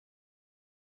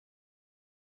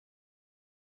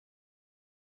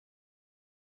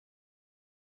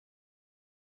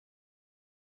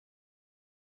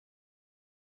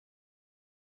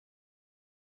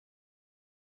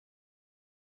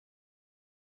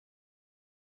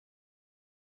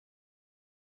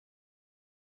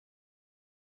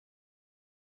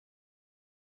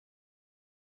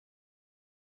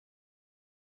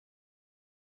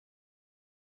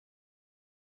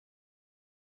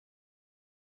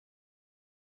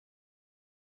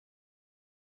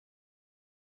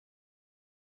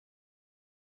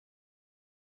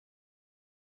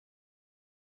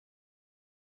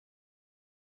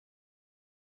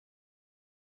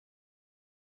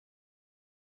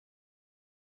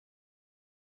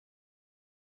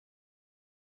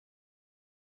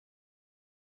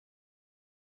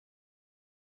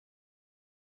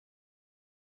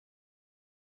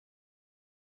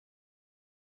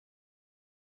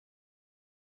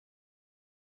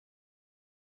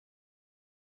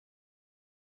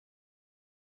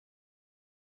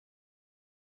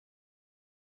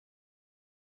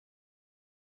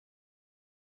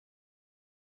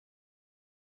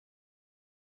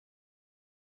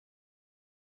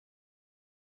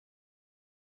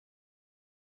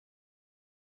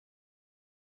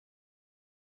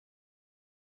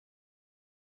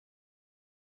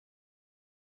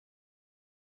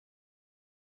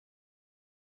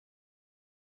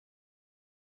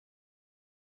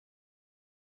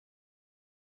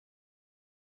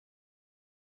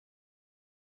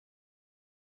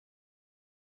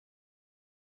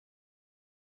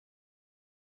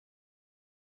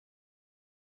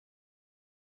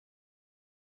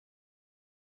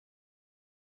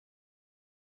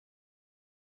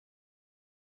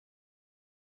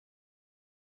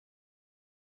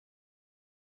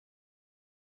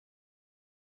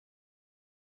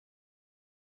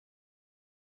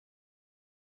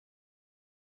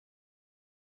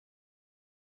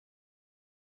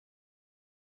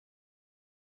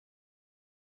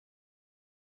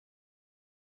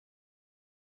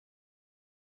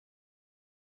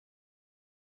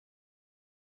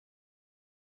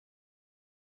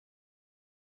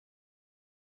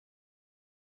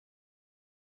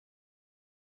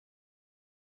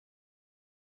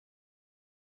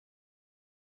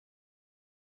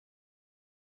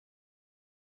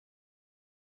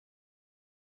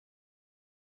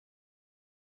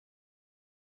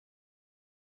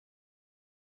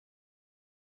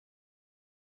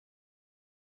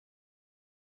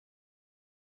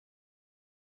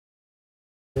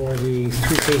For the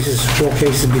four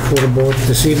cases before the board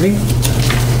this evening.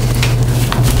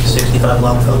 65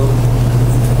 Longfellow.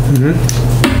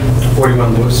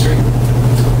 41 Lewis Street.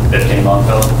 15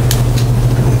 Longfellow.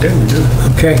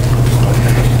 Okay.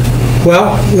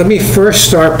 Well, let me first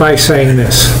start by saying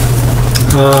this.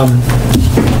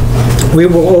 We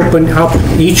will open up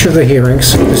each of the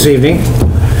hearings this evening.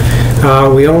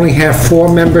 We only have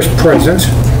 4 members present,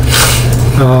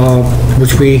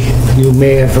 which you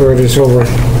may have heard is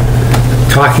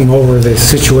talking over the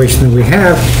situation that we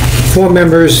have. 4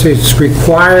 members, it's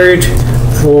required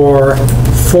for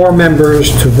 4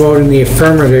 members to vote in the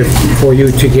affirmative for you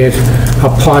to get a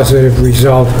positive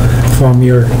result from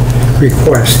your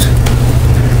request.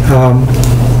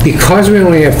 Because we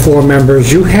only have 4 members,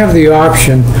 you have the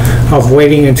option of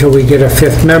waiting until we get a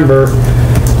 5th member.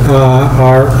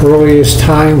 Our earliest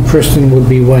time, Kristen, would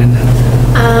be when?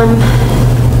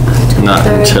 Not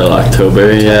until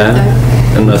October, yeah.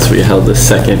 Unless we held the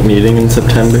second meeting in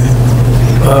September.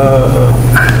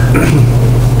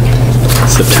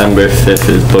 September 5th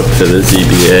is booked for the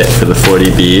ZBA, for the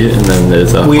 40B, and then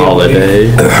there's a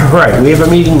holiday. Right, we have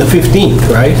a meeting the 15th,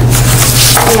 right?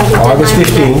 Yeah, August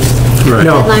 15th. Right.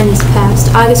 No, deadline is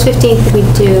passed. August 15th we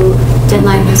do,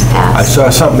 deadline is I passed. saw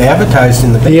something advertised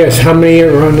in the paper. Yes, how many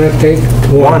are on that date?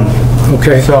 1.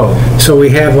 Okay. So we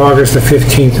have August the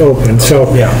 15th open.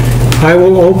 So Yeah. I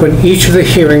will open each of the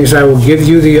hearings. I will give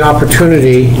you the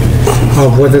opportunity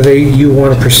of whether you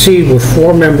want to proceed with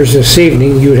 4 members this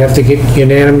evening. You would have to get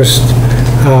unanimous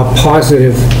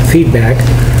positive feedback.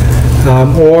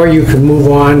 Or you can move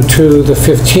on to the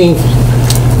 15th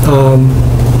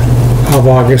of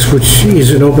August, which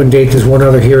is an open date. There's one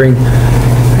other hearing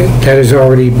that has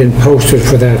already been posted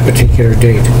for that particular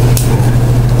date.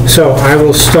 So I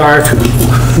will start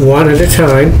one at a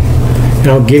time, and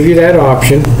I'll give you that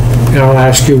option, and I'll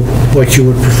ask you what you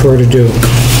would prefer to do.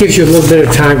 Gives you a little bit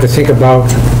of time to think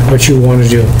about what you want to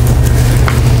do.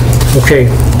 Okay,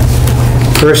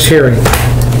 first hearing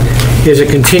is a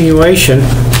continuation.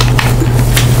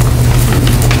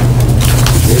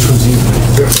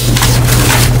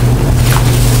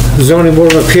 The Zoning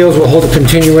Board of Appeals will hold a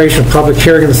continuation of public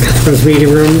hearing in the Selectmen's Meeting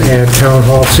Room at Town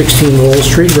Hall, 16 Lowell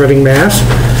Street, Reading, Mass.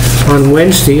 on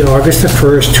Wednesday, August the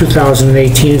 1st,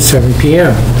 2018 at 7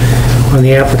 p.m. on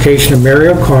the application of Mary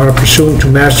O'Connor pursuant to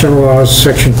Mass General Laws,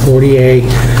 Section 40A,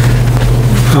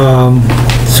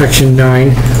 Section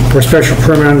 9, for a special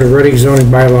permit under Reading zoning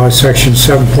bylaws, Section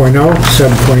 7.0,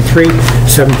 7.3,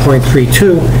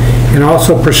 7.32, and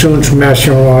also pursuant to Mass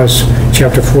General Laws,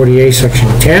 Chapter 48, Section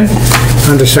 10,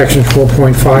 under Sections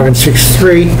 4.5 and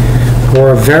 6.3,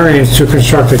 for a variance to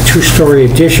construct a 2-story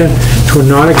addition to a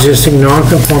non-existing,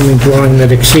 non-conforming dwelling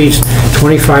that exceeds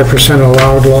 25%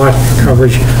 allowed lot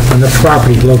coverage on the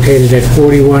property located at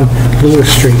 41 Lewis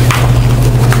Street.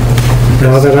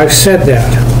 Now that I've said that,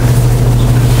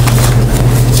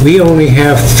 we only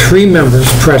have 3 members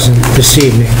present this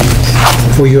evening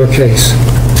for your case.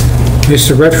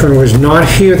 Mr. Redfern was not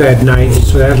here that night,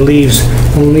 so that leaves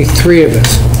only 3 of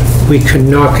us. We could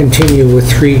not continue with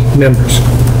 3 members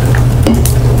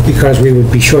because we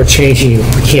would be shortchanging you.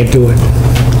 We can't do it.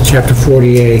 Chapter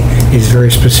 40A is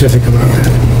very specific about that.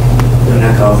 We're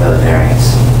not going for the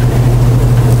variance.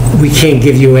 We can't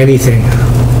give you anything.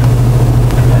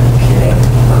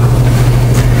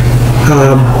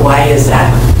 Why is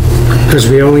that? Because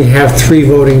we only have 3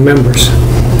 voting members.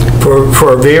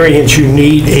 For a variance, you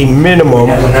need a minimum.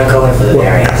 Yeah, we're not going for the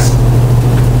variance.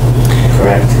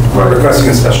 Correct? We're requesting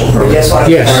a special permit. We just want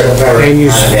to Yes, and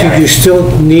you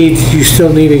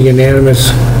still need a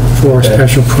unanimous for a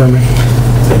special permit.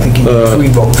 I think you need 3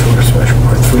 votes for a special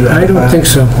permit. I don't think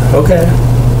so. Okay.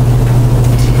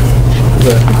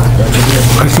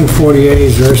 I think 40A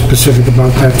is very specific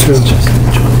about that too.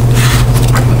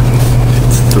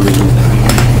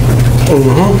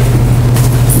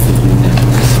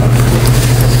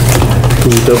 Can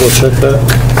we double check that?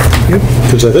 Yep.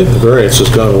 Because I think the variance has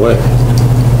gone away.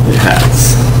 It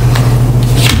has.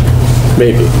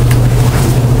 Maybe.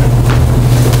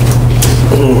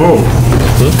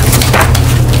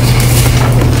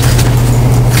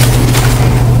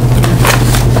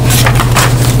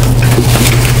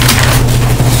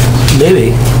 Maybe.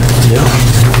 Yeah.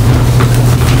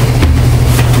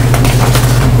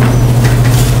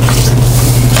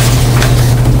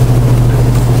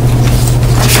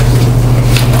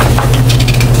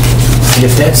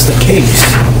 If that's the case,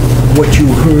 what you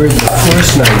heard the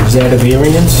first night, was that a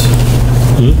variance?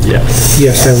 Yes.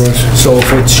 Yes, that was. So if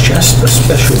it's just a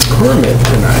special permit,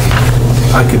 then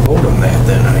I could vote on that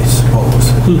then, I suppose.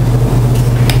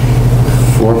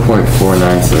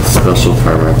 4.49 says special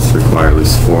permits require at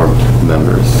least 4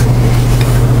 members.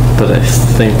 But I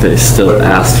think they still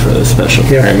asked for the special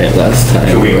Yeah. permit last time,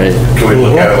 Can we right?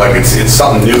 look at it like it's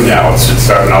something new now? It's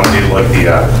starting out like the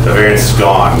variance is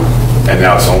gone, and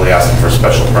now it's only asking for a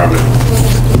special permit.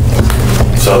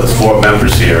 So there's 4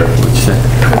 members here. What'd you say? Would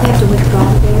they have to withdraw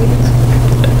the variance?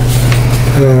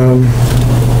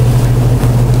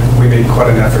 We made quite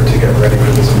an effort to get ready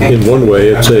for this. In one way,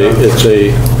 it's a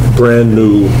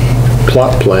brand-new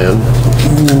plot plan.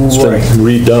 It's been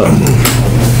redone.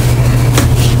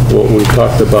 What we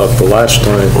talked about the last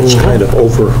time was kind of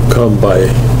overcome by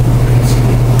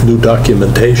new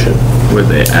documentation. Were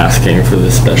they asking for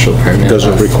the special permit?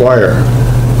 Doesn't last- require.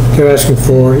 They're asking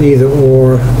for either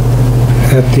or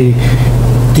at the,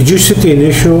 did you sit the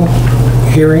initial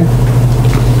hearing?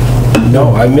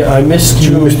 No, I missed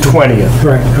June 20th,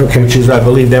 Right, okay. which is, I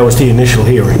believe that was the initial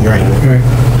hearing, right? Right.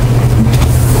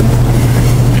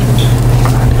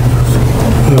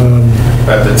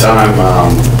 At the time,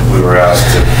 we were asked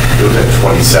to do it at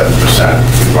 27%.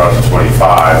 We brought it to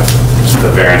 25. The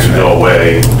variance would go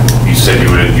away. You said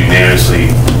you would unanimously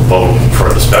vote for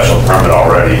the special permit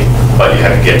already, but you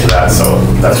had to get to that, so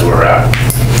that's where we're at.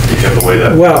 We took away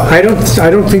that. Well, I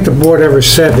don't think the board ever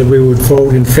said that we would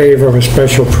vote in favor of a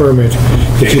special permit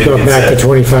if you go It back to said-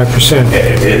 25%.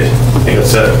 It did. It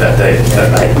said it that day,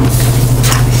 that night.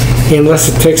 Unless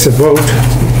it takes a vote,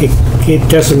 it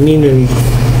doesn't mean any,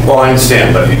 Well, I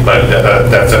understand, but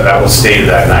that was stated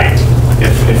that night.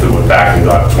 If we went back and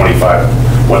got 25,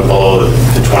 went below the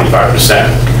 25%,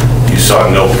 you saw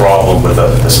no problem with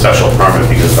a special permit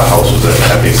because the house was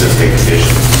at the existing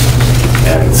condition.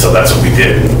 And so that's what we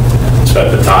did, and spent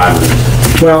the time.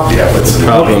 well, Yeah, what's The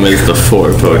problem is the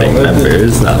 4 voting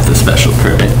members, not the special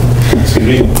permit. Excuse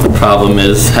me? The problem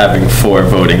is having 4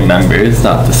 voting members,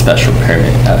 not the special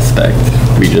permit aspect.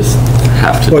 We just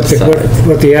have to what decide.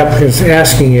 the applicant's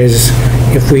asking is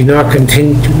if we not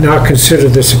consider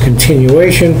this a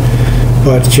continuation,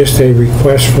 but just a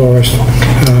request for us.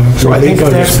 So I think if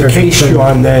that's the case,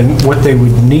 John, then what they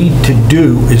would need to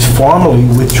do is formally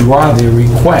withdraw their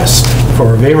request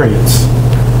for a variance.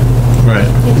 Right.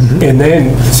 And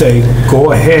then say, go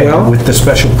Well- ahead with the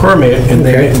special permit, and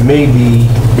then Okay. it may be...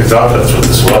 We thought that's what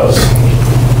this was.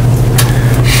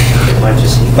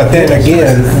 But then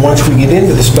again, once we get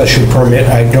into the special permit,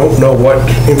 I don't know what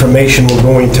information we're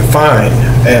going to find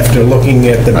after looking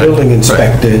at the building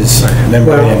inspector's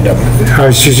memorandum. I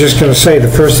was just going to say, the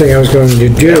first thing I was going to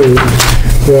do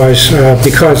was,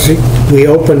 because we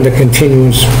opened the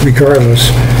continuance regardless,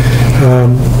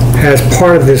 as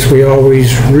part of this, we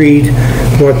always read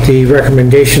what the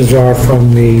recommendations are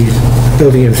from the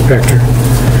building inspector.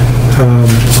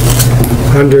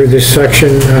 Under this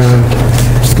section,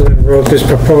 Glenn wrote, this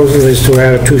proposal is to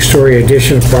add a 2-story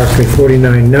addition approximately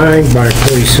 49.9 by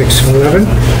 46.11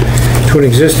 to an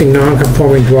existing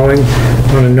non-conforming dwelling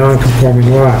on a non-conforming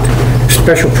lot.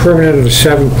 Special permit under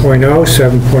 7.0,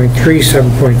 7.3,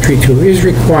 7.32 is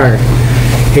required.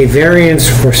 A variance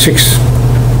from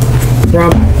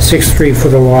 6.3 for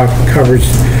the lot coverage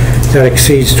that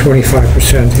exceeds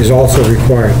 25% is also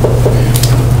required.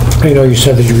 I know you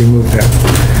said that you removed that.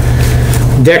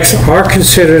 Decks are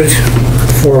considered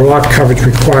for a lot coverage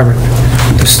requirement.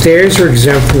 The stairs are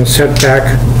exempt from the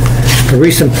setback. The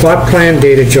recent plot plan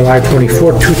dated July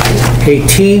 24,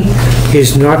 2018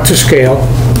 is not to scale,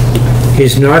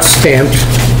 is not stamped,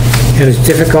 and is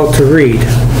difficult to read.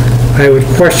 I would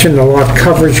question the lot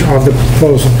coverage of the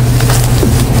proposal.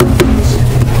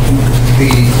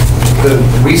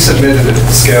 We submitted the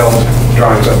scaled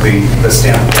drawings of the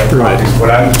stamped properties.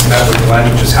 What I met with Glenn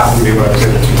just happened to be what I was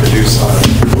able to produce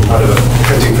out of the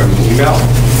printing from the email.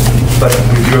 But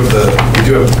we do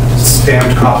have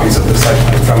stamped copies of the site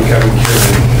plan from Kevin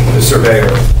Kieran, the surveyor,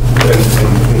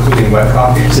 including wet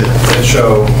copies that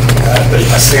show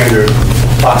a standard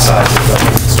lot size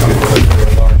of 24 foot for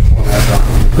a large format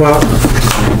drawing. Well,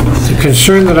 the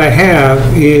concern that I have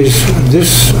is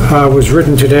this was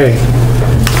written today.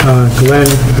 Glenn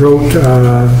wrote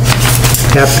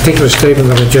that particular statement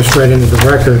that I just read into the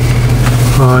record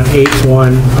on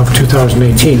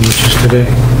 8/1/2018, which is today.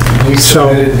 We So,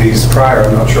 submitted these prior,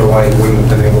 I'm not sure why he wouldn't have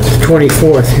been able to.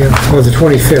 24th, yeah, or the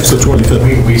 25th. The 25th.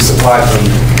 We supplied them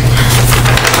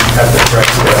at the correct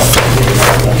scale.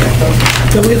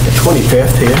 Yeah, we have the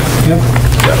 25th here. Yep.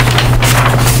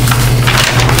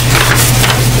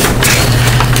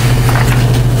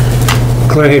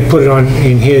 Glenn had put it on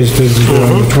in his, this is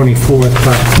on the 24th,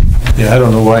 but Yeah, I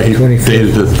don't know why he 25th.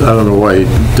 dated it, I don't know why he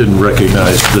didn't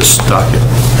recognize this document.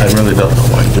 I really don't know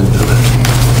why he didn't do that.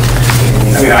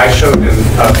 I mean, I showed him a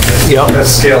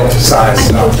scale to size.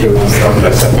 So no,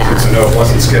 it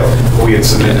wasn't scaled, but we had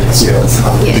submitted the scale.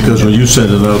 Because when you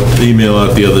sent an email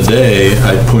out the other day,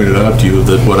 I pointed out to you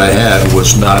that what I had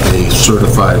was not a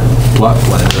certified plot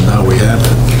plan, and now we have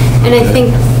it. And I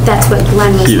think that's what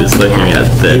Glenn was He was looking at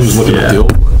this. He was looking at the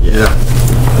old one. Yeah.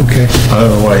 Okay. I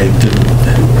don't know why he didn't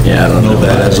Yeah, I don't know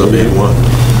that as of 8/1.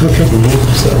 Okay.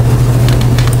 So,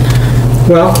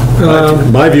 Well,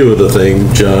 my view of the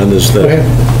thing, John, is go that ahead.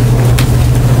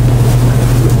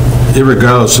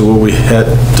 irregardless of what we had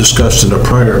discussed in a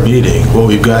prior meeting, what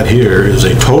we've got here is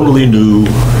a totally new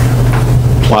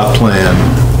plot plan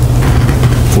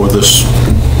for this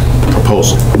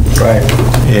proposal. Right.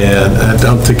 And I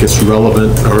don't think it's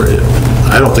relevant,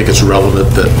 I don't think it's relevant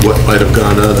that what might have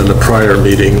gone on in the prior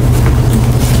meeting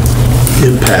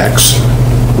impacts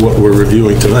what we're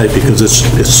reviewing tonight, because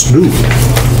it's new.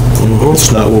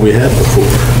 It's not what we had before.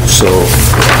 So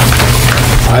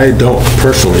I don't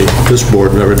personally, this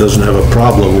board member doesn't have a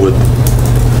problem with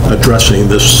addressing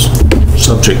this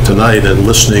subject tonight and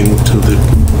listening to the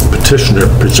petitioner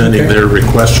presenting their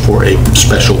request for a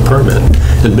special permit.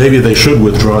 And maybe they should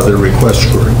withdraw their request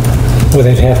Well,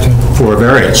 they'd have to. for a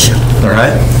variance, all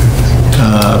right?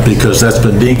 Because that's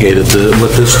been negated.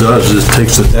 What this does is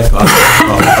takes the deck off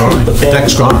the drawing. The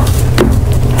deck's gone.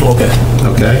 Okay,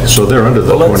 so they're under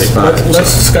the 25.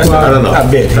 Let's discuss I don't know. a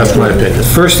bit. That's my opinion.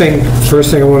 First thing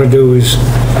I want to do is,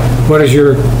 what is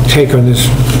your take on this?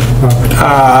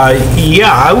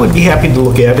 Yeah, I would be happy to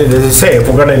look at it. As I say, if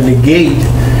we're going to negate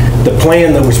the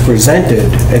plan that was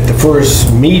presented at the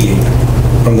first meeting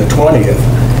on the 20th,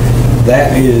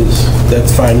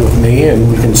 that's fine with me, and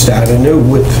we can start anew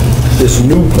with this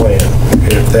new plan,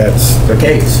 if that's the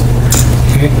case.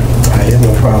 Okay, I have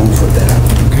no problems with that.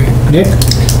 okay. Nick?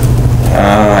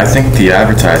 I think the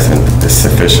advertisement is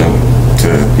sufficient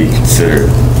to be considered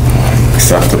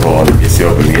acceptable under the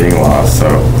open meeting law, so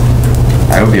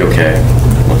I would be okay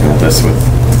looking at this with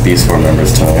these 4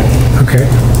 members tonight. Okay.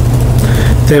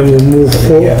 Then we'll move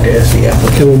forward. Yeah, yes, yeah.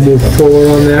 Then we'll move forward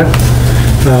on that.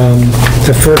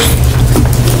 The first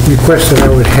request that I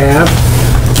would have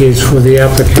is for the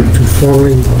applicant to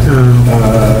formally,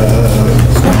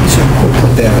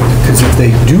 Because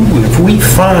if we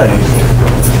find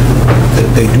that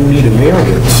they do need a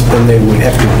variance, then they would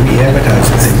have to re-advertise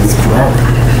it and withdraw it.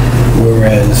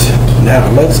 Whereas, now,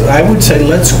 I would say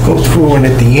let's go through and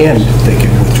at the end, they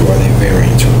can withdraw their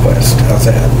variance request. How's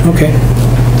that? okay.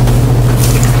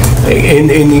 And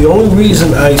the only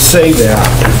reason I say that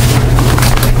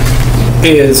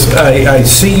is I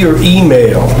see your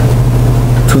email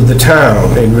to the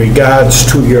town in regards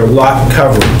to your lot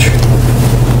coverage,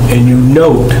 and you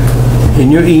note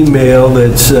in your email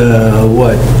that's,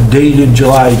 dated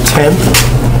July 10th,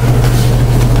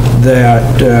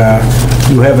 that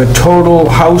you have a total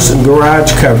house and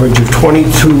garage coverage of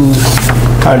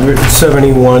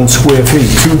 2,271 square feet,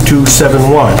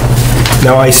 2271.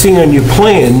 Now, I see on your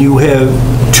plan, you have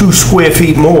 2 square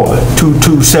feet more,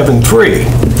 2273.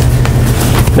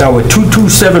 Now, at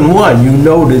 2271, you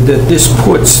noted that this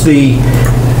puts the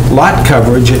lot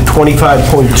coverage at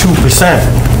 25.2%.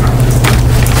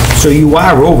 So you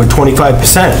are over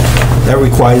 25%. That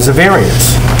requires a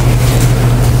variance.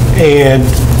 And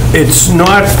it's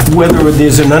not whether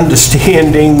there's an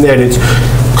understanding that it's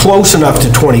close enough to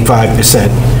 25%.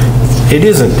 It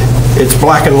isn't. It's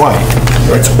black and white.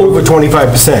 It's over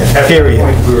 25%, period. At that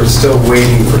point, we were still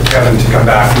waiting for Kevin to come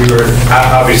back. We were,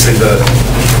 obviously, the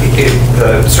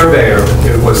surveyor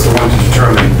was the one to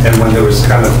determine, and when there was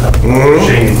kind of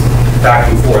pushing back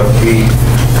and forth, we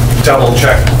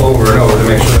double-checked over and over to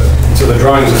make sure that, so the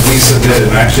drawings that we submitted,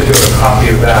 and I actually do a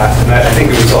copy of that, and I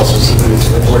think it was also submitted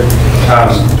to the board,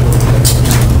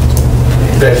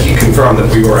 that he confirmed that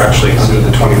we were actually under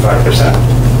the 25%.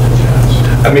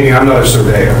 Meaning I'm not a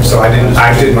surveyor, so I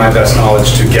did my best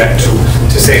knowledge to get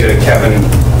to say to Kevin,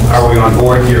 are we on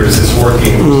board here, is this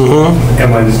working?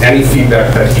 And when any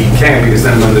feedback that he can, because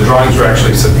then when the drawings were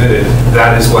actually submitted,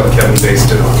 that is what Kevin based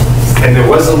it on. And there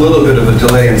was a little bit of a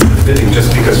delay in submitting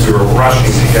just because we were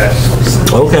rushing to get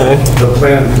the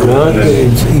plan through. Well,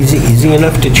 it's easy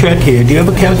enough to check here. Do you have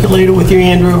a calculator with you,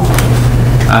 Andrew?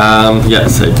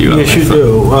 Yes, I do. Yes, you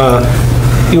do.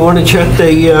 You want to check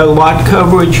the lot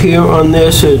coverage here on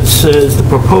this? It says the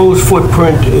proposed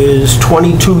footprint is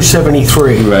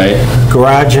 2273. Right.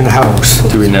 Garage and house.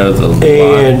 Do we know the lot?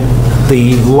 And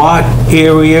the lot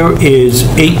area is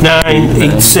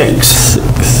 8986.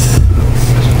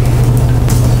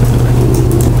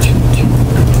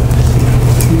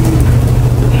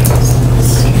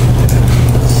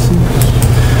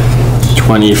 25%.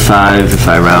 25 if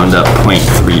I round up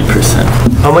 0.3%.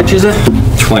 How much is it?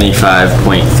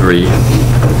 25.3.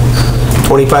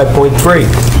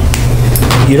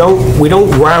 25.3. We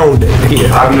don't round it here.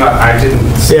 I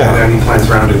didn't see Yeah. any plans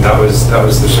rounded. That was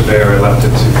the surveyor. I left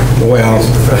it to. Well. his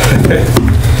profession.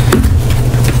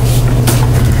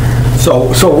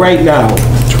 So right now,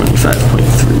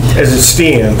 25.3. as it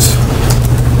stands,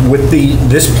 with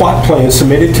this plot plan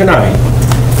submitted tonight,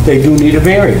 they do need a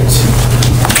variance.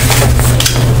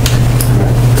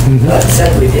 That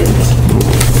said we didn't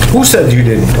Who said you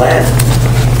didn't? plan.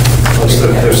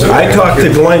 I talked to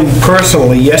Glenn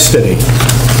personally yesterday,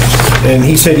 and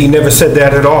he said he never said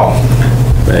that at all.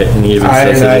 Right, and he even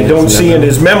says And it I in don't his see in memo.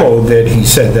 his memo that he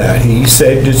said that. He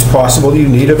said it's possible you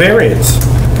need a variance.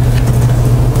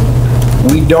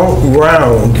 We don't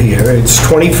round here. It's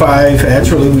 25,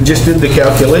 actually, we just did the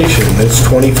calculation. It's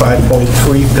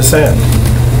 25.3%.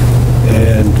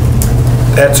 And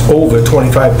that's over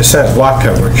 25% lot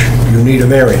coverage. You need a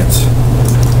variance.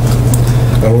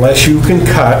 Unless you can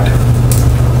cut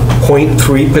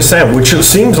 0.3%, which it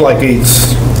seems like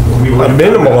it's a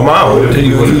minimal amount.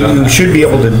 You should be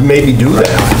able to maybe do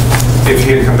that. If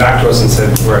he had come back to us and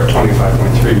said, we're at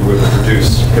 25.3, we would have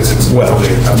reduced, because it's Well.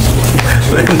 totally acceptable.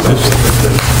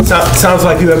 Sounds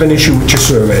like you have an issue with your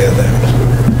surveyor then.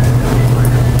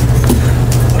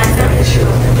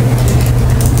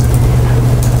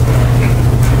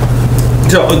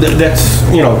 So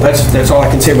that's all I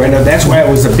can say right now. That's why I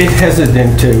was a bit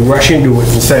hesitant to rush into it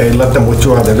and say, let them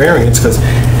withdraw the variance, because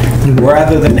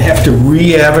rather than have to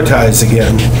re-advertise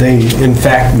again, they in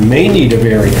fact may need a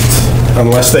variance,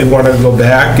 unless they want to go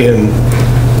back and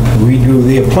redo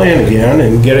their plan again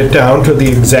and get it down to the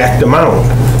exact amount.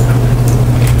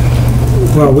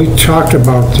 Well, we talked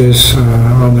about this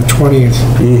on the 20th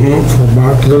for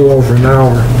about a little over an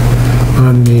hour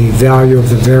on the value of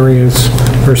the variance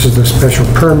versus the special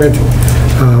permit,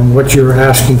 what you're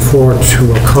asking for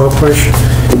to accomplish,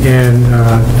 and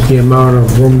the amount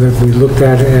of room that we looked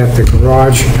at the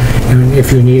garage, and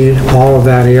if you needed all of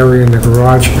that area in the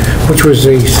garage, which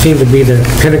seemed to be the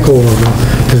pinnacle of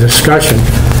the discussion.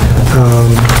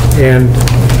 And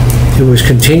it was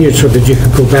continued so that you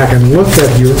could go back and look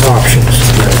at your options.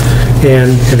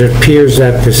 And it appears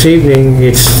that this evening,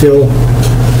 it's still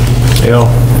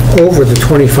over the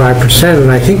 25%.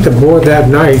 And I think the board that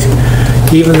night,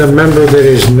 even the member that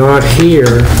is not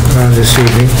here this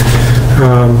evening,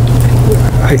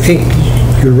 I think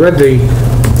you read the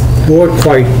board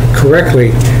quite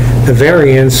correctly. The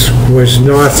variance was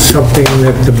not something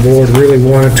that the board really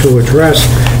wanted to address,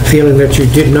 feeling that you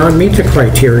did not meet the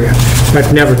criteria,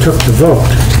 but never took the vote.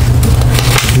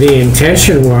 The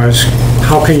intention was,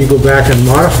 how can you go back and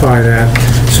modify that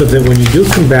so that when you do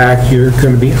come back, you're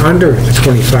going to be under the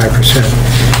 25%.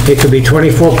 It could be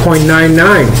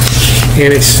 24.99,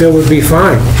 and it still would be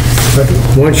fine. But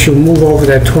once you move over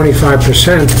that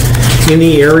 25% in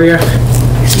the area,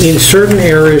 in certain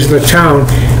areas of the town,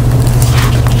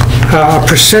 a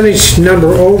percentage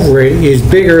number over it is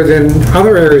bigger than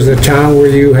other areas of the town where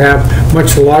you have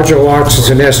much larger lots as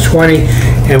an S20,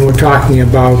 and we're talking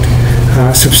about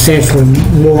substantially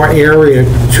more area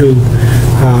to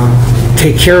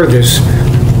take care of this.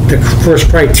 The first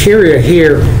criteria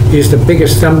here is the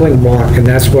biggest stumbling block, and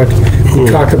that's what we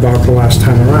talked about the last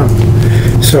time around.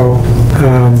 So,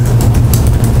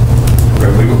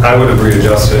 I would have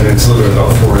readjusted, and it's literally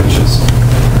about 4 inches.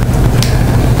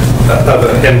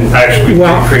 And actually, we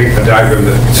create a diagram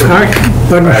that, I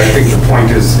think the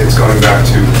point is, it's going back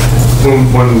to,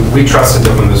 when we trusted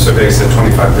that when the survey said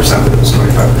 25%, that it was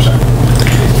 25%.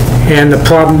 and the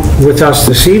problem with us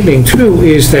this evening too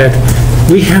is that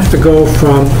we have to go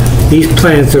from these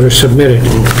plans that are submitted,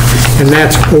 and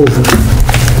that's over.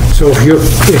 So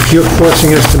if you're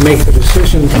forcing us to make the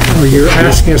decision, or you're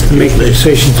asking us to make the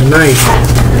decision tonight,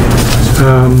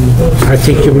 I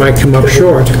think you might come up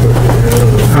short.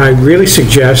 I really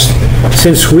suggest,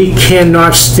 since we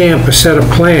cannot stamp a set of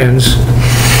plans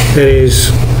that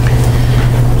is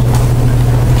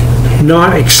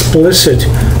not explicit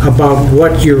about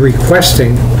what you're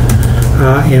requesting,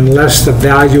 unless the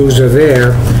values are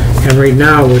there, and right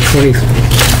now we're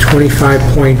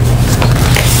 25.3%,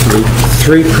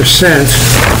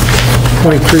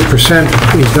 0.3%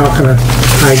 is not going to,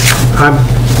 I'm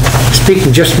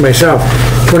speaking just for myself,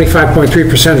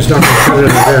 25.3% is not going to cut it in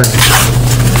the variance.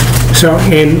 So,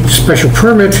 in special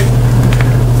permit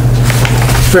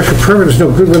is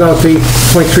no good without the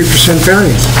 0.3%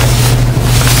 variance.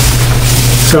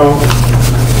 So,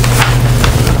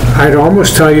 I'd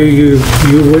almost tell you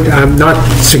would, I'm not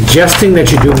suggesting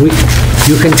that you do,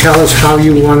 you can tell us how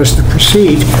you want us to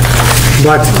proceed,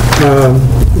 but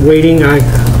waiting,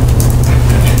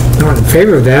 not in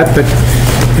favor of that, but,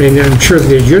 and I'm sure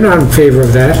that you're not in favor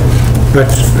of that, but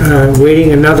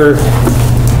waiting another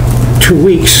 2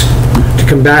 weeks to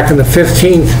come back on the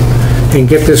 15th and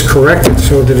get this corrected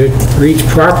so that it reads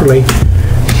properly,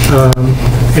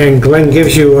 and Glenn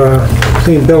gives you a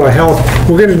clean bill of health,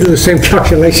 we're going to do the same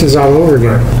calculations all over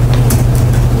again.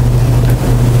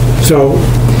 So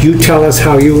you tell us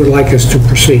how you would like us to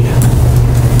proceed.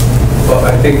 Well,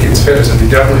 I think it's fair to say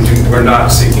we're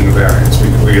not seeking a variance.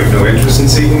 We have no interest in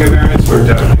seeking a variance. We're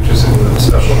definitely interested in a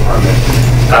special permit.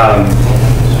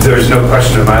 There's no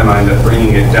question in my mind that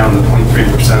bringing it down to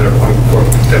 0.3% or 0.4,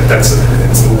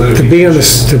 it's literally...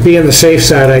 To be on the safe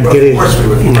side, I'd get it... Of course we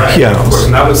would, right? Yeah. Of course,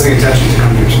 and that was the intention to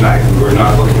come here tonight. We were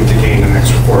not looking to gain an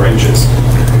extra 4 inches.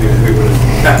 We would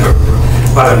have never...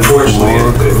 But unfortunately,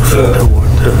 the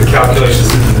calculations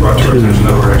that were brought to our attention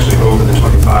that were actually over the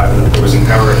 25, and that there was an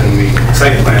error in the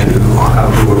site plan, we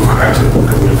would have corrected it. We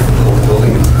would have pulled the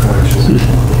building in 4 inches.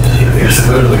 It's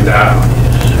literally that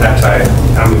tight.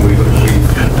 I mean, we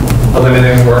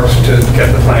eliminated work to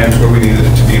get the plans where we needed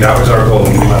it to be. That was our goal,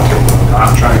 and we left it.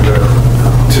 I'm not trying to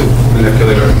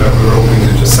manipulate or we were hoping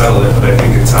to just settle it, but I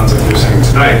think it sounds like you're saying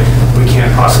tonight, we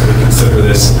can't possibly consider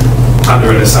this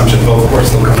under an assumption, of course,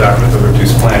 they'll come back with a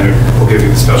reduced plan, or we'll give you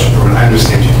the special permit. I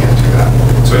understand you can't do that.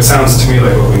 So it sounds to me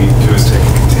like what we need to do is take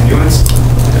a continuance,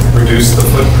 reduce the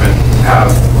footprint,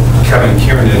 have Kevin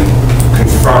Kiernan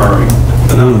confirm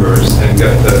the numbers and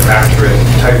get the accurate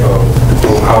typo,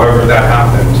 however that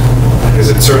happened, because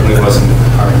it certainly wasn't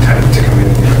our intent to come in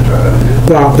and try to...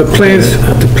 Well, the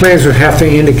plans would have to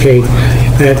indicate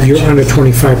that you're under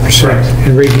 25%. Right.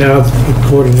 And right now,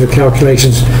 according to the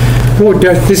calculations,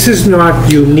 this is not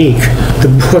unique. The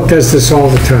board does this all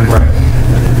the time. Right.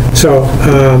 So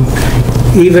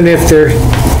even if they're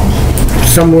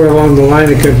somewhere along the line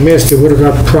it got missed, it would have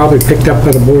got probably picked up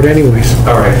by the board anyways.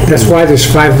 All right. That's why there's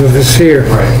 5 of us here.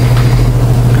 Right.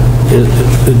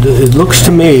 It looks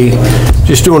to me,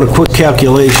 just doing a quick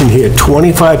calculation here,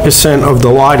 25% of the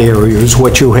lot area is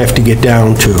what you have to get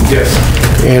down to. Yes.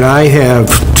 And I have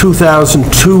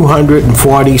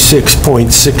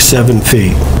 2,246.67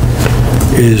 feet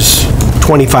is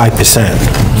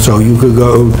 25%. So you could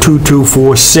go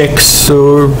 2246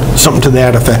 or something to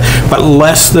that effect, but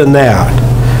less than that.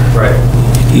 Right.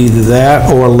 Either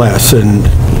that or less, and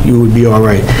you would be all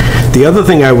right. The other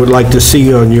thing I would like to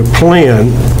see on your plan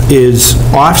is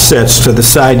offsets to the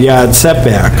side yard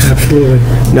setbacks. Absolutely.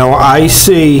 Now, I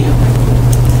see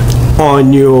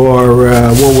on your,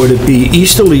 what would it be,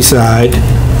 easterly side,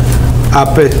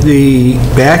 up at the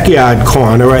backyard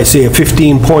corner, I see a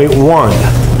 15.1.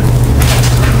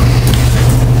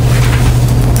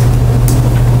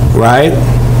 Right?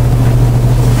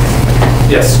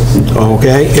 Yes.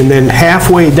 Okay, and then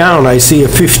halfway down, I see a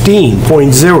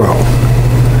 15.0.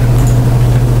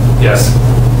 Yes.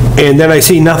 And then I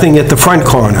see nothing at the front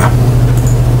corner.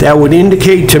 That would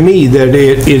indicate to me that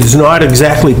it is not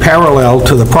exactly parallel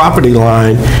to the property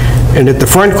line, and at the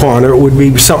front corner, it would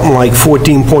be something like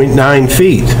 14.9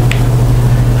 feet.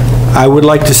 I would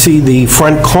like to see the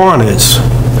front corners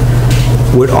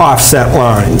with offset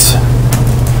lines.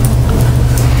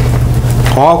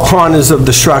 All corners of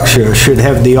the structure should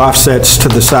have the offsets to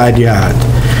the side yard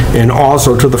and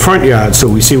also to the front yard, so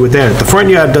we see what that. The front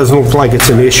yard doesn't look like it's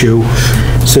an issue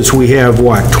since we have,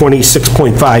 what,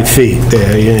 26.5 feet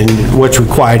there, and what's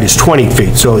required is 20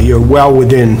 feet, so you're well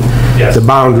within the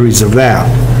boundaries of that.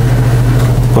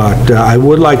 But I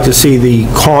would like to see the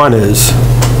corners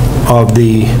of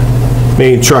the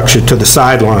main structure to the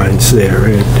sidelines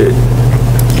there.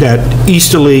 That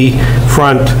easterly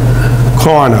front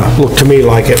corner looked to me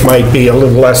like it might be a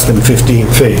little less than 15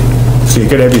 feet. So you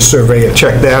could have your surveyor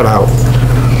check that out.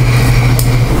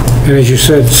 And as you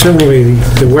said, similarly,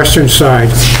 the western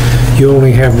side, you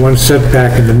only have one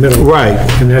setback in the middle. Right.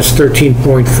 And that's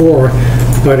 13.4,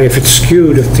 but if it's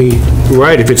skewed, if the...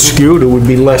 Right, if it's skewed, it would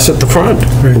be less at the front.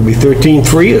 It would be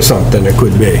 13.3 or something, it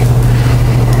could be.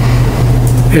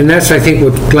 And that's, I think,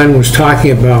 what Glenn was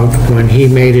talking about when he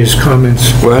made his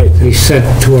comments. Right. That he sent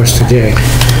to us today.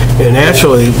 And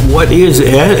actually,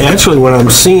 when I'm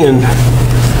seeing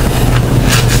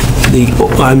the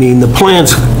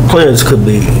plans could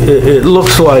be, it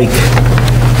looks like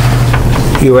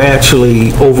you're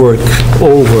actually over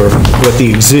what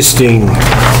the existing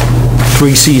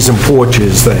three-season porch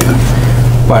is there.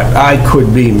 But I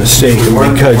could be mistaken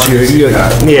because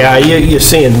you're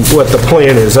seeing what the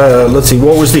plan is. Let's see,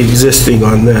 what was the existing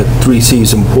on that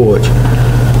three-season porch?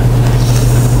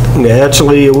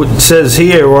 Actually, it says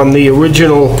here on the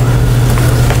original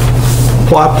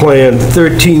plot plan,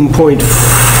 13.4,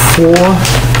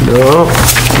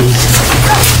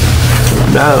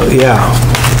 no, yeah,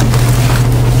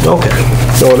 Okay.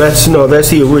 No, that's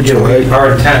the original, right?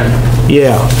 Our intent,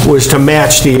 Yeah, was to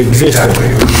match the existing. exactly,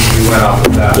 we went off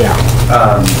of that. Yeah.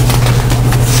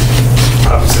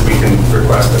 Obviously, we can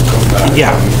request it, come back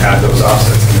Yeah. and add those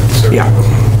offsets. in it, Yeah.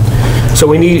 So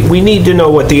we need to know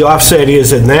what the offset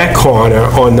is in that corner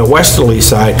on the westerly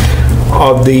side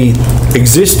of the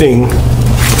existing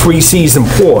three-season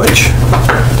porch,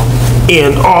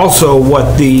 and also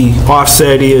what the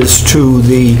offset is to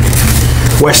the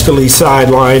westerly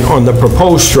sideline on the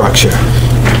proposed structure.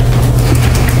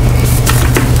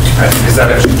 Because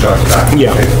that actually jogs back.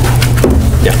 Yeah.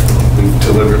 Yeah. We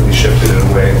deliberately shifted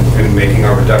it away in making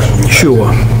our reduction. We tried to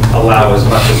Sure. allow as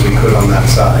much as we could on that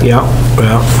side. Yeah,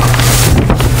 yeah.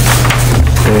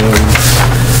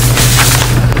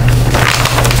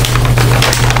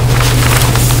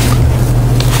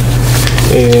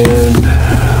 And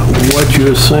what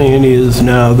you're saying is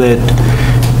now that,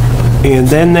 and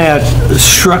then that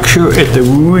structure at the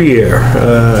rear,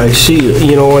 I see,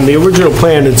 you know, on the original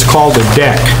plan, it's called a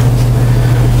deck.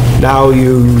 Now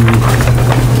you,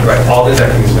 Right, all the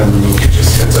decking's been removed,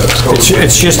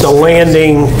 it's just a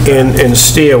landing and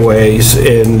stairways,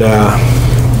 and,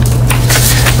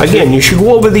 again, you should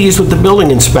go over these with the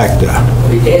building inspector.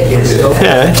 We did yesterday.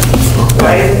 Okay.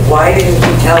 Why didn't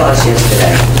you tell us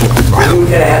yesterday? We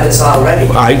could have had this already.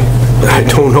 I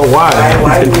don't know why.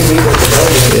 Why did we meet with the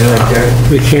building inspector?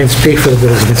 We can't speak for the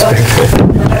building inspector.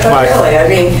 But really, I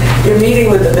mean, you're meeting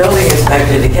with the building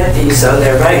inspector to get these so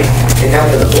they're right to come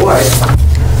to the board,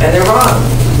 and they're wrong.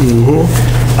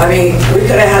 I mean, we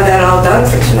could have had that all done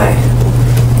for tonight.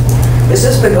 This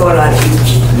has been going on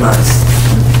 18 months.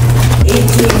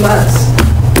 18 months.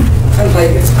 I'm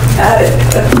like, had it.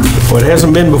 Well, it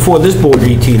hasn't been before this board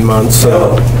 18 months,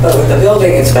 so. But with the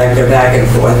building inspector back and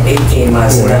forth, 18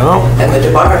 months, and Well. and the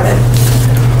department.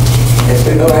 It's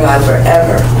been going on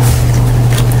forever.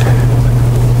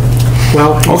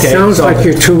 Well, it Okay, sounds so- like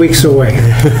you're 2 weeks away.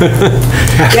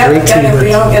 Yeah, but then if we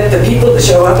don't get the people to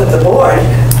show up at the board,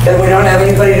 then we don't have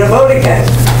anybody to vote again.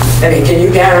 I mean, can you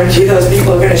guarantee those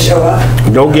people are going to show up?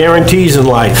 No guarantees in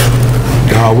life.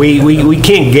 We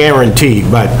can't guarantee,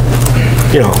 but,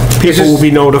 you know, people will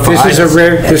be notified. This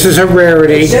is a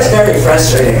rarity. It's just very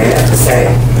frustrating, I have to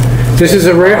say. This is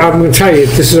I'm going to tell you,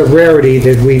 this is a rarity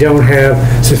that we don't have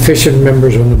sufficient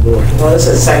members on the board. Well, this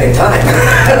is the second time.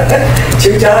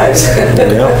 2 times.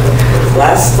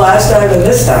 Last time and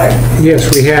this time. Yes,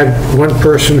 we had one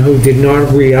person who did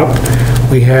not re-up.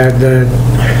 We had the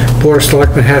Board of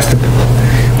Selectmen has to,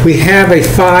 we have a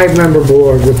 5-member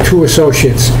board with 2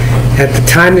 associates. At the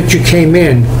time that you came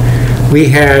in, we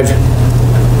had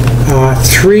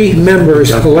 3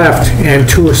 members left and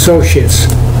 2 associates.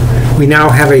 We now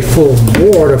have a full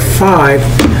board of 5,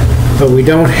 but we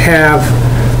don't have,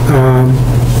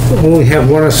 only have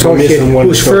 1 associate, missing one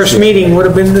whose first associate. meeting would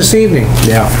have been this evening.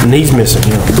 Yeah, and he's missing,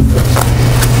 yeah.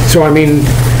 So, I mean,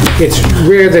 it's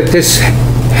rare that this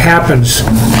happens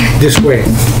this way.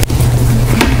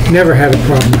 Never had a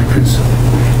problem like this.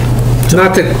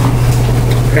 Not that,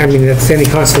 I mean, that's any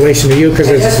consolation to you, because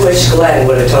I it's... just wish Glenn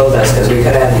would have told us, because we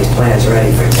could have these plans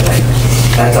ready for tonight.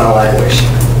 That's all I wish.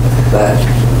 But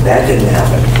that didn't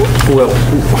happen. Well,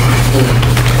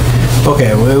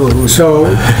 okay, well, So,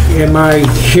 am I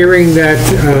hearing that,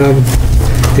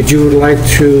 that you would like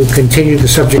to continue the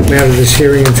subject matter of this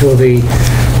hearing until the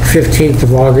 15th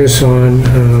of August on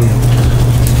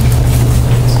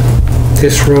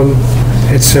this room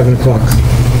at 7 o'clock?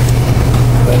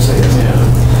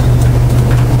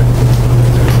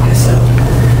 So,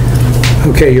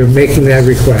 Okay, you're making that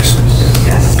request.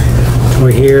 yes. Do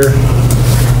I hear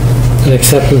an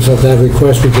acceptance of that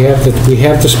request? We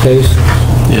have the space.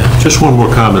 Yeah, just one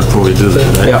more comment before we do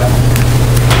that. yeah.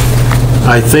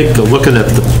 I think looking at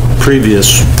the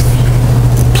previous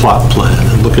plot plan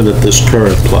and looking at this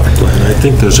current plot plan, I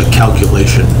think there's a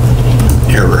calculation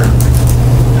error.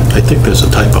 I think there's a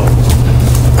typo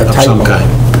of some kind.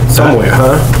 Somewhere,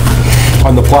 huh?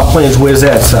 On the plot plans, where's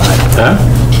that side? Huh?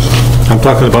 I'm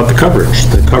talking about the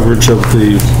coverage of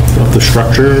the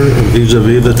structure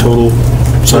vis-à-vis the total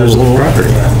size of the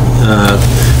property.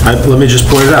 Let me just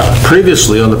point it out.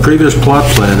 Previously, on the previous plot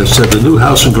plan, it said the new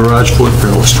house and garage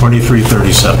footprint was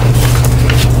 2337.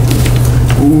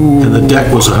 And the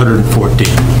deck was 114.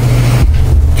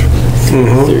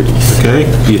 Okay?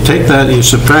 You take that, you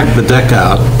subtract the deck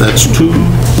out, that's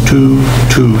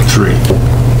 2223.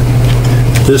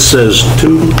 This says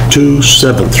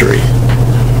 2273.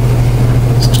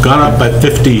 It's gone up by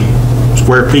 50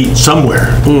 square feet somewhere.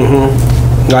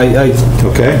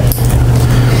 Okay?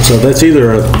 So that's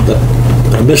either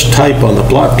mistype on the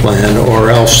plot plan, or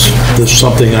else there's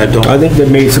something I don't... I think they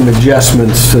made some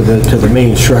adjustments to the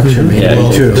main structure, maybe,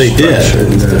 Yeah, too. They did,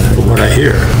 from what I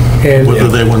hear. And- Whether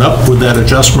they went up with that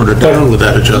adjustment or down with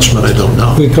that adjustment, I don't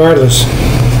know. Regardless,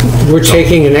 we're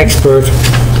taking an expert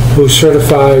who's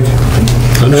certified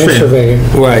land Understand. surveyor.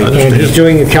 Right. And he's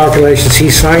doing the calculations, he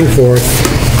signed for it.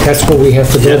 That's what we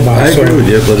have to go by. I So agree with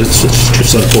you, but it's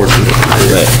just unfortunate.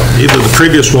 Either the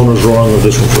previous one was wrong or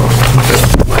this one's wrong.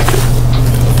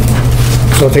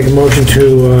 So I'll take a motion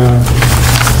to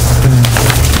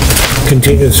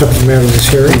continue the subject matter of this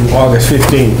hearing, August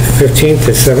 15th. 15th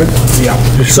at 7. Yeah.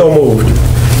 So moved.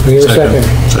 We have a second.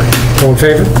 Second. All in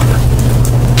favor?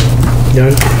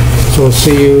 None? So we'll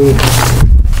see you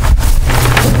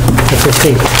the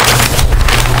 15th.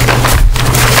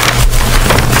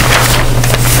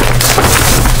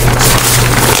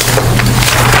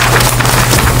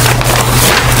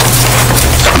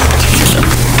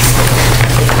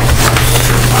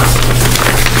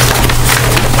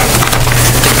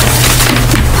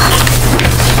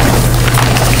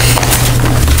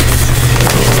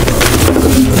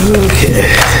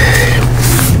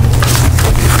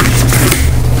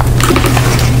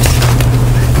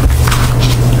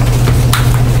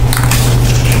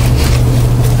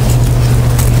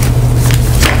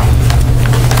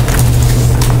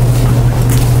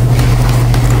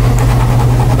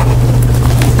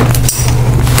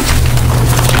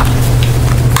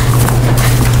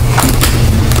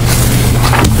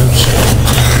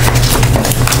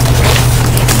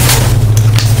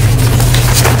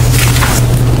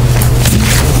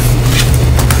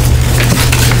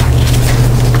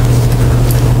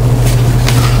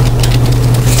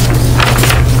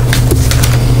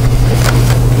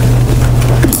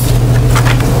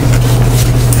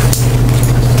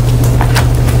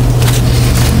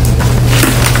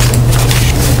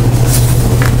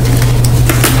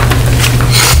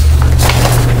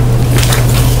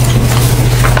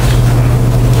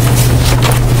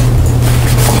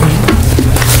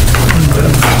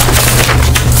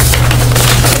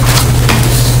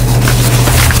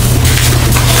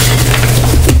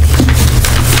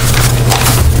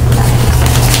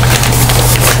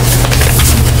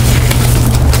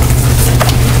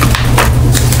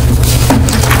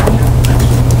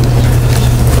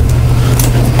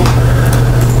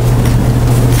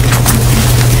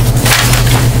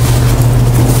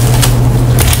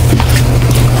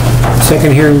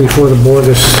 Second hearing before the board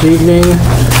this evening.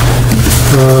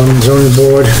 Zoning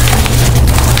Board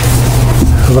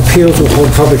of Appeals will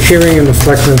hold public hearing in the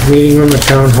Selectmen's Meeting Room at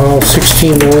Town Hall,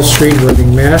 16 Wall Street,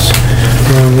 Reading, Mass.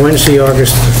 On Wednesday,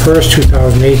 August 1st,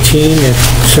 2018 at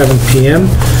 7 p.m.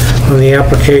 on the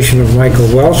application of Michael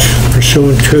Welch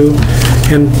pursuant to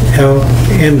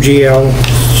MGL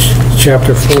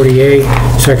Chapter 48,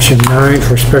 Section 9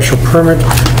 for special permit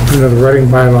under the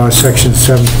Reading bylaws, Section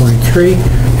 7.3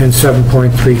 and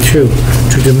 7.32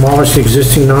 to demolish the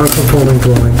existing non-conforming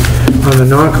dwelling on the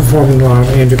non-conforming lot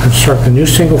and to construct a new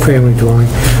single-family dwelling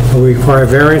will require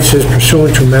variances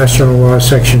pursuant to Mass General Law,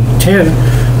 Section 10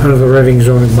 under the Reading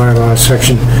zoning bylaws,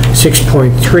 Section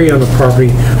 6.3 on the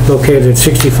property located at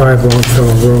 65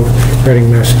 Longfellow Road,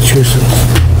 Reading,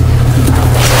 Massachusetts.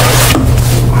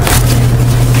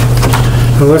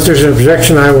 Unless there's an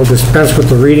objection, I will dispense with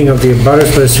the reading of the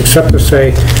abutters list, except to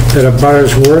say that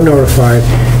abutters were notified,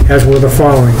 as were the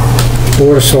following: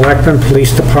 Board of Selectmen,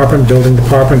 Police Department, Building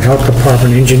Department, Health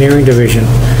Department, Engineering Division,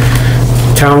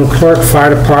 Town Clerk,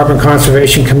 Fire Department,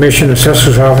 Conservation Commission,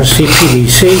 Assessor's Office,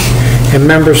 CPDC, and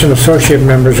members and associate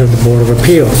members of the Board of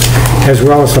Appeals, as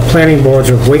well as the planning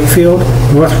boards of Wakefield,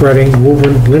 North Reading,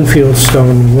 Woburn, Linfield, Stone,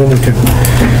 and Wilmington.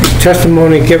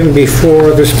 Testimony given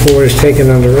before this board is taken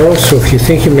under oath, so if you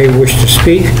think you may wish to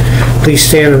speak, please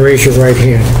stand and raise your right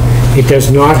hand. It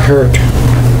does not hurt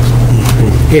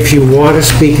if you want to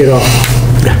speak at all.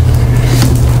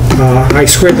 I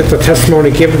swear that the testimony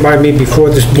given by me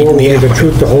before this board will be the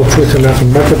truth, the whole truth, and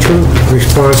nothing but the truth. The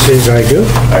response is, I do.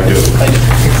 I do.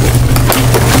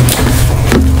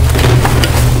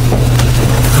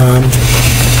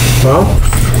 Well,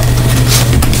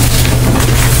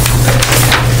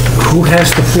 who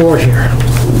has the floor here?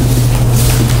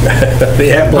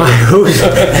 The applicant. Who's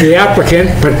the applicant?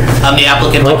 But I'm the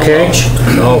applicant, Michael Okay. Welch.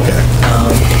 Okay.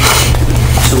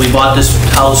 So we bought this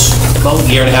house about a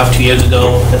year and a half, 2 years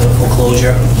ago as a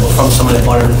foreclosure, or from somebody that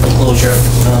bought it in foreclosure,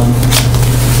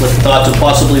 with thoughts of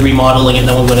possibly remodeling it.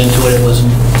 Then we went into it, it was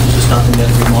just nothing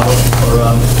that remodel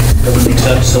or that would make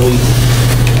sense. So we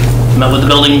met with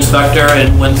the building inspector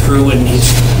and went through, and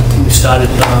we started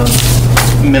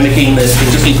mimicking the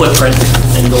existing footprint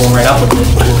and going right up with it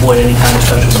to avoid any kind of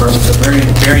special permits or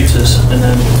variances. And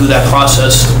then through that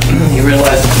process, he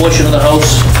realized a portion of the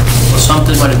house or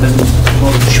something might have been, well,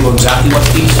 not sure exactly what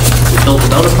piece, was built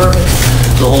without a permit.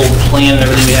 The whole plan and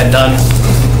everything we had done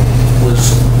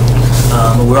was,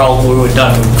 we were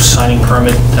done. We were signing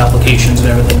permit applications and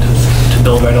everything to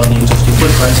build right on the existing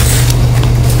footprint.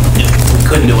 We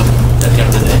couldn't do it at the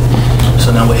end of the day.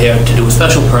 So now we're here to do a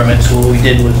special permit. So what we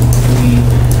did was we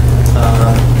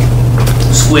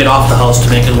squared off the house to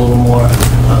make it a little more,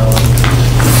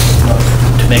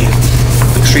 to make it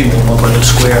extremely more, but a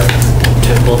square,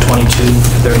 typical 22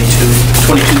 foot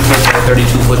by 32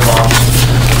 foot lots,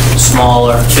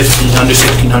 smaller, under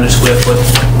 1,600 square foot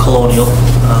colonial,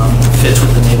 fits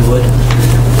with the neighborhood.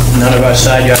 None of our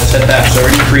side yard setbacks are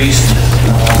increased.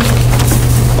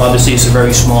 Obviously, it's a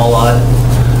very small lot. And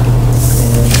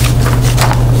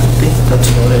I think that's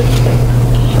about it.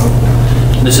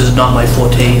 This is not my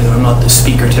forte either. I'm not the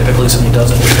speaker typically, somebody does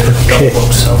it before the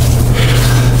book, so.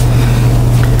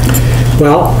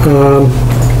 Well,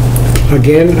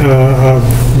 again, I'll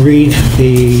read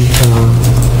the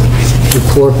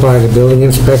report by the building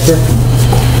inspector.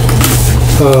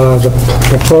 The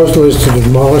proposal is to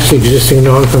demolish the existing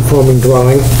non-conforming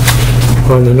dwelling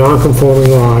on the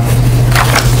non-conforming lot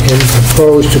and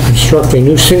propose to construct a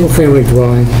new single-family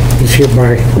dwelling is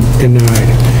hereby denied.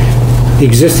 The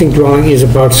existing dwelling is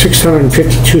about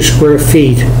 652 square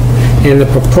feet, and the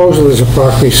proposal is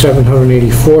approximately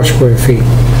 784 square feet.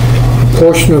 A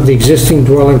portion of the existing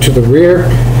dwelling to the rear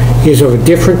is of a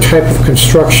different type of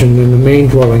construction than the main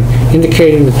dwelling,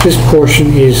 indicating that this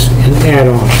portion is an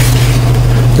add-on.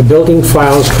 The building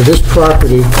files for this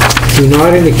property do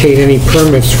not indicate any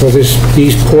permits for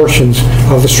these portions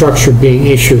of the structure being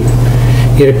issued.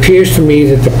 It appears to me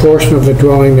that the portion of the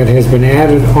dwelling that has been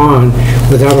added on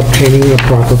without obtaining the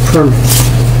proper permit.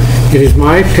 It is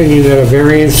my opinion that a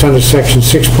variance under section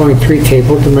 6.3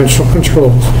 table of dimensional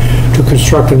controls to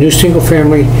construct a new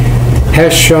single-family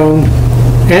as shown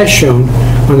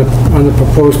on the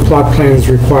proposed plot plan is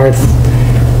required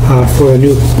for the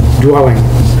new dwelling.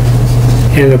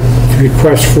 And the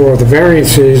request for the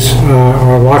variances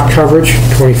are lot coverage,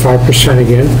 25%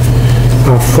 again,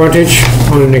 frontage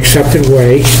on an accepted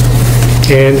way,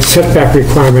 and setback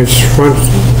requirements, front,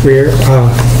 rear,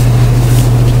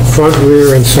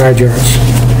 and side yards.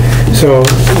 So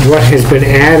what has been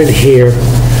added here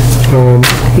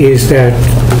is that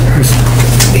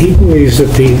he believes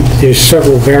that there's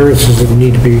several variances that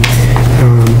need to be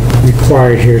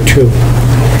required here too.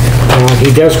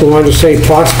 He does go on to say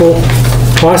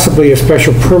possibly a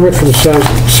special permit from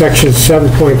section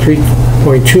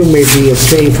 7.3.2 may be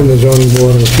obtained from the zoning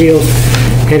board of appeals,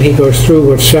 and he goes through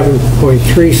what 7.3,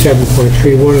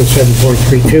 7.31, and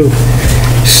 7.32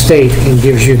 state and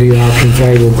gives you the options.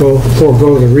 I will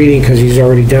forego the reading because he's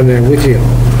already done that with you.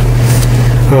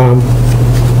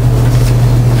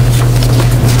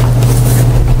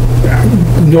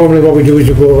 Normally what we do is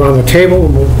we go around the table,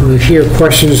 we hear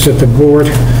questions that the board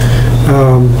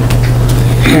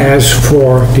has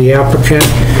for the applicant,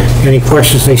 any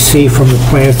questions they see from the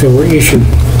plans that were issued.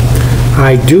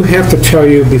 I do have to tell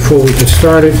you before we get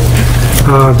started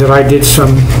that I did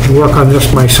some work on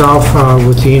this myself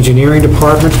with the engineering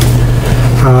department,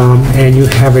 and you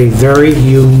have a very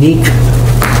unique,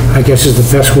 I guess is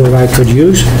the best word I could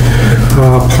use,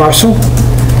 parcel.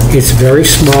 It's very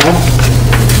small.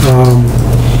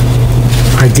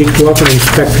 I did go up and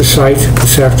inspect the site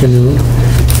this afternoon,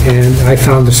 and I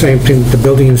found the same thing that the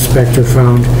building inspector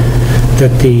found,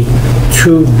 that the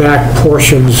two back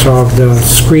portions of the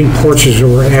screen porches that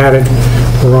were added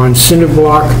were on cinder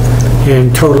block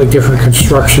and totally different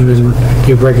construction than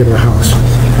the regular house.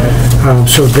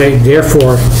 So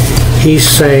therefore, he's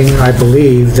saying, I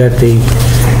believe, that the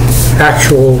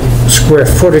actual square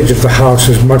footage of the house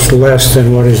is much less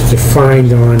than what is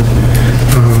defined on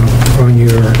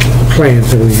your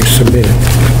plans that were submitted.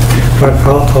 But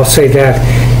I'll say that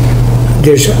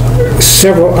there's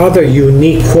several other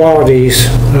unique qualities.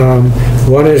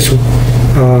 One is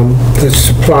the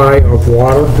supply of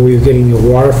water, where you're getting your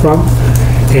water from,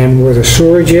 and where the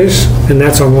sewerage is, and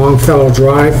that's on Longfellow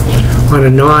Drive on a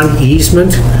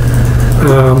non-easement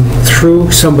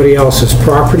through somebody else's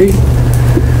property.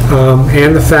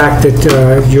 And the fact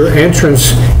that your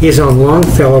entrance is on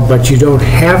Longfellow, but you don't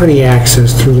have any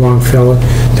access through Longfellow,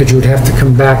 that you would have to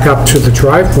come back up to the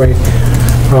driveway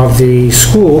of the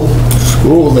school.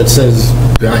 School that says,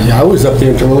 I was up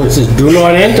there until it says, do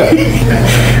not enter.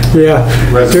 Yeah.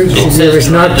 There is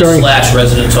not during... /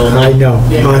 residents only. I know.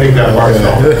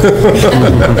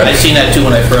 I seen that too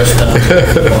when I first bought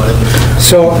it.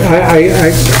 So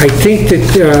I think that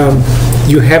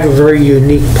you have a very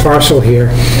unique parcel here,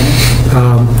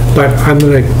 but I'm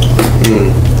going to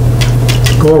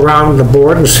go around the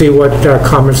board and see what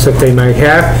comments that they might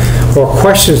have, or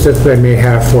questions that they may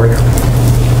have for you.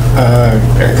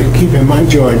 I think, keep in mind,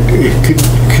 John, it could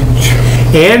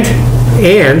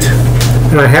And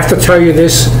I have to tell you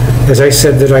this, as I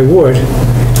said that I would,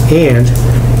 and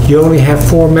you only have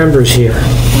 4 members here.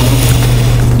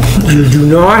 You do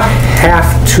not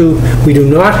have to, we do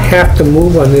not have to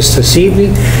move on this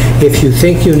evening. If you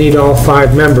think you need all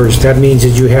 5 members, that means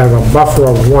that you have a buffer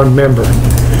of 1 member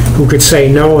who could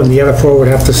say no, and the other 4 would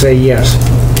have to say yes.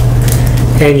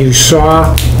 And you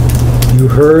saw, you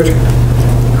heard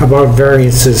about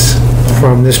variances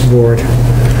from this board.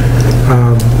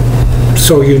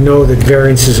 So you know that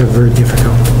variances are very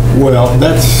difficult. Well,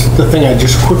 that's the thing I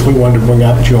just quickly wanted to bring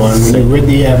up, John. When you read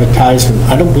the advertisement,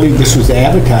 I don't believe this was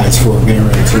advertised for a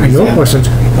variance. I know it wasn't.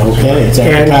 Okay, it's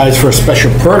advertised for a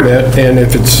special permit, and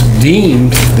if it's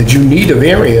deemed that you need a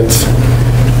variance,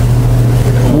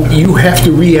 you have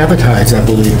to re-advertise, I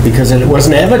believe, because it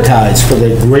wasn't advertised for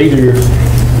the greater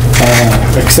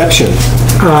exception.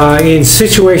 In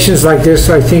situations like this,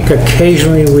 I think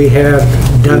occasionally we have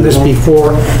done this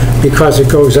before because it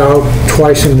goes out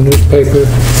twice in the newspaper,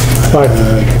 but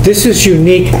this is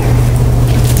unique.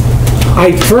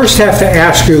 I first have to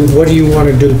ask you, what do you want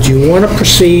to do? Do you want to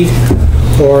proceed,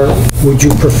 or would you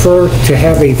prefer to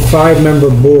have a 5-member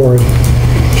board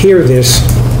hear this,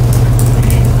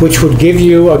 which would give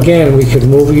you, again, we could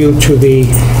move you to the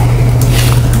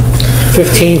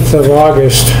 15th of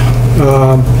August,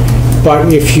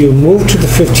 but if you move to the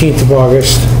 15th of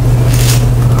August,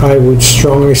 I would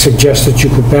strongly suggest that you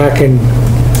go back and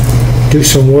do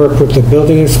some work with the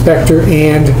building inspector,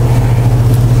 and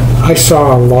I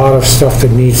saw a lot of stuff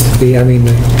that needs to be, I mean,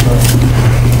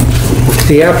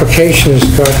 the application has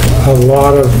got a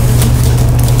lot of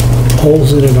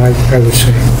holes in it, I would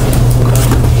say.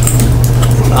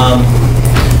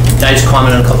 Can I just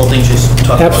comment on a couple things you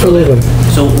talked about? Absolutely.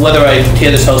 So whether I tear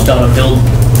this house down or build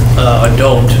or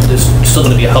don't, there's still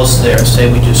going to be a house there. Say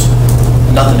we just,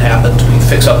 nothing happened. We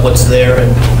fix up what's there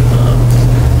and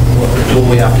we'll do what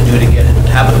we have to do to get it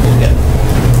habitable again.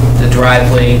 The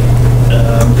driveway,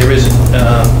 there is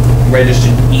a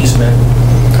registered easement,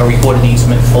 a recorded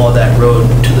easement for that road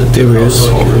to the house.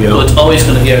 So it's always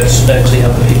going to be, I actually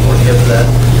have the paperwork here for that.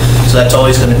 So that's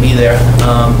always going to be there.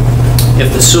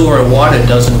 If the sewer and water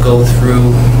doesn't go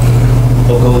through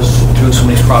or goes through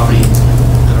somebody's property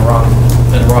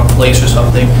in the wrong place or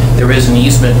something, there is an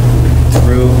easement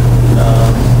through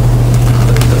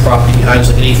the property behind. It's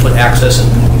like an 8-foot access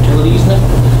and utility easement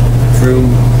through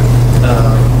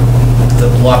the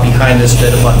lot behind us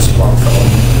that abuts Longfellow.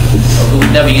 We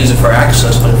would never use it for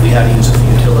access, but if we had to use it for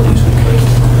utilities, we could.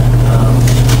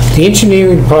 The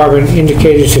engineering department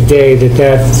indicated today that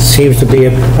that seems to be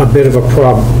a bit of a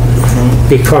problem,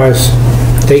 because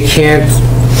they can't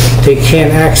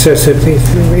access it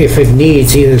if it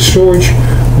needs either storage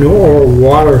or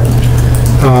water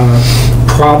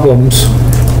problems,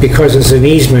 because it's an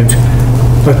easement,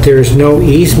 but there's no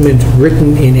easement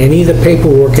written in any of the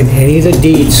paperwork and any of the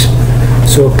deeds,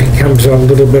 so it becomes a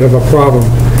little bit of a problem.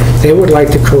 They would like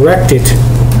to correct it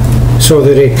so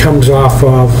that it comes off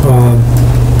of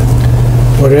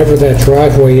whatever that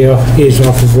driveway is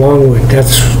off of Longwood.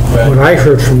 That's what I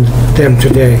heard from them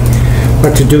today.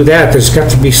 But to do that, there's got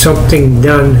to be something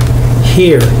done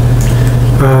here.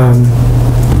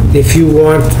 If you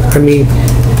want, I mean,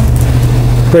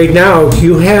 right now,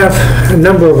 you have a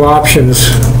number of options.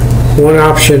 One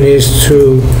option is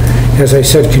to, as I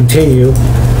said, continue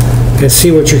and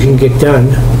see what you can get done.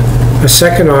 A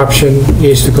second option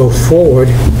is to go forward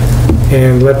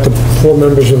and let the 4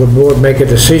 members of the board make a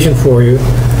decision for you.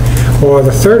 Or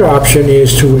the third option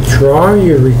is to withdraw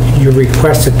your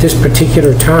request at this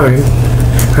particular time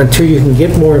until you can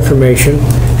get more information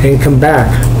and come back.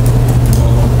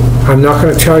 I'm not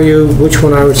going to tell you which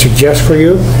one I would suggest for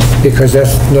you, because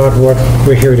that's not what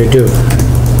we're here to do.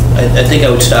 I think I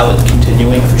would start with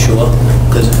continuing for sure,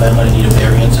 because if I'm going to need a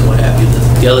variance and what have you,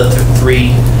 the other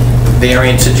 3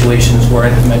 variance situations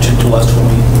weren't mentioned to us when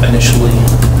we initially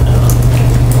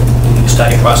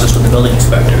started the process with the building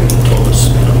inspector. He told us,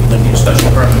 you know, you're going to need a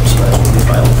special permit, so that's what we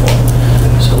filed for.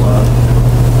 So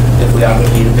if we are going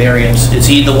to need a variance, is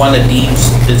he the one that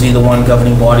deems, is he the one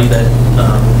governing body that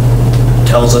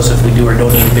tells us if we do or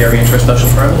don't need a variance for a special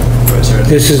permit? Or is there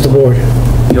This is the board.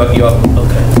 You're,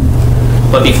 okay.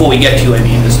 But before we get to you, I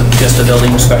mean, is it just the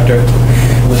building inspector?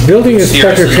 Building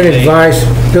inspector can advise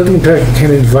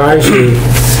you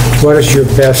what is your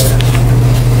best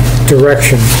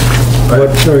direction, what,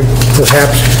 or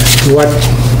perhaps what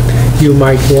you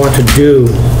might want to do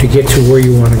to get to where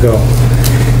you want to go.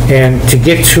 And to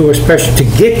get to the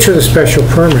special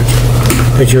permit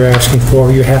that you're asking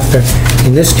for, you have to,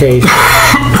 in this case,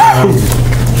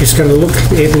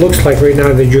 it looks like right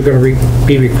now that you're going to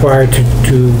be required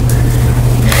to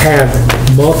have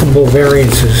multiple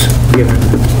variances given,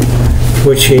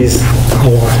 which is a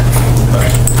lot.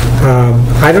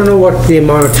 I don't know what the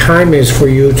amount of time is for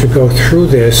you to go through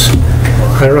this.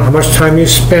 I don't know how much time you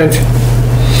spent,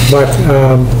 but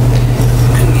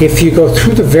if you go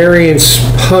through the variance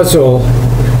puzzle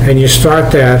and you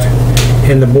start that,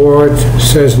 and the board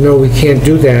says, no, we can't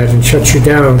do that, and shuts you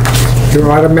down,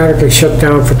 you're automatically shut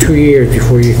down for 2 years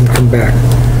before you can come back.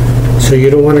 So you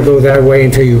don't want to go that way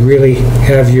until you really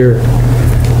have your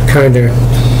kind of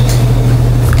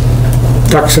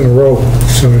ducks in a row,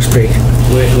 so to speak.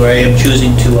 Where I am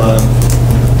choosing to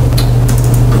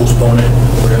postpone it,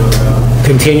 whatever.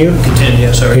 Continue? Continue,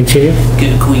 yeah, sorry. Continue?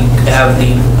 Can we have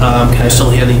the, can I still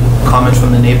hear the comments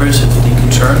from the neighbors, if the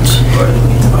concerns?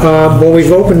 Well,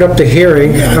 we've opened up the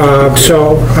hearing,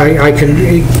 so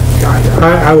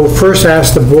I will first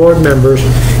ask the board members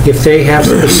if they have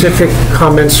specific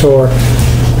comments or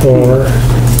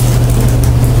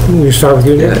we start with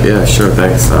you, Nick? Yeah, sure,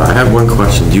 thanks. I have one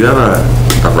question. Do you have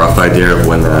a rough idea of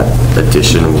when that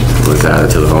addition was added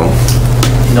to the home?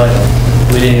 No, I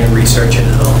don't. We didn't even research it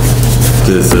at all.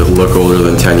 Does it look older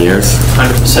than 10 years?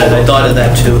 100%. I thought of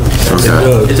that too.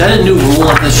 Okay. Is that a new rule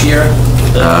of this year?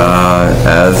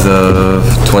 As of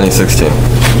 2016.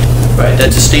 Right,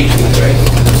 that's a state rule, right?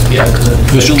 Yeah.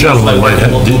 This gentleman,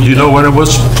 do you know when it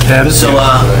was added? So,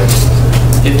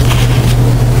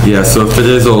 Yeah, so if it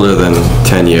is older than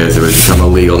 10 years, it would become a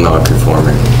legal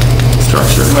non-conforming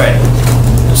structure. right.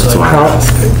 That's why I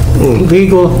asked.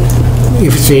 Legal,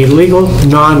 if it's a legal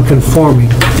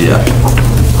non-conforming, Yeah.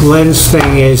 Glenn's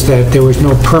thing is that there was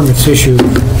no permits issued,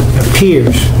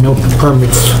 appears, no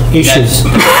permits issued. Yes. So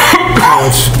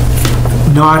it's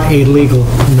not a legal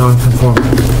non-conforming.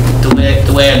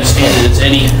 The way I understand it, it's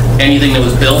anything that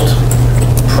was built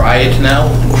prior to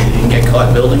now, you didn't get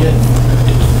caught building it,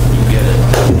 you get it.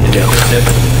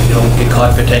 You don't get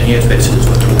caught for 10 years, basically, is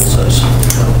what the rule says.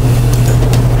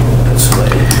 That's the way,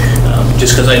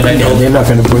 just because I know. They're not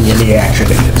gonna bring any action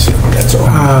against it, that's all.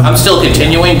 I'm still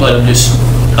continuing, but I'm just,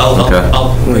 Okay.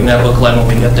 I'll bring that up, Glenn, when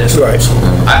we get this. Right.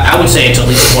 I would say it's at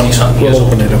least 20-something years We'll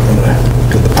old. open it up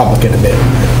to the public in a bit.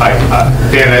 Hi,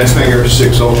 Dan Edsminger,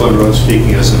 6 Oakland Road,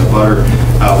 speaking as an abutter.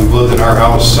 We've lived in our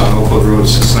house on Oakland Road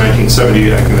since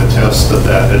 1978. I can attest that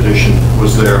that addition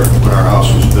was there when our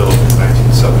house was built in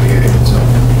 1978. So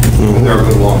been there a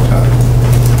good long time.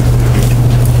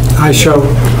 I show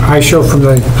from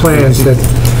the plans that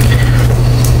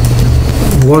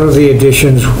one of the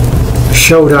additions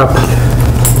showed up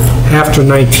after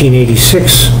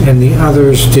 1986, and the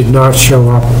others did not show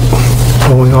up,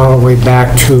 going all the way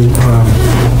back to,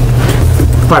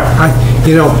 but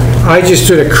I just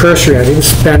did a cursory, I didn't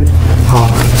spend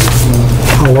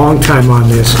a long time on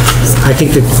this. I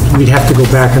think that we'd have to go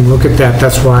back and look at that,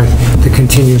 that's why the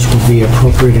continuance would be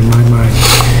appropriate in my mind.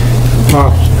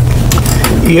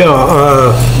 Yeah,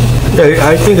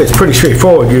 I think it's pretty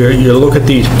straightforward. You look at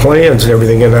these plans and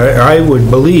everything, and I would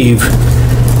believe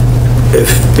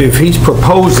if he's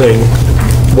proposing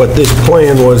what this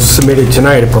plan was submitted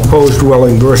tonight, a proposed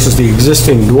dwelling versus the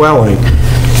existing dwelling,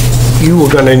 you are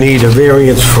going to need a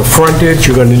variance for frontage,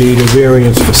 you're going to need a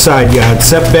variance for side yard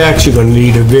setbacks, you're going to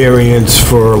need a variance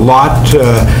for lot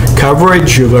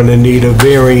coverage, you're going to need a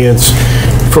variance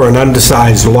for an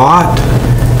undersized lot.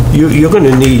 You're going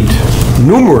to need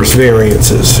numerous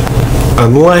variances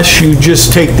unless you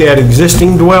just take that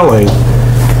existing dwelling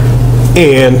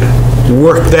and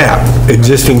work that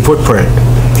existing footprint,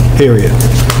 period.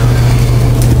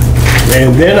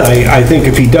 And then I think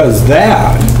if he does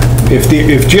that, if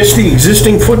just the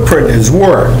existing footprint is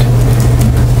worked,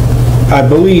 I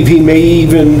believe he may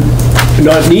even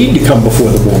not need to come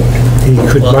before the board. He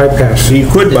could bypass. He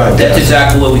could bypass. That's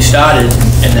exactly where we started,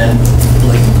 and then,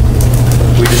 like,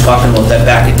 we were just talking about that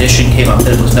back addition came up,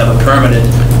 that it was never permitted,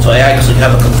 so I actually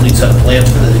have a complete set of plans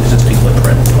for the existing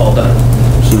footprint, all done.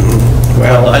 So,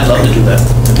 Well, I'd love to do that,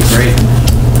 that'd be great.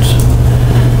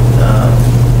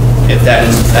 If that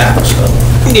is the fact, so.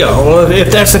 Yeah, well,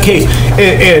 if that's the case,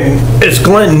 and as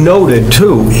Glenn noted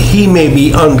too, he may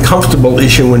be uncomfortable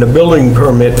issuing a building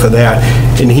permit for that,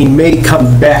 and he may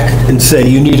come back and say,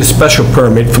 you need a special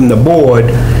permit from the board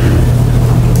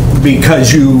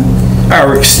because you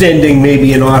are extending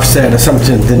maybe an offset or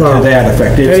something to that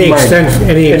effect.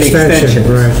 Any extension,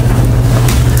 right.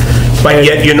 But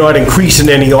yet you're not increasing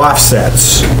any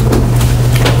offsets.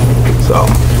 So.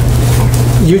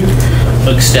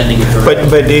 extending it further.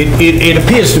 But it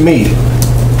appears to me,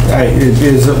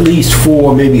 there's at least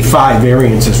 4, maybe 5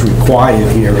 variances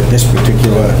required here at this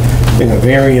particular thing. A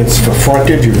variance for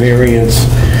frontage, a variance,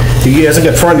 he hasn't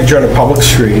got frontage on a public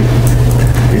street,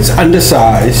 it's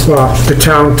undersized. Well, the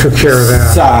town took care of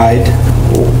that. Side,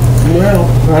 well,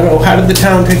 I don't know, how did the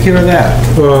town take care of that?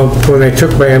 Well, when they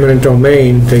took by eminent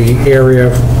domain, the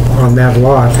area on that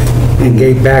lot, and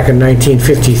gave back in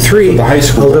 1953. The high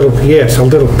school. A little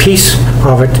piece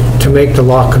of it to make the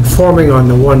lot conforming on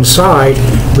the one side,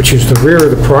 which is the rear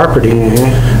of the property.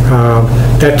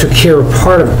 That took care of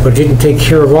part of it, but didn't take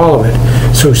care of all of it.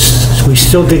 So we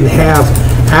still didn't have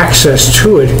access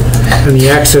to it, and the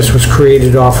access was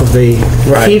created off of the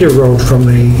feeder road from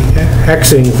the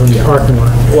exiting from the parking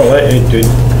lot. Well, it did.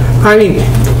 I mean,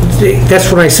 that's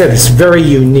what I said, it's very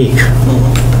unique.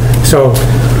 So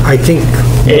I think...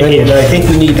 And I think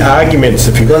we need arguments.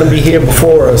 If you're going to be here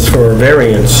before us for a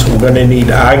variance, we're going to need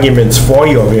arguments for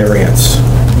your variance.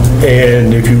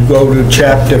 And if you go to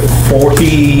chapter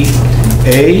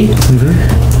 40A,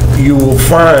 you will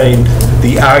find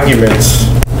the arguments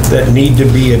that need to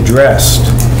be addressed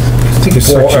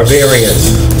for a variance.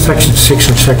 Section 6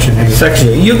 and Section 8. Section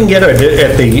 8. You can get it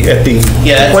at the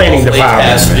planning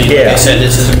department. Like I said,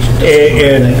 this isn't...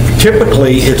 And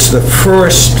typically, it's the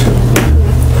first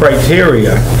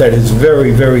criteria that is very,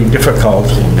 very difficult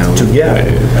to get,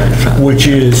 which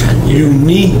is you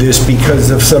need this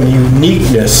because of some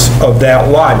uniqueness of that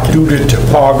lot due to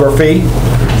topography,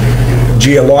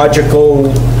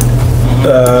 geological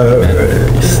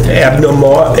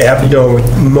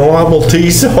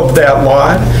abnormalities of that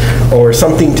lot, or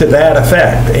something to that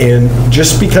effect. And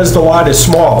just because the lot is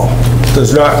small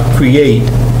does not create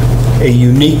a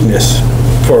uniqueness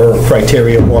for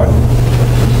criteria 1.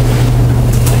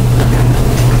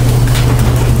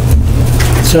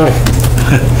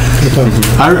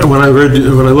 When I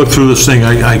looked through this thing,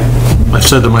 I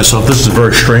said to myself, this is a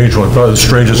very strange one, probably the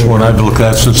strangest one I've looked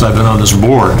at since I've been on this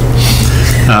board.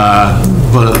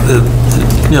 But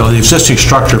the existing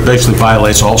structure basically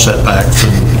violates all setbacks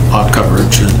and lot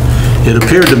coverage. And it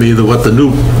appeared to me that what the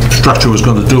new structure was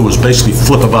going to do was basically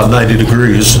flip about 90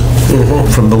 degrees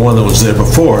from the one that was there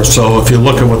before. So if you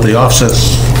look at what the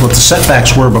offsets, what the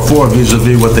setbacks were before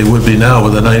vis-a-vis what they would be now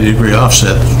with a 90-degree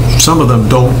offset, some of them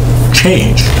don't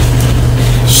change.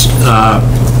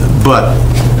 But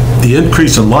the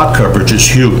increase in lot coverage is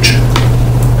huge.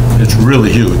 It's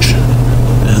really huge.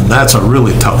 And that's a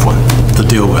really tough one to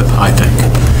deal with, I think.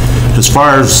 As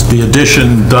far as the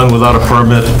addition done without a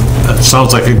permit, it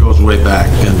sounds like it goes way back.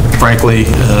 And frankly,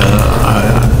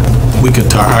 we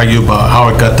could argue about how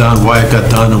it got done, why it got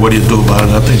done, and what do you do about it.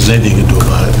 I don't think there's anything you can do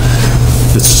about it.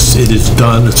 It is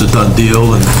done, it's a done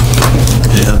deal, and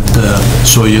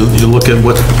so you look at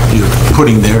what you're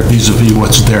putting there vis-a-vis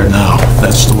what's there now.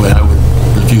 That's the way I would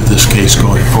review this case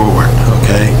going forward,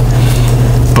 okay?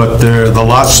 But the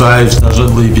lot size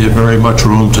doesn't leave you very much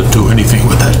room to do anything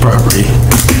with that property.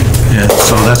 And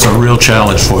so that's a real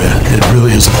challenge for you. It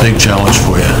really is a big challenge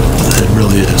for you. It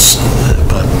really is.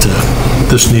 But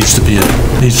this needs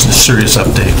a serious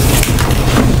update.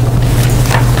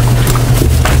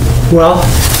 Well,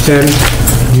 then,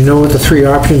 you know what the 3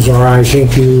 options are. I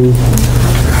think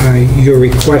you're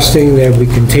requesting that we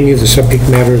continue the subject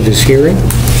matter of this hearing.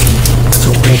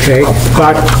 Okay,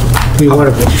 but we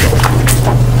want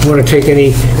to take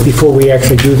any, before we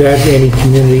actually do that, any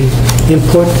community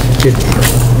input?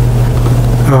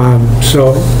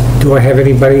 So, do I have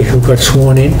anybody who got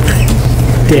sworn in?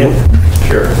 Dan?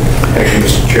 Sure. Thank you,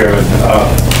 Mr. Chairman.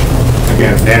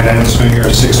 Again, Dan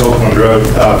Ensminger, 6 Oakland Road.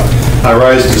 I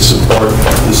rise to support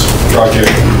this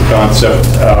project concept.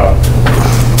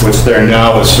 What's there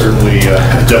now is certainly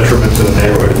a detriment to the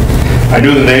neighborhood. I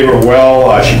knew the neighbor well.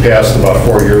 She passed about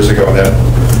 4 years ago. That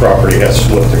property has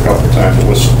flipped a couple of times. It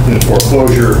was in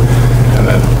foreclosure and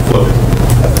then flipped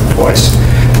twice.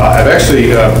 I've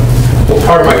actually, well,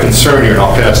 part of my concern here, and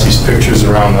I'll pass these pictures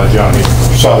around, John, you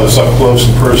saw this up close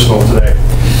and personal today.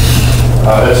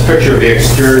 That's a picture of the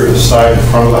exterior of the side and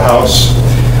front of the house.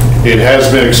 It has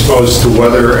been exposed to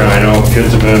weather, and I know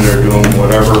kids have been in there doing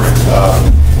whatever.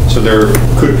 So there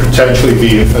could potentially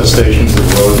be infestations of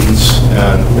rodents.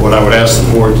 And what I would ask the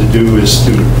board to do is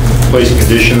to place a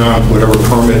condition on whatever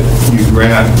permit you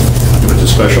grant, if it's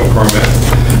a special permit,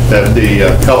 that the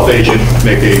health agent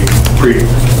make a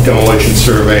pre-demolition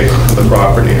survey of the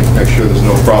property and make sure there's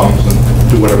no problems and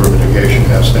do whatever mitigation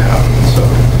has to happen. So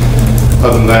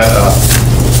other than that, I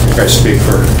think I speak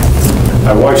for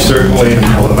my wife certainly, and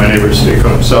all of my neighbors speak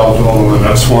for themselves, although they're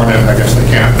not sworn in, I guess they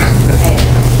can't.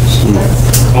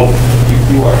 Oh,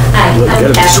 Hi,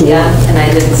 I'm Kathy, and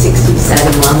I live at 67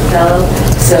 Longfellow,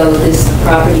 so this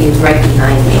property is right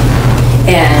behind me.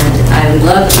 And I would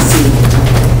love to see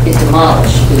it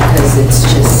demolished, because it's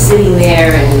just sitting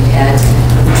there, and we've had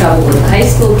trouble with high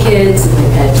school kids, and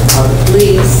we've had to call the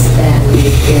police, and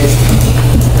there's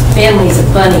families of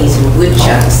bunnies and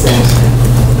woodchucks, and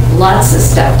lots of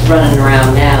stuff running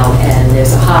around now, and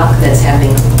there's a hawk that's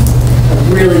having a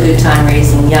really good time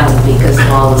raising young because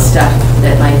of all the stuff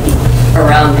that might be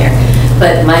around there.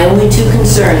 But my only two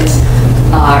concerns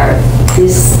are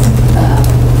this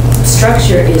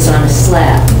structure is on a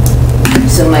slab.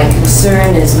 So my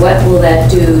concern is, what will that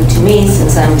do to me,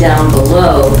 since I'm down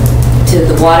below, to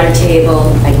the water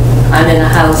table? I'm in a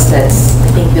house that's,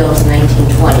 I think, built in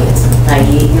 1920. It's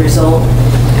 98 years old.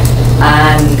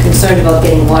 I'm concerned about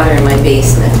getting water in my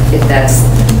basement, if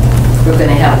we're going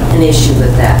to have an issue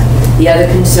with that. The other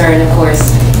concern, of course,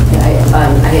 I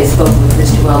had spoken with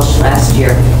Mr. Welch last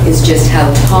year, is just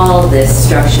how tall this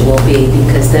structure will be,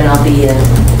 because then I'll be in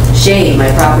shade. My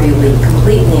property will be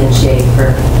completely in shade for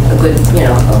a good, a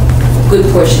good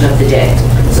portion of the day.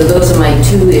 So those are my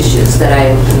two issues that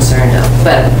I am concerned of.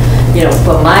 But,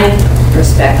 from my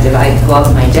perspective, I go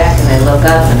up my deck and I look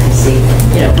up and I see,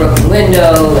 broken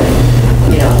window and,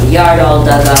 the yard all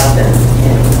dug up and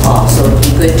all. So it'd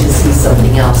be good to see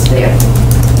something else there.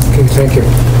 Okay, thank you.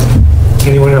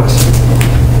 Anyone else?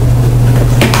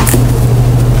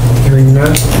 Hearing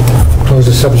none, close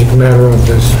the subject matter of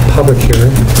this public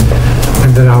hearing,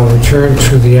 and then I'll return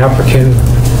to the applicant,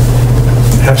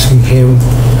 asking him.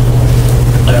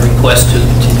 I request to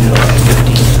continue on the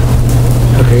 15th.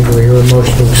 Okay, do we hear a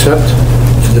motion to accept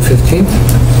to the 15th?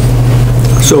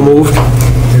 So moved.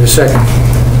 In a second.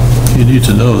 You need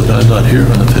to know that I'm not here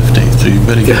on the 15th, so you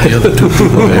better get the other two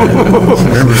people there.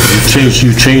 Remember,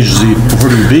 you changed the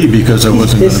wording B because I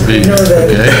wasn't going to be here,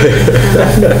 okay?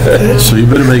 So you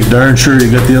better make darn sure you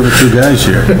got the other two guys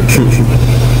here.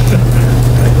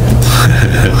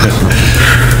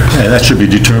 Yeah, that should be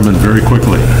determined very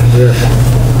quickly.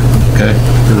 Okay?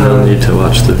 And they'll need to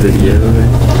watch the video,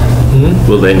 right?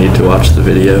 Will they need to watch the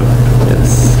video?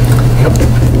 Yes. Yep.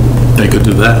 They could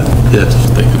do that. Yes,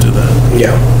 they could do that.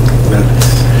 Yeah.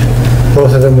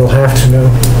 Both of them will have to know.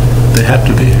 They have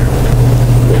to be here.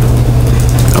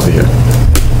 I'll be here.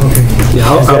 Okay. Yeah,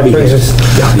 I'll That be brings here. us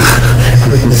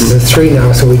to 3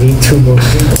 now, so we need 2 more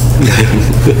people.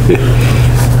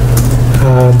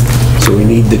 So we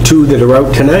need the 2 that are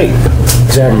out tonight.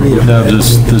 Exactly. Now,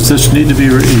 does this need to be,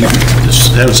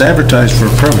 that was advertised for a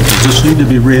permit, does this need to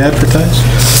be re-advertised?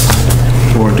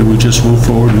 Or do we just move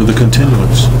forward with the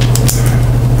continuance?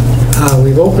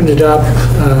 We've opened it up,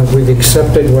 we've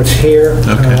accepted what's here.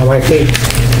 Okay. I think,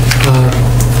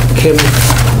 Kim,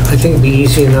 I think it'd be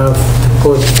easy enough to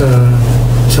put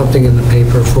something in the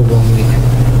paper for 1 week,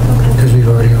 because we've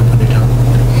already opened it up.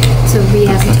 So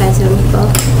re-advertise it with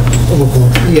both?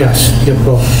 Yes, yeah,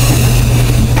 both.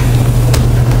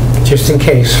 Just in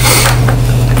case.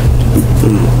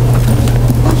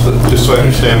 So, just so I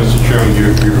understand, Mr. Chairman,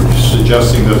 you're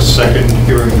suggesting that a second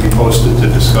hearing be posted to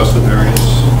discuss the variance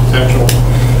potential?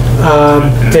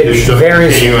 Did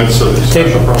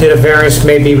a variance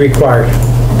may be required.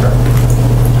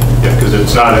 Yeah, because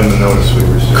it's not in the notice we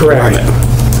received. Correct.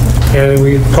 And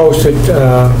we posted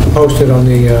on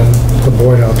the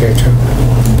board out there too.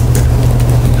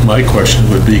 My question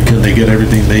would be, can they get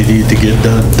everything they need to get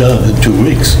done in 2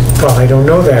 weeks? Well, I don't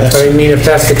know that, but I mean, if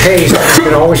that's the case, you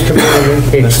can always come in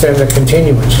and extend the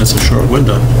continuance. That's a short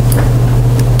window.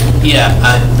 Yeah,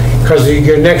 Because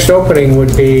your next opening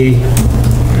would be,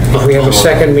 if we have a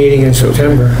second meeting in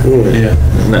September. Yeah.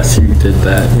 Unless you did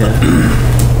that,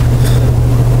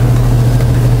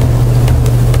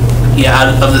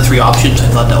 out of the 3 options, I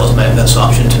thought that was my best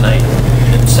option tonight.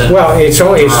 Well, it's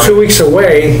 2 weeks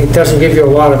away, it doesn't give you a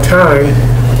lot of time,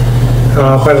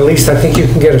 but at least I think you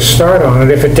can get a start on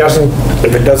it. If it doesn't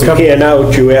pan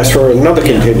out, you ask for another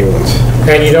continuance.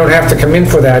 And you don't have to come in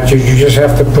for that, you just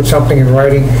have to put something in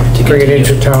writing, bring it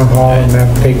into town hall, and then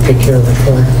they take care of it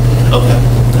for you. Okay,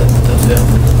 that's it.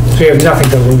 So you have nothing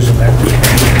to lose in that.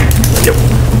 Yep.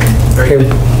 Very Okay,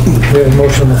 good. we have a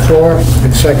motion on the floor,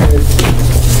 and seconded.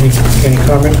 Any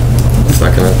comment?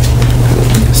 Second.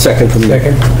 Second from there.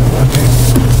 Second? Okay.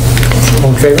 All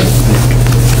in favor?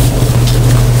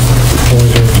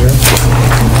 4-0-0.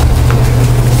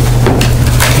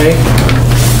 Okay,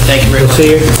 Thank you very we'll much. see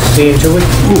you in 2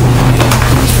 weeks.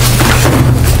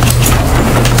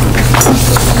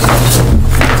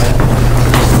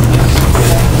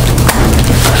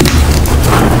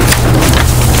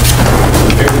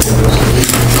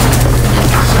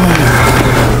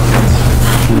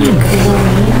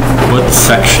 What what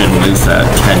section is that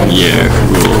 10-year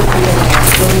rule?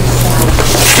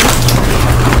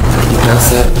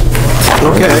 That's it.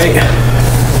 Okay.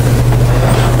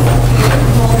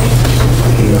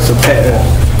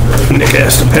 Nick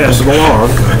has to pass it along,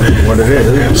 what it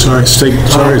is. Sorry it's taking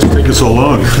so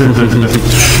long.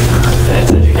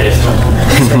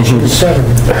 Section 7.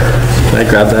 Can I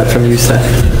grab that from you, Seth?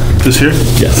 This here?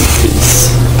 Yes,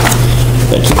 please.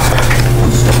 Thank you.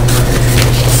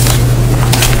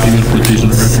 You gonna put these in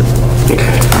the record?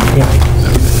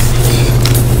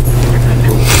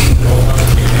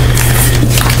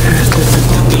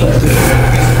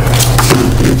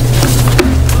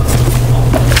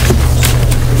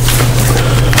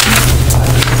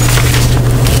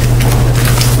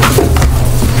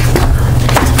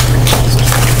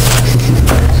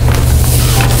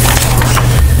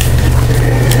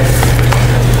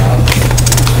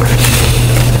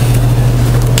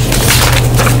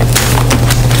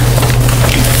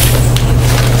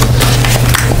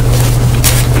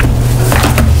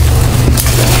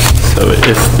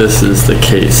 If this is the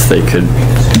case, they could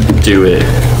do it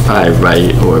by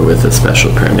right or with a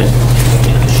special permit,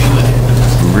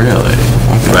 Really?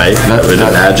 Okay. right? I would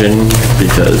imagine,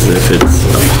 because if it's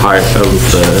a part of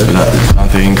the,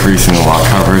 Aren't they increasing the lot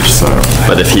coverage, so?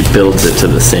 but if he builds it to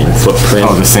the same footprint,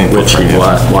 Oh, the same which he footprint,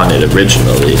 yeah. wanted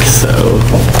originally, so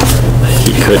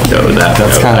he could go that route.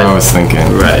 That's kind of what I was thinking.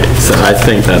 Right, so I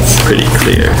think that's pretty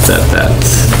clear that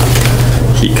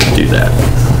he could do that.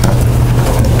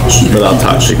 But I'll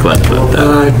talk to Glenn about that.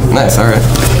 Nice, all right.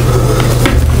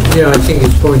 Yeah, I think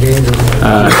it's going to Andrew.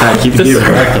 Can I keep this?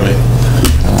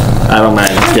 I don't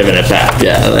mind giving it back,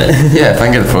 yeah. Yeah, if I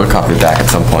can get a photocopy back at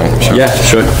some point, sure. Yeah,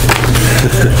 sure.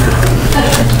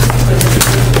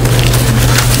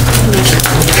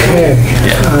 Okay.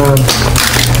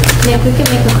 Nick, we can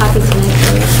make a copy tonight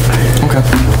for you. Okay.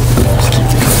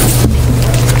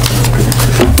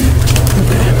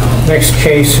 Next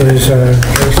case is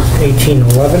case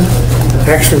 1811.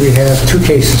 Actually, we have two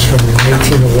cases from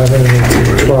 1811 and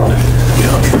 1812.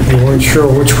 You weren't sure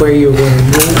which way you were going to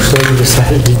move, so you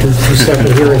decided to do two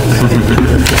separate hearings.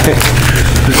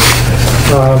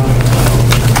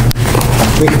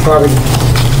 We could probably,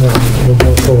 we'll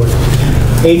go forward.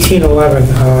 1811,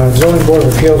 zoning board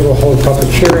of appeals will hold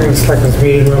public hearing in the selectmen's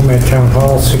meeting room at Town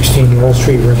Hall, 16 Wall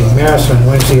Street, Reading, Mass. on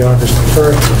Wednesday, August the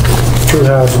 1st,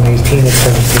 2018 at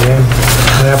 7 p.m.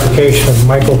 An application of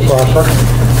Michael Cropper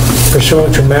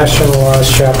pursuant to Mass General Laws,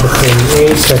 Chapter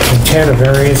 48, Section 10, a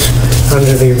variance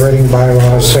under the Reading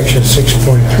bylaws, Section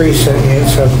 6.3 and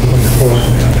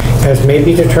 7.4, as may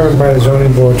be determined by the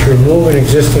zoning board to remove an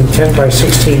existing 10 by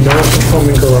 16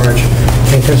 non-conforming garage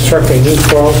and construct a new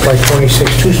 12 by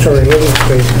 26 two-story living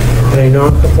space in a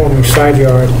non-conforming side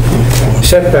yard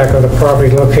setback of the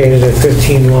property located at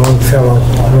 15 Longfellow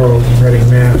Road, Reading,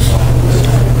 Mass.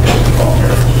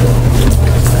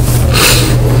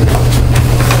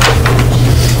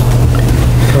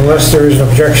 Unless there is an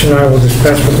objection, I will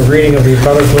dispense with the reading of the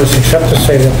abutters list, except to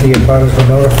say that the abutters were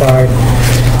notified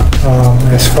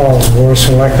as follows: Board of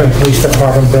Selectmen, Police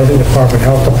Department, Building Department,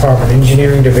 Health Department,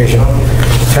 Engineering Division,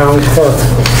 Town Clerk,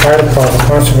 Fire Department,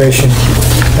 Conservation,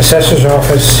 Assessor's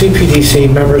Office,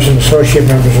 CPDC, members and associate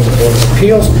members of the Board of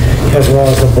Appeals, as well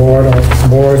as the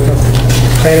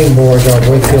planning boards of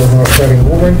Wakefield, North Reading,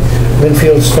 Woburn,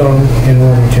 Linfield, Stone, and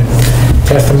Wilmington.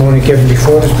 Testimony given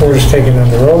before this board is taken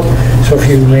under oath, so if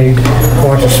you may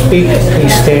want to speak,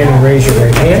 please stand and raise your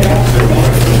right hand.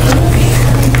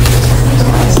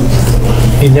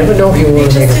 You never know if you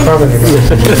want to make a comment or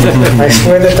not. I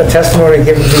swear that the testimony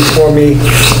given before me,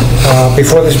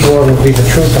 before this board will be the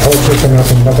truth, the whole truth, and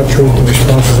nothing but the truth, the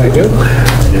responses I do.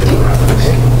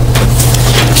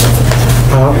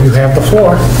 You have the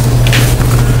floor.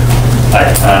 Hi,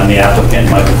 I'm the applicant,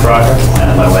 Michael Crocker,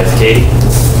 and my wife Katie.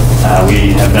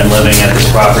 We have been living at this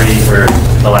property for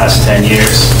the last 10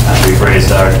 years. We've raised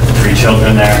our 3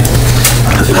 children there,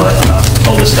 2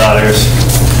 oldest daughters,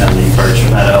 and the Birch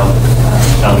Meadow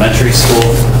Elementary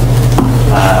School.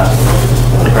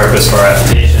 The purpose for our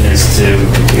application is to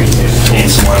gain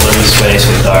some more living space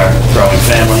with our growing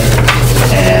family,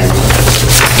 and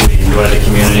we enjoy the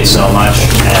community so much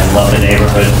and love the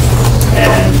neighborhood,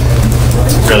 and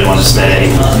really want to stay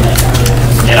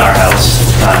in our house.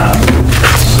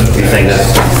 We think that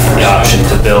the option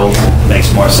to build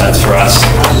makes more sense for us.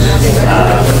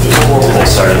 I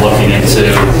started looking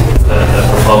into the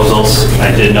proposals.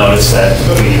 I did notice that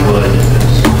we would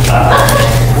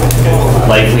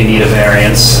likely need a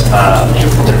variance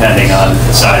depending on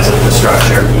the size of the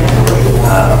structure.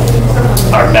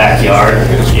 Our backyard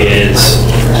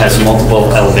has multiple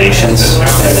elevations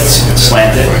and it's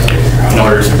slanted. In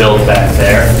order to build back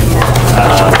there,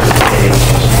 a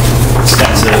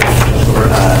extensive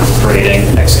grading,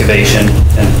 excavation,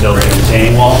 and building a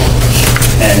retaining wall.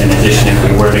 And in addition, if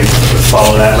we were to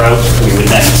follow that route, we would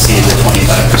then exceed the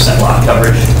 25% lot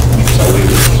coverage. So we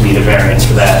would need a variance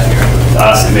for that. To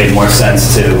us, it made more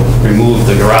sense to remove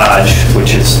the garage,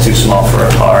 which is too small for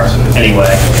a car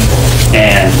anyway,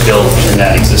 and build in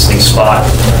that existing spot,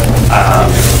 and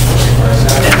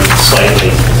slightly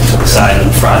to the side and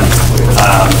the front.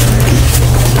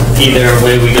 Either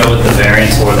way we go with the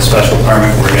variance or the special permit,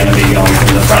 we're going to be going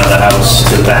from the front of the house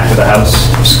to the back of the house,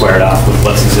 squared off with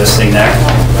what's existing there.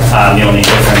 The only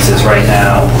difference is right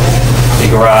now, the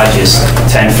garage is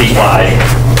 10 feet wide.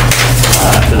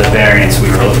 For the variance, we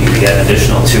were looking to get an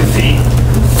additional 2 feet.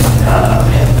 I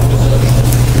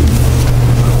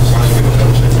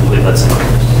believe that's it.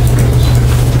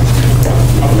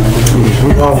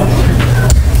 Well,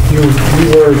 you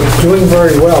were doing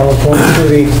very well going through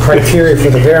the criteria for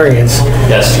the variance.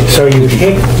 Yes. So you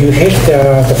hit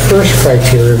the first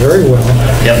criteria very well.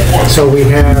 Yep. So we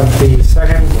have the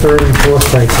second, third, and fourth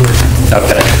criteria.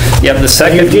 Okay. Yep, the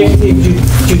second...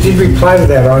 You did reply to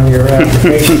that on your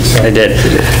application. So. I did.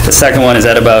 The second one, is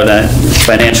that about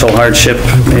financial hardship,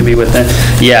 maybe with that?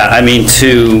 Yeah, I mean,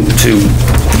 to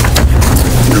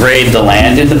grade the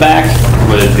land in the back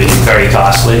would be very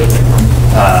costly.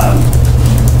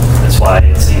 That's why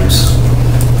it seems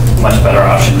a much better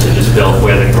option to just build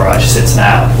where the garage sits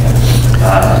now,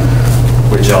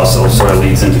 which also sort of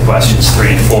leads into questions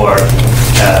 3 and 4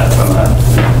 from a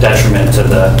detriment to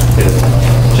the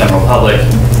general public.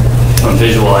 From a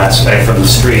visual aspect from the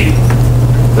street,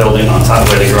 building on top of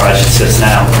where the garage sits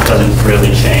now doesn't really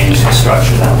change the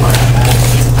structure that much,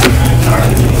 in our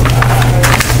opinion.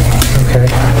 Okay.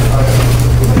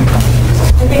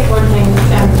 I think one thing,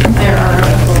 there are a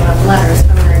couple of letters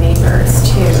from our neighbors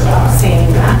too, saying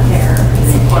that they're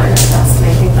supportive of us, and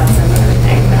I think that's another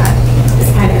thing that is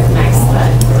kind of nice,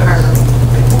 that our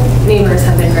neighbors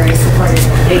have been very supportive.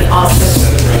 They also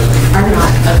are not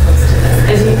opposed to this.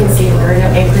 As you can see, we're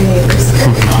not angry neighbors.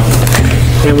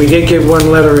 And we did give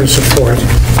one letter in support.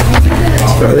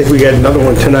 I think we got another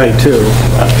one tonight, too.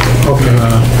 Okay.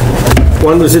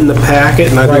 One was in the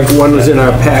packet, and I think one was in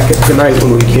our packet tonight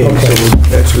when we came, so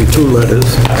actually 2 letters.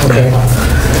 Okay.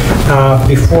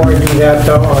 Before I do that,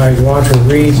 though, I want to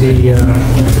read the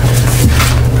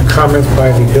comments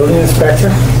by the building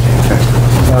inspector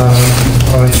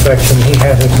on inspection. He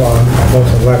has it on both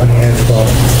 11 and 12.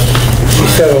 He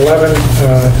said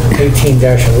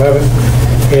 18-11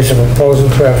 is a proposal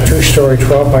to have a 2-story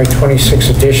 12 by 26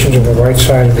 addition to the right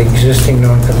side of the existing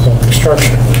non-conforming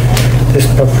structure. This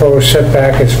proposed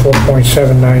setback is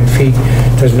 4.79 feet,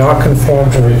 does not conform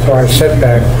to the required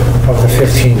setback of the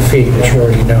 15 feet, as you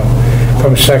already know,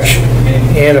 from section,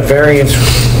 and a variance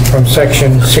from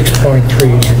section 6.3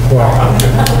 is required.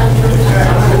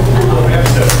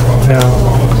 Now,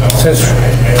 since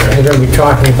we're going to be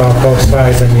talking about both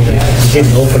sides, I mean, it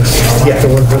didn't open yet the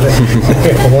one for the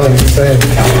one thing.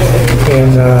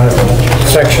 In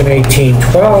section 1812,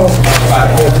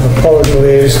 the proposal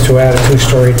is to add a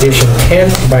 2-story addition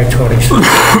 10 by 26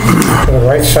 to the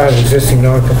right side of the existing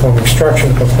non-conforming structure.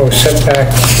 The proposed setback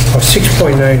of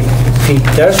 6.9 feet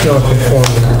does not conform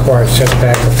to the required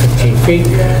setback of 15 feet.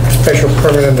 Special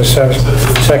permit under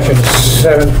section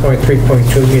 7.3.2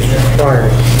 is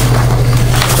required.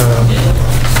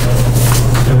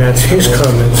 And that's his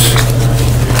comments.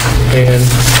 And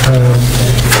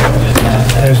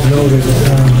as noted,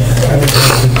 I don't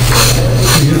know,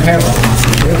 do you have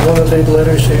one of the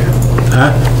letters there?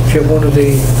 Huh? Do you have one of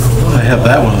the... I have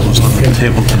that one that was on the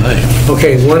table today.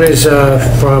 Okay, one is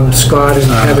from Scott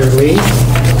and Heather Lee,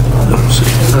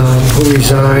 who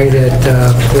reside at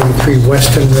 43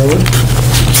 Weston Road.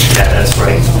 Yeah, that's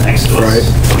right, next to us. Right.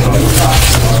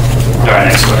 They're our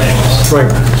next door neighbors. Right.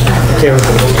 They're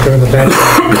in the back.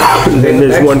 And then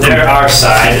there's one They're our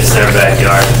side, it's their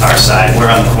backyard, our side. We're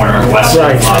on the corner of West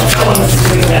and Longfellow.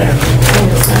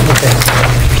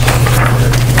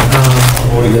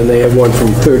 And then they have one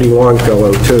from 30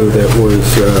 Longfellow, too, that was,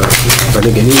 I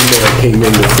think an email came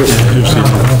in to Chris.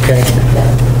 Okay.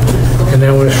 And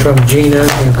that was from Gina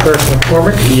and Kirk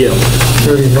McCormick? Yeah.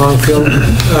 30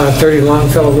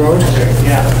 Longfellow Road?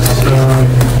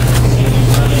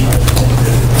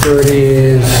 30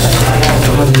 is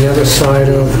on the other side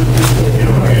of...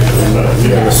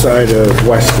 The other side of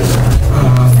Weston.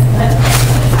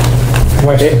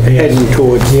 Weston, Heading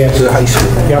towards the high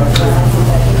school. Yep.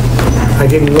 I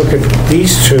didn't look at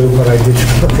these two, but I did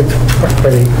look at the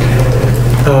property.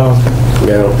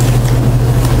 Yeah.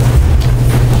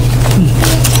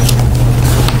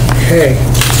 Okay,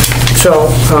 so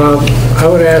I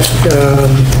would ask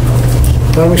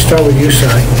Why don't we start with you, Si?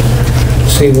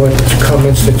 See what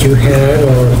comments that you had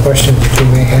or questions that you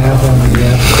may have on the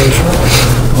application.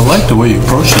 I like the way you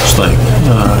approach this thing.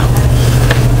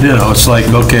 You know, it's like,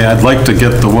 okay, I'd like to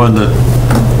get the one that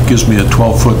gives me a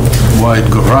 12-foot wide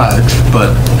garage,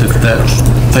 but if that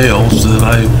fails, then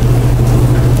I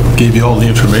gave you all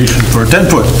the information for a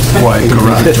 10-foot wide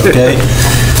garage, okay?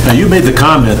 Now, you made the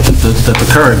comment that the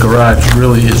current garage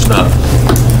really is not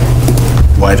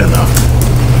wide enough.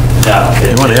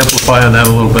 You want to amplify on that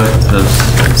a little bit?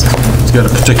 It's got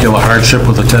a particular hardship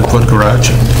with a 10-foot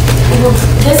garage? Well,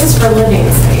 this is for living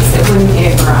space, it wouldn't be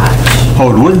a garage.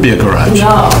 Oh, it wouldn't be a garage?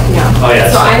 No, no. Oh,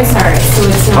 yes. So I'm sorry, so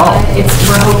it's not,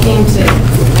 we're hoping to,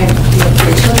 I have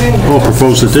 3 children. Oh,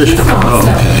 proposed addition? Oh,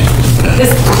 okay.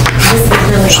 This is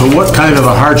really. So what kind of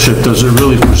a hardship does it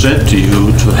really present to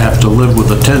you to have to live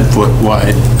with a 10-foot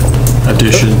wide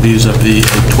addition vis-a-vis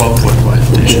a 12-foot wide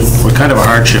addition? What kind of a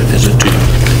hardship is it to you?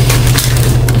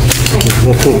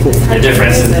 The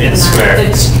difference in square.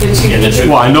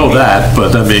 Well, I know that,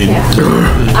 but I mean...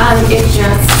 It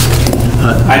just...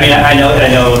 I mean, I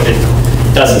know it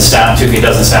doesn't sound, 2 feet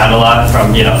doesn't sound a lot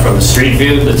from, you know, from the street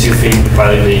view. The 2 feet would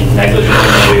probably be negligible,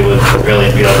 and we would really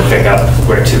be able to pick up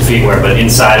where 2 feet were. But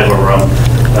inside of a room,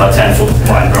 10-foot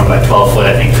wide room by 12-foot,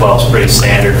 I think 12 is pretty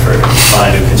standard for a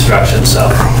lot of new construction. So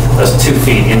those 2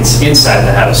 feet inside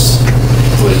the house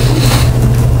would...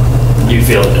 You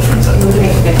feel the difference. It would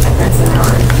make a big difference in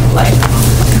our life.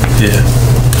 Yeah.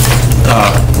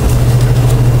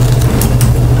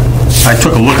 I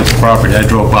took a look at the property. I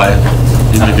drove by it.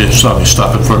 Maybe you saw me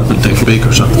stop in front of it, take a peek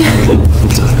or something.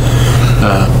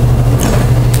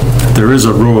 There is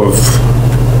a row of,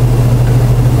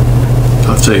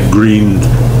 let's say, green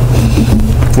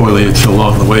foliage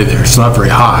along the way there. It's not very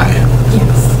high.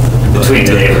 Yes. Between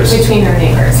the neighbors. Between our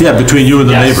neighbors. Yeah, between you and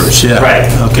the Yes. neighbors, yeah. Right.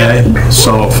 Okay,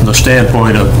 so from the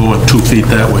standpoint of going 2 feet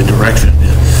that way direction,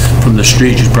 from the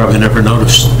street, you probably never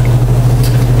noticed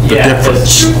the Yeah,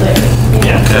 difference.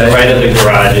 Yeah, Okay. right at the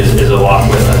garage is a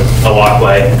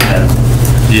walkway and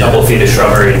a couple feet of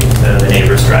shrubbery in the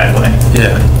neighbor's driveway.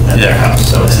 Yeah, And their yeah. house,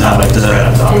 so it's not like it's right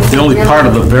on top. The only part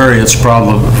of the variance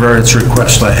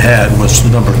request I had was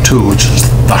number 2, which is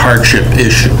the hardship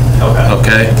issue.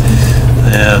 Okay?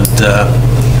 And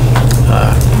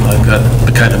I've got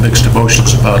the kind of mixed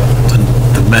emotions about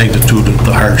the magnitude of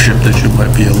the hardship that you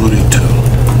might be alluding to.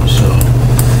 So,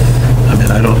 I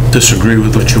mean, I don't disagree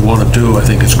with what you want to do. I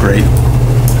think it's great.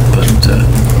 But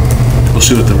we'll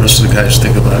see what the rest of the guys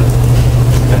think about it.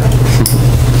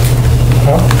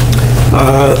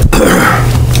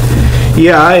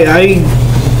 Yeah,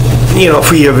 you know,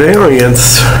 for your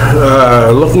variance,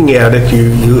 looking at it,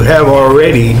 you have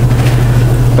already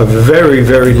a very,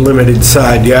 very limited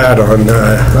side yard on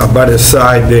Abutter's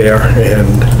side there,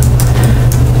 and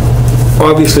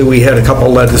obviously we had a couple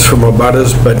letters from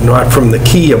Abutters, but not from the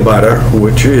key Abutter,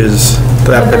 which is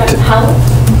that.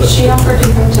 She offered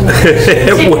to come to me.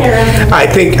 I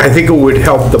think it would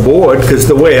help the board, because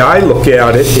the way I look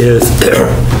at it is,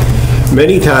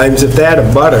 many times if that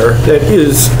abutter that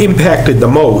is impacted the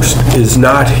most is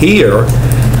not here,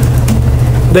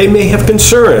 they may have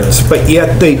concerns, but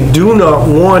yet they do not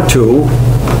want to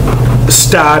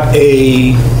start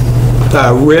a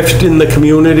rift in the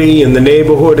community, in the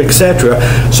neighborhood, etc.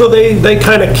 So they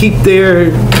kind of keep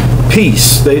their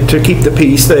peace. To keep the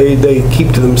peace, they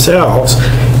keep to themselves.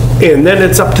 And then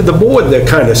it's up to the board that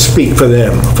kind of speak for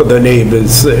them, for the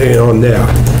neighbors on there.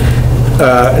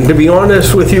 And to be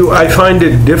honest with you, I find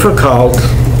it difficult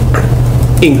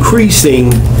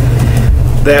increasing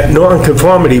that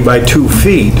nonconformity by 2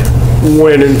 feet,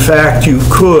 when in fact you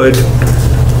could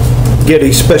get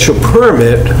a special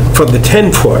permit for the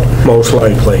 10-foot, most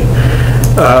likely.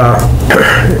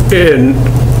 And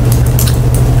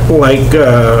like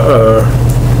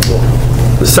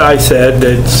Si said,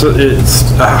 it's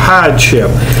a hardship.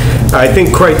 I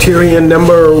think criterion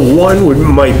number 1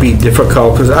 might be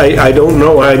difficult, because I don't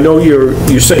know. I know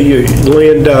you say your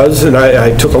land does, and I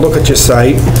took a look at your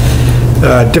site.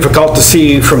 Difficult to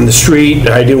see from the street.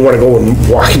 I didn't want to go and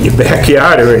walk in your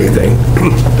backyard or anything.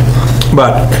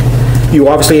 But you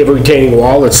obviously have a retaining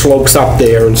wall that slopes up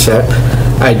there and stuff.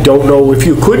 I don't know if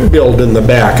you could build in the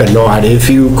back or not. If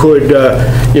you could,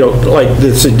 like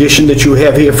this addition that you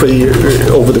have here for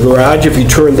over the garage, if you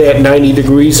turned that 90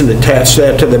 degrees and attached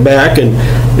that to the back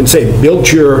and say,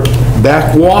 built your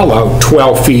back wall out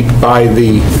 12 feet by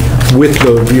the width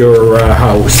of your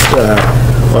house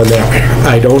on that.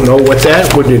 I don't know what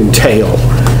that would entail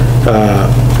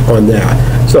on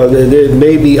that. So there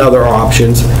may be other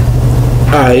options.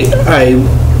 I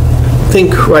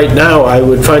think right now I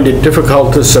would find it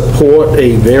difficult to support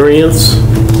a variance,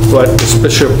 but a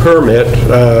special permit,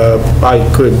 I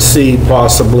could see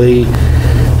possibly,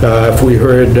 if we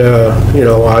heard,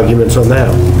 arguments on that.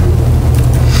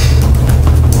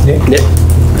 Nick?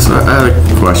 So I had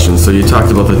a question. So you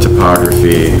talked about the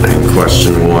topography in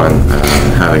question 1,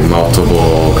 having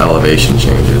multiple elevation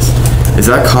changes. Is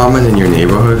that common in your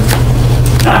neighborhood?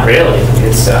 Not really.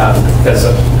 It's because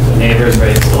of the neighbors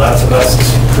right to the left of us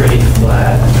is pretty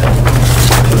flat.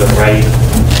 To the right.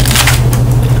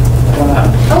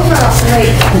 Overall, like,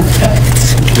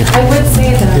 I would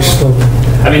say though,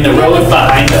 I mean, the road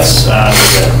behind us,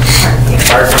 the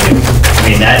parking, I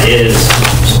mean, that is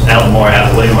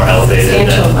way more elevated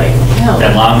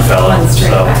than Longfellow,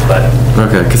 so, but.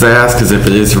 Okay, because I asked because if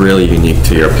it is really unique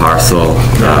to your parcel,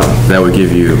 that would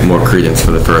give you more credence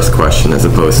for the first question as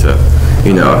opposed to,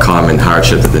 a common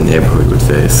hardship that the neighborhood would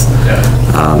face. Yeah.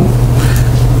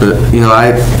 But,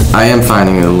 I am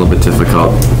finding it a little bit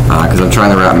difficult because I'm trying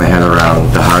to wrap my head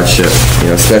around the hardship,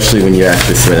 especially when you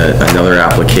actually submit another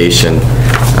application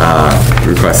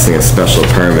requesting a special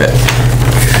permit.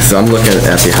 So I'm looking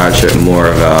at the hardship more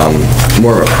of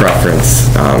a preference,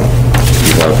 if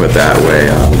you want to put it that way,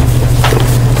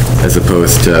 as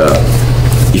opposed to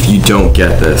if you don't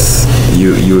get this,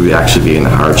 you would actually be in a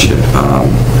hardship.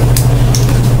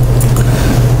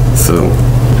 So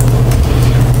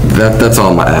that's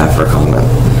all I have for comment.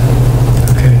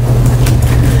 Okay.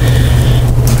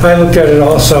 I looked at it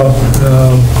also.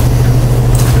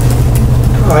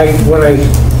 When I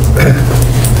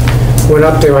went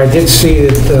up there, I did see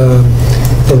that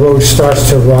the road starts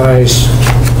to rise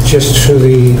just to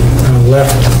the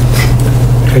left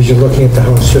as you're looking at the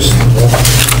house, just to the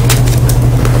left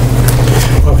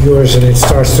of yours, and it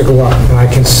starts to go up. And I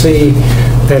can see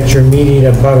that your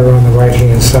immediate abutter on the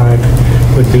right-hand side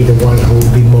would be the one who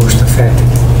would be most affected.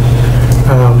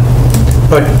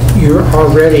 But you're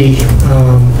already,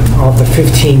 of the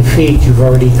 15 feet, you've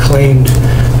already claimed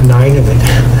 9 of it.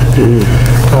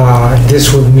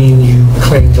 This would mean you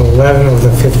claimed 11 of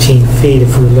the 15 feet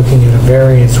if we're looking at a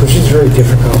variance, which is very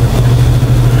difficult.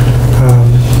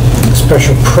 A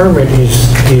special permit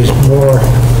is more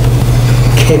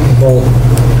capable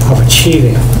of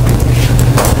achieving.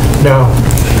 Now,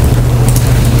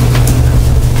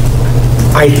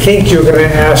 I think you're going to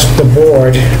ask the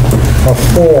board of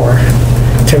 4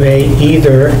 to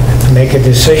either make a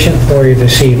decision for you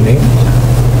this evening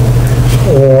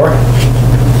or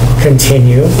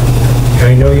continue.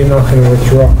 I know you're not going to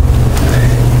withdraw.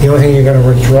 The only thing you're going to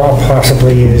withdraw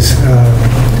possibly is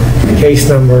case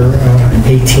number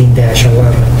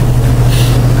 18-11,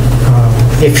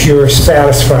 if you're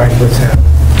satisfied with that.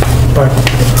 But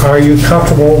are you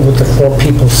comfortable with the 4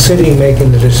 people sitting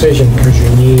making the decision, because you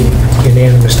need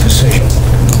unanimous decision?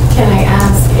 can I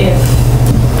ask if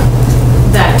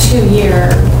that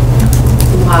 2-year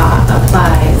law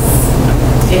applies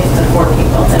if the 4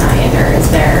 people deny it, or is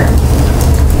there,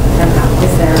 I don't know,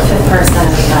 is there a 5th person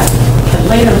that can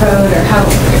later vote, or how,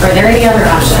 are there any other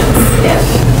options if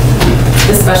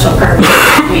the special permit,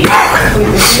 we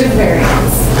pursue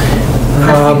variance?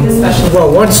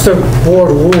 Well, once the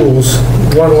board rules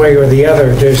one way or the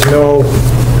other, there's no,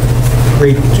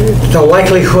 the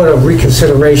likelihood of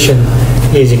reconsideration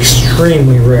is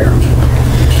extremely rare.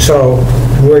 So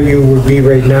where you would be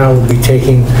right now would be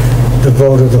taking the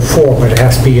vote of the 4, but it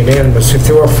has to be unanimous. If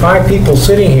there were 5 people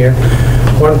sitting here,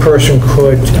 one person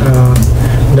could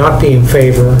not be in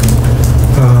favor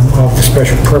of the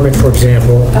special permit, for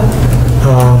example,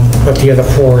 but the other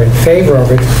 4 are in favor of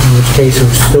it, in which case it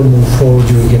would still move forward,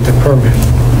 you would get the permit.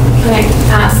 Can I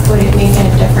ask, would it make a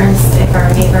difference if our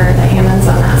neighbor, the Hammonds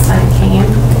on that side, came?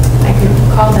 I could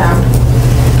call them.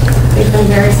 They've been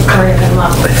very supportive and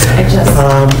lovely. I just...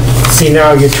 See,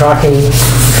 now you're talking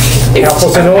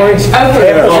apples and oranges?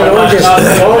 Okay. Apples and oranges,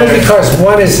 only because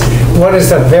one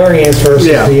is a variance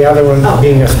versus the other one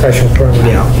being a special permit.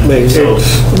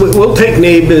 We'll take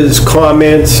neighbors'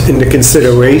 comments into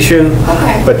consideration,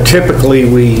 but typically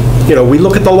we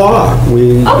look at the law.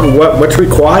 What's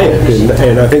required,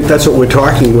 and I think that's what we're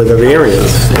talking with a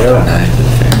variance.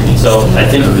 So I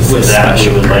think with that,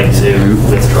 we would like to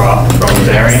withdraw from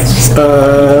the variance.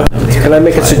 Can I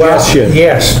make a suggestion?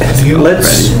 Yes.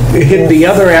 Let's hit the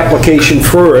other application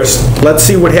first. Let's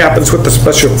see what happens with the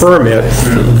special permit.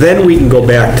 Then we can go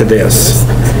back to this.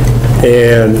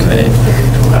 And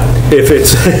if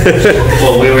it's...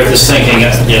 Well, we were just thinking,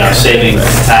 saving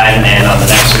time, and on the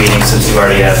next meeting, since you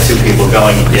already have 2 people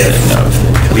going, if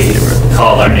we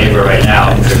called our neighbor right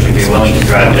now, would you be willing to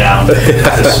drive down to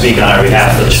speak on our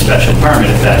behalf for the special permit,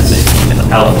 if that's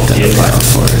helpful to you?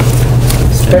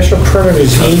 Special permit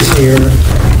is easier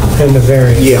than the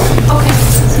variance. Yeah.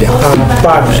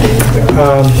 But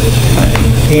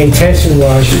the intention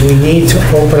was we need to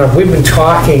open up, we've been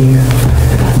talking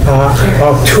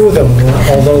about two of them,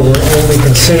 although we're only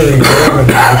considering one,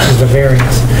 which is the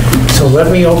variance. So let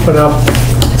me open up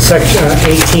section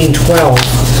 1812,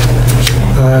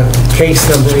 case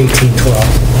number 1812.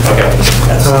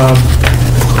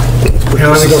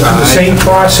 Now I'm going to go through the same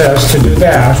process to do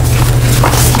that,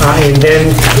 and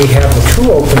then we have the two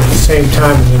open at the same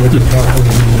time, and then we can talk about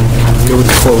You would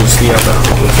close the other.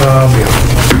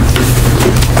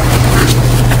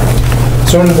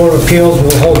 Zoning Board of Appeals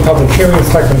will hold a public hearing in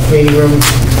Fleckman Committee Room,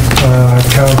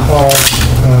 Town Hall,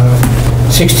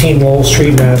 16 Lowell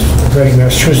Street, Reading,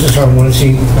 Massachusetts, on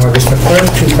Wednesday, August the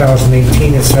 3rd,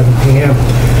 2018, at 7 p.m.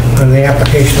 on the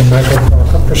application of Michael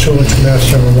Crocker pursuant to Mass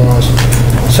General Laws,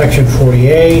 Section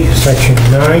 40A, Section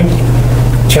 9,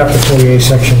 Chapter 40A,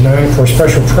 Section 9, for a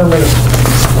special permit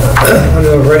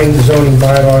under the Reading zoning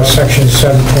bylaws, Sections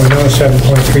 7.0,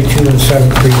 7.32, and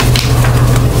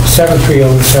 730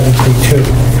 and 732.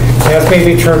 As may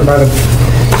be determined by the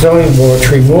zoning board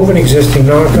to remove an existing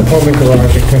non-conforming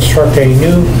garage and construct a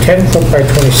new 10-foot by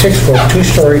 26-foot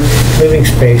two-story living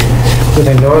space with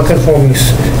a non-conforming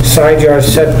side yard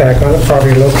setback on the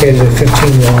property located at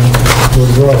 15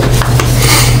 Longwood Road.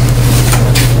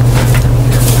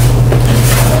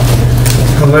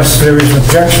 Unless there is an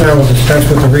objection, I will dispense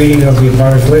with the reading of the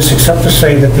abutters list, except to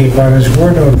say that the abutters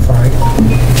were notified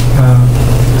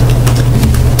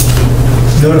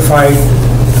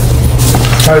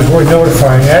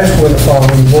as were the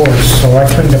following boards: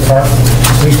 Selectmen Department,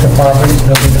 Police Department,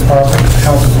 Building Department,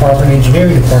 Health Department,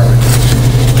 Engineering Department,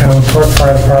 Town Clerk,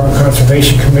 Fire Department,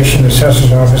 Conservation Commission,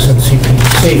 Assessor's Office, and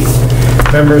CPC.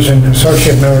 Members and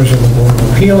associate members of the Board of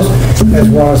Appeals, as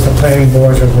well as the planning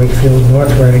boards of Wakefield,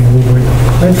 North Reading, Woburn,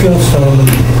 Linfield, Stoneman,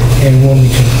 and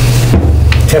Wilmington.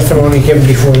 Testimony given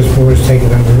before this board is taken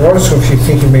under notice, so if you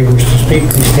think you may wish to speak,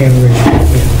 please stand and raise your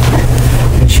hand.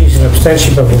 And she's an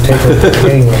abstention, but we'll take her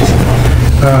anyways.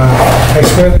 I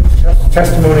swear the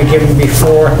testimony given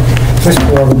before this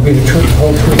board will be the truth, the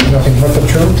whole truth, and nothing but the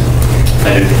truth.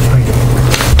 I do.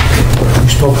 You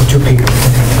spoke for two people.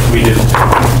 We do.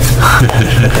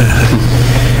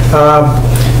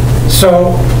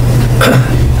 So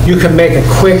you can make a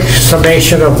quick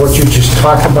summation of what you just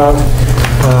talked about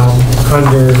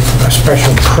under a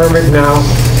special permit now,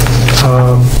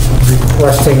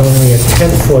 requesting only a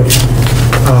 10-foot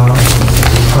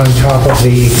on top of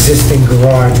the existing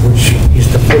garage, which is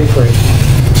the footprint.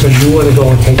 So you want to go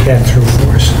and take that through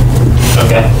for us.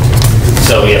 Okay.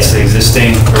 So yes, the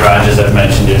existing garage, as I've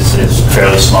mentioned, is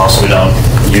fairly small, so we don't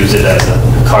use it as a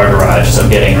car garage, so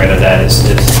getting rid of that is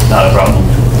not a problem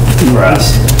for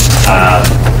us.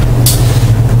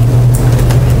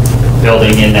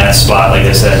 Building in that spot, like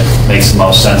I said, makes the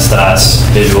most sense to us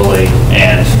visually,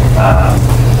 and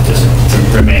just to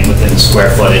remain within the square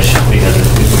footage, because if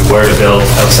we were to build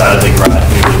outside of the garage,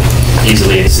 we would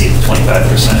easily exceed the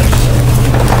 25%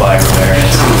 required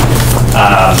variance.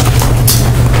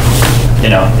 You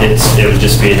know, it would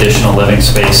just be additional living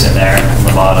space in there in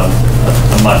the bottom,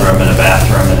 a mudroom and a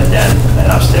bathroom and a den, and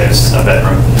upstairs a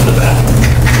bedroom and a bathroom.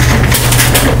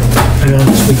 I know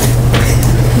this week.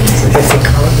 I think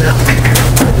on now.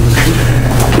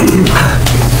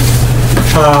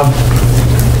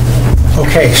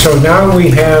 Okay, so now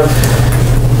we have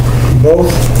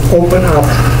both open up.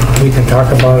 We can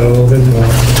talk about it a little bit more.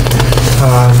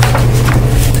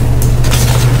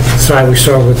 Sorry, we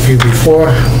started with you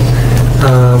before.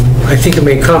 I think you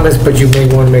made comments, but you may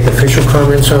want to make official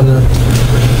comments on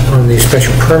the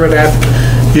special permit app.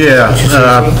 Yeah,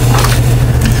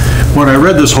 when I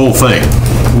read this whole thing,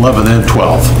 11 and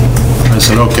 12, I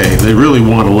said, okay, they really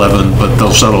want 11, but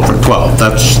they'll settle for 12.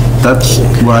 That's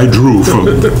what I drew from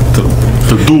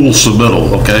the dual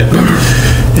submittal, okay?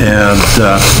 And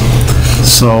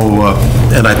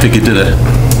and I think he did a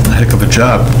heck of a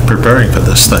job preparing for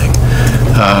this thing.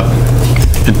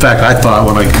 In fact, I thought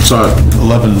when I saw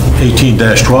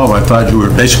 1118-12, I thought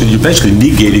you're basically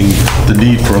negating the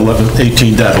need for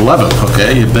 1118-11.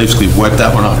 Okay, you basically wiped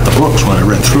that one off the books when I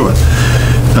read through it.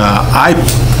 I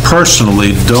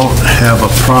personally don't have a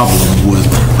problem with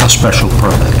a special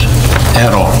permit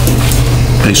at all,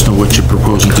 based on what you're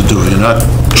proposing to do. You're not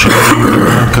changing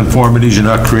the conformities. You're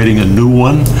not creating a new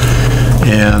one,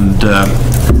 and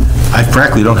I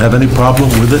frankly don't have any problem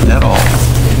with it at all.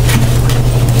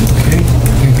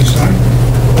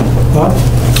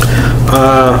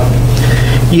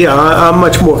 Yeah, I'm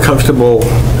much more comfortable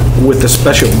with the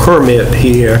special permit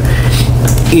here,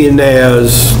 in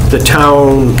as the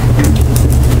town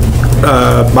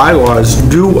bylaws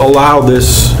do allow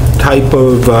this type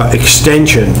of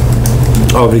extension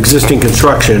of existing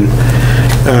construction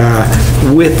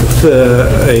with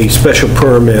a special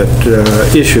permit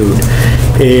issued.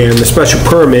 And the special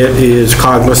permit is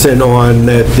cognizant on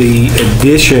that the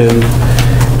addition,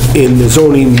 in the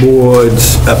zoning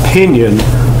board's opinion,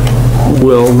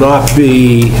 will not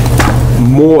be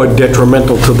more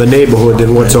detrimental to the neighborhood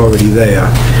than what's already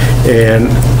there. And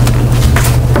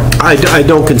I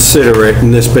don't consider it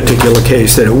in this particular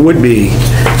case that it would be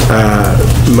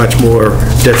much more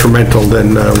detrimental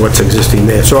than what's existing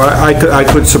there. So I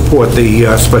could support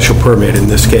the special permit in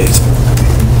this case.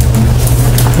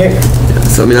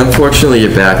 So, I mean, unfortunately,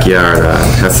 your backyard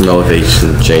has some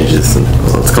elevation changes, and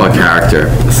well, let's call it character.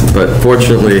 But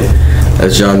fortunately,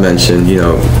 as John mentioned, you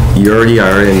know, you already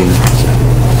are in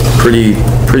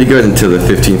pretty good into the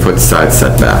 15-foot side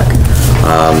setback.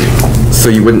 So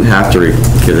you wouldn't have to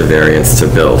get a variance to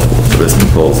build for this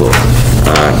proposal,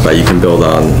 but you can build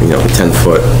on, you know, the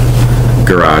 10-foot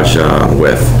garage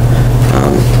width.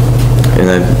 And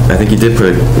I think you did put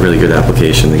a really good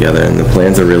application together, and the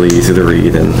plans are really easy to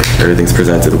read, and everything's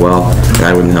presented well, and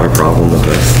I wouldn't have a problem with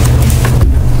this.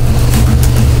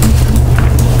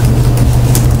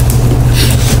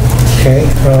 Okay.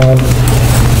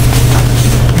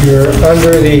 You're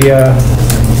under the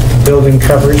building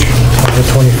coverage of the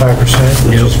 25%,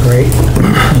 which is great.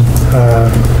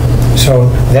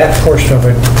 So that portion of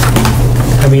it,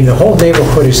 I mean, the whole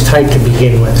neighborhood is tight to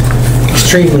begin with,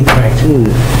 extremely tight.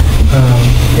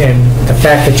 And the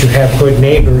fact that you have good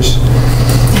neighbors,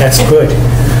 that's good.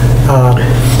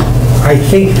 I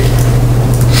think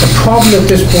the problem that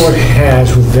this board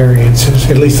has with variances,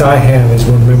 at least I have as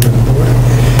one member of the board,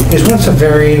 is once a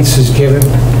variance is given,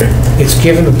 it's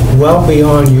given well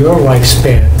beyond your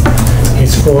lifespan.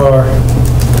 It's for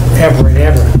ever and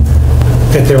ever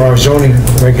that there are zoning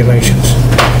regulations.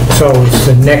 So it's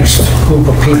the next group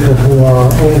of people who are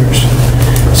owners.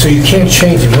 So you can't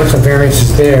change it. Once a variance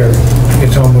is there,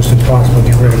 it's almost impossible to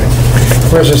get rid of it.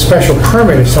 Whereas a special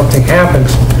permit, if something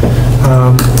happens,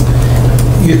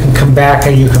 you can come back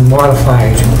and you can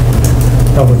modify it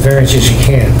with variances you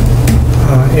can.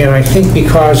 And I think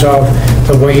because of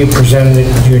the way you presented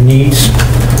it, your needs,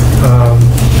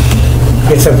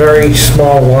 it's a very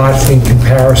small lot in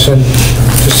comparison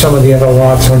to some of the other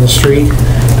lots on the street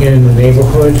and in the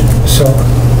neighborhood. So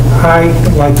I,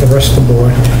 like the rest of the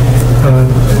board,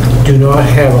 do not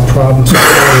have a problem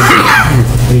supporting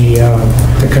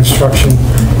the construction,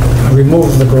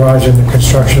 remove the garage and the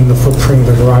construction, the footprint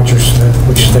of the garage,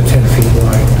 which is the 10 feet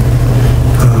wide,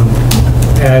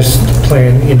 as the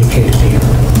plan indicated here.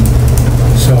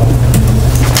 So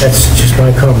that's just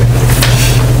my comment.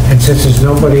 And since there's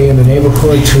nobody in the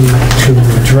neighborhood to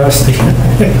address the...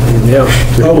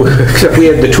 Except we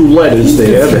had the two letters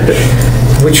there.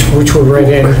 which were read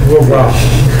in, well,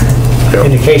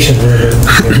 indications were in,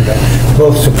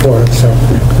 both supported, so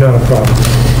not a problem.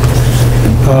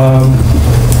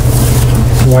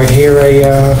 Do I hear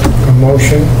a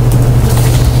motion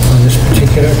on this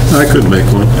particular? I could make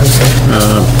one. Okay.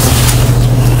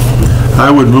 I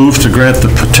would move to grant the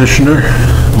petitioner,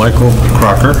 Michael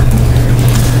Crocker,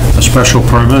 a special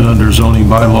permit under zoning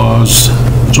bylaw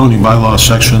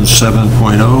sections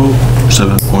 7.0,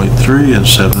 7.3, and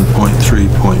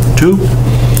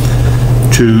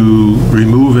 7.3.2 to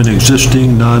remove an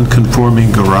existing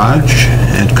non-conforming garage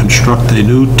and construct a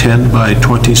new 10 by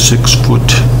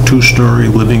 26-foot two-story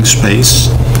living space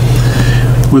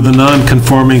with a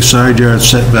non-conforming side yard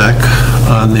setback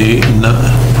on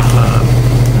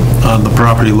the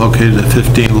property located at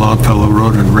 15 Longfellow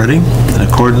Road in Reading, in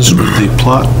accordance with the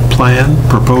plot plan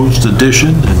proposed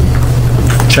addition,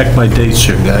 and check my dates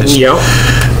here, guys. Yep.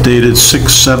 Dated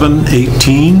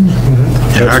 6/7/18,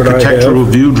 an architectural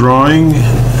view drawings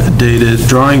dated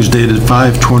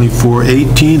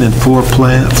 5/24/18, and floor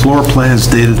plans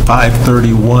dated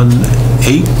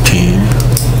 5/31/18,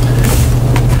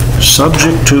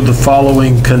 subject to the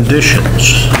following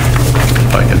conditions,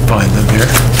 if I can find them here.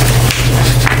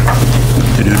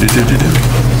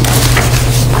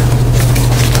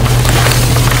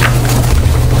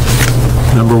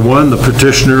 Number one, the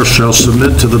petitioner shall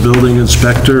submit to the building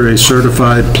inspector a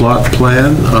certified plot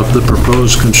plan of the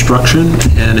proposed construction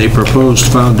and a proposed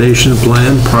foundation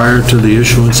plan prior to the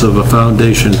issuance of a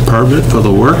foundation permit for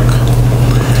the work.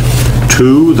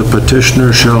 Two, the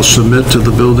petitioner shall submit to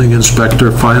the building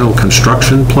inspector final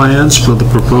construction plans for the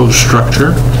proposed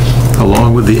structure,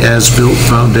 along with the as-built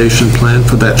foundation plan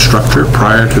for that structure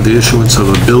prior to the issuance of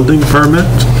a building permit.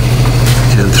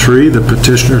 And three, the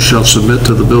petitioner shall submit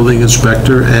to the building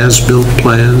inspector as-built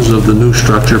plans of the new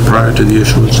structure prior to the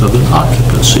issuance of an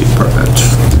occupancy permit.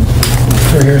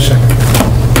 So here's a second.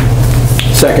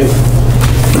 Second.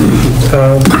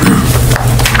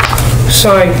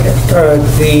 Sign, on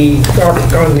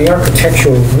the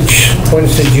architectural, which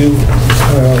ones did you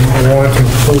want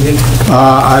included?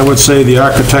 I would say the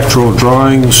architectural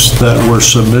drawings that were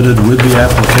submitted with the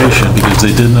application, because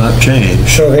they did not change.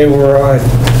 So they were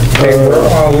 11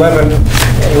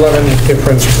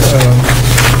 different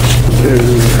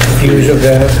views of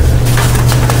that.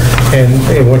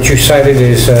 And what you cited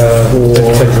is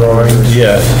the drawings.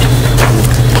 Yes.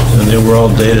 And they were all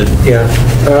dated. Yeah.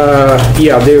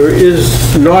 Yeah, there is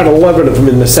not 11 of them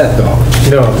in the set, though.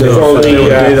 No, There's only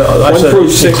I 1 said through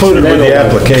 6. included with the 11.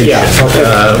 application. Yeah, okay,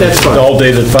 that's fine. All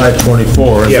dated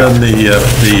 5/24, and Yeah. then the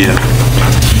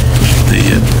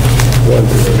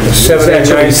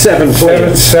 7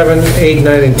 plans. 7, 8,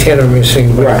 9, and 10 are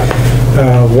missing. But, Right.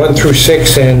 1 through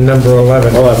 6 and number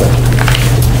 11. 11.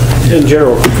 In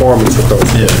general conformance with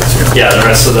those. Yeah, the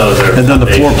rest of those are. and then the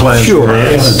floor plans Sure. were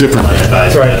different.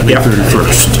 Right. Yeah.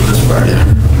 31st.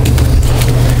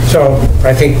 So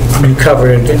I think you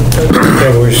covered it,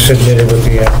 that was submitted with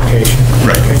the application.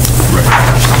 Right.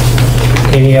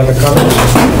 Any other comments?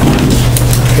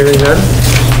 Hearing none,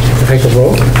 we'll take a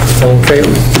vote. All in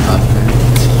favor?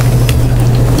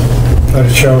 Let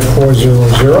it show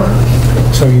 400.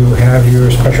 So you have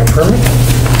your special permit.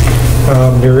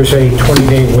 There is a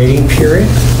 20-day waiting period.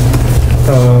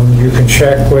 You can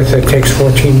check with, it takes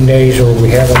 14 days, or we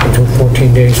have up until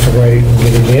 14 days to write it and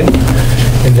get it in.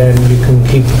 And then you can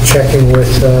keep checking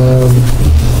with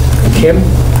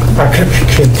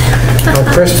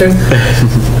Kristen.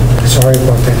 Sorry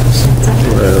about that.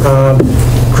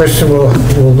 Kristen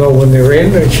will know when they're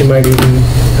in, and she might even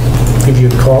give you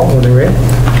a call when they're in.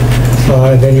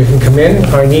 Then you can come in.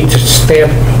 I need to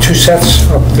stamp 2 sets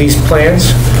of these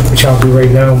plans, which I'll do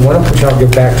right now, one of which I'll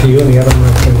give back to you, and the other one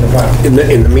I'll put in the file.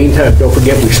 In the meantime, don't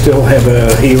forget, we still have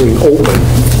a hearing open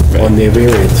on their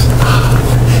variance.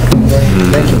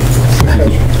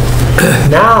 Thank you.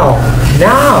 Now,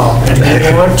 do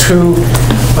you want to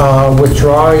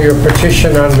withdraw your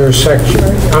petition under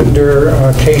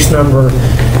case number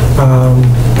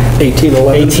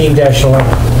 1811? 18-11?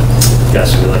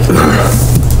 Yes, we like to.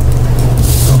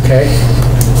 Okay.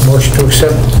 Motion to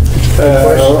accept?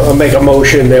 I'll make a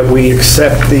motion that we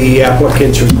accept the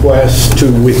applicant's request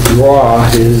to withdraw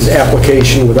his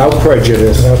application without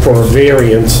prejudice for a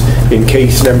variance in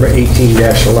case number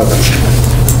 18-11.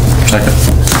 Second.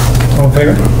 All in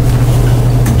favor?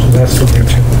 So that's the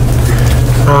picture.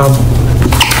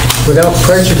 Without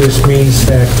prejudice means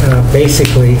that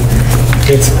basically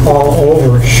it's all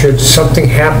over. Should something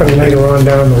happen later on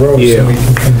down the road, so we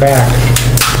can come back.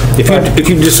 If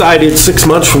you decided 6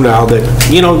 months from now that,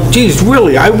 geez,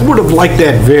 really, I would have liked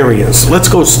that variance, let's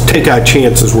go take our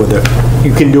chances with it,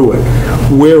 you can do it.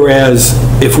 Whereas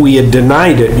if we had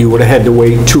denied it, you would have had to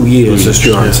wait 2 years, as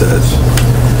John says.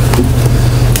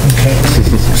 Okay.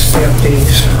 Stamp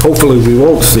these. Hopefully, we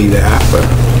won't see that, but...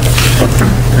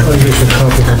 I'll use a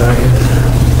copy of that.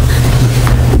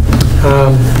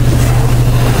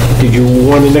 Did you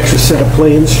want an extra set of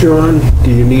plans, John? Do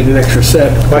you need an extra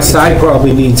set? My side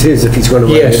probably needs his if he's going to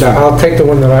write Yes, it out. I'll take the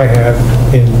one that I have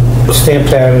and stamp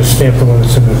that and stamp the one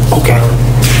that's in the Okay. file.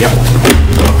 Yep.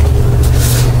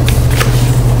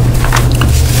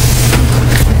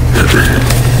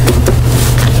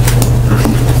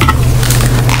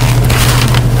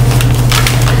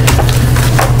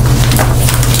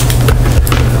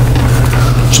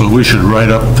 So we should write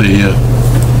up the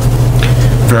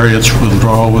variance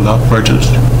withdrawal without prejudice.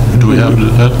 Do we have to do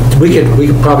that? We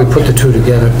could probably put the two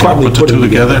together. Probably Put the put two them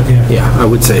together? Yeah, I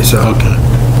would say so. Okay.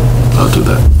 I'll do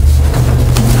that.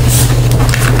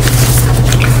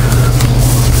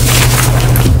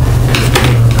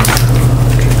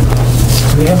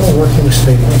 Do we have a working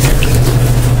statement?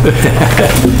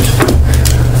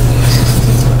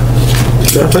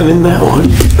 Nothing in that one.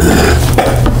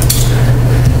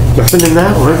 Nothing in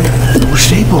that one. No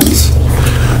staples.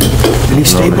 Any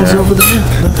staples over there?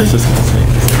 Nothing?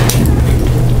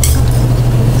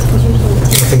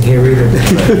 Nothing here either.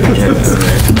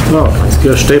 Oh, is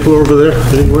there a staple over there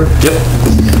anywhere? Yep.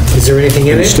 Is there anything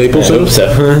in it? Staples in it?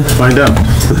 Find out.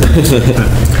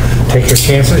 Take your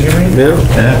chances, you mean? Yeah.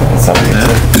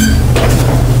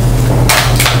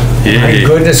 My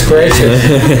goodness gracious.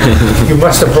 You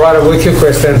must have brought it with you,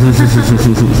 Kristen.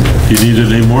 You need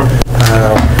it anymore?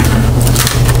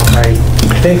 I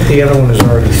think the other one is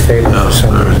already stapled for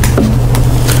some reason.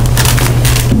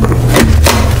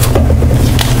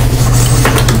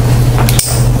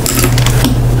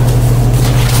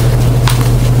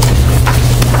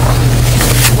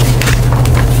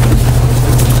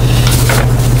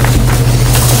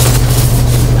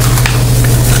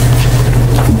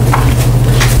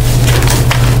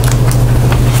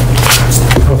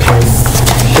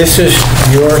 this is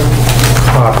your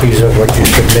copies of what you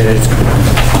submitted.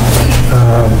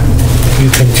 You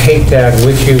can take that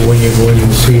with you when you go in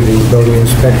and see the building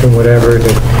inspector, whatever,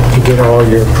 to get all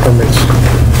your permits.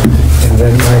 And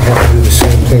then I have to do the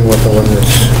same thing with the one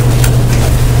that's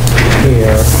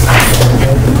here.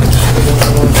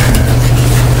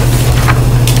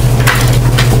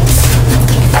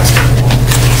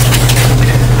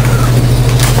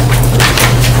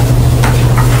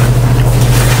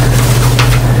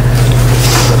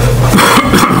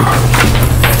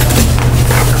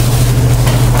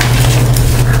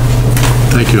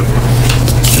 Thank you.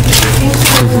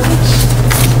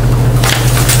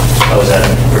 Oh, is that,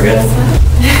 we're good?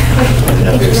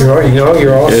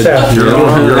 You're all set. You're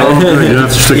all good. You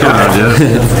have to stick around, yeah?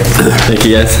 Thank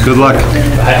you, guys. Good luck.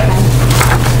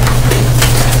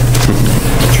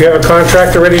 Do you have a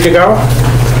contractor ready to go?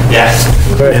 Yes.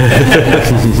 Good.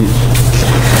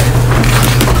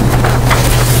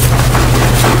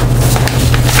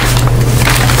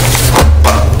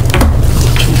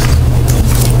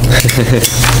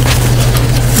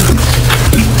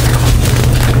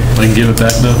 I can give it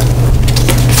back now?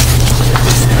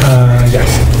 Yes.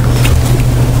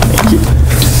 Thank you.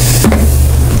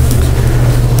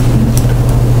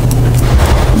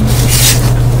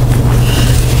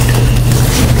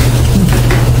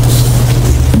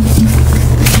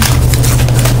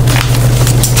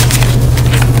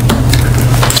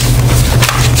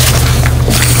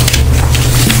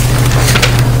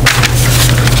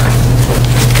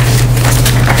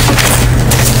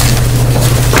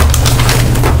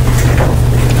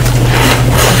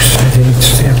 I didn't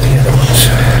stamp the other ones.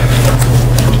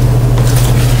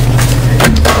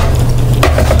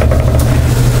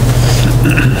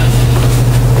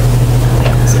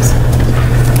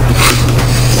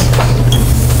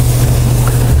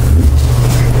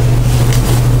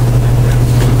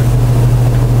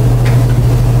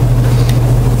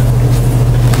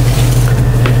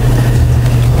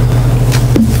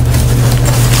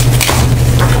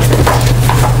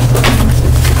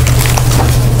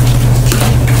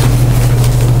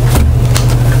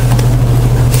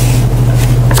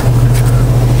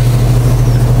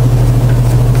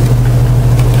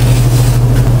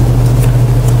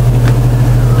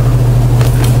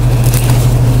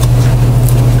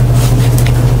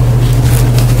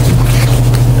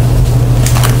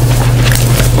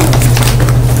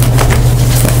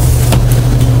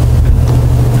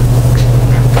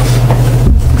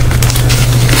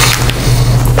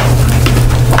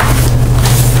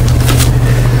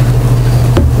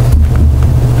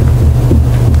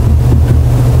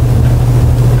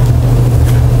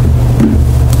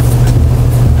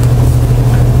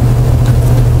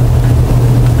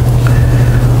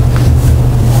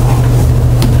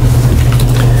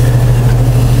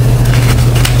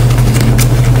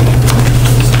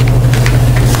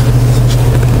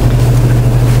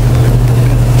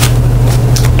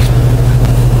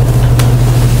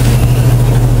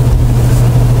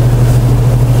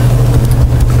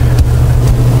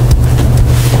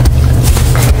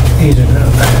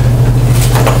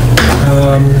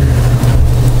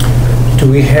 Do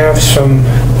we have some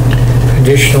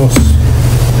additional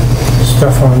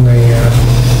stuff on the,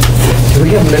 do we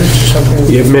have minutes or something?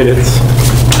 You have minutes?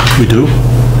 We do?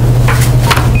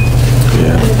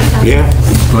 Yeah.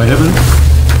 Do I have it?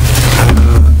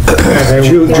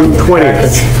 June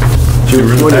 20th. June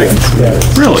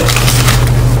 20th. Really?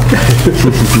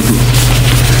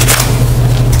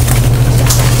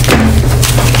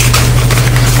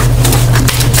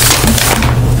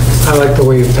 I like the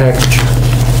way you package.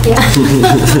 Yeah.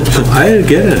 I didn't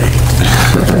get any.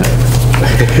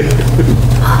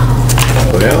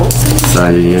 Well,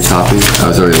 Sorry, you need a copy? I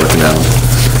was already looking at them.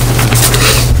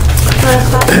 Want a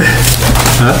copy?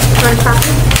 Huh? Want a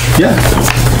copy? Yeah.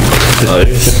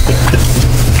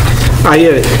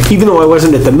 even though I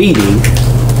wasn't at the meeting,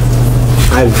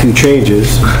 I had a few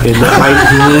changes, and that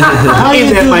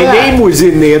my name was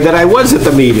in there, that I was at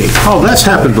the meeting. Oh, that's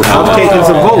happened before. I'm taking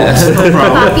some votes.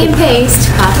 Copy and paste,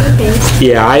 copy and paste.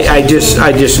 Yeah, I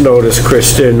just noticed,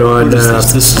 Kristen, on,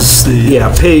 This is the...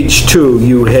 yeah, page 2,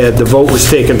 you had, the vote was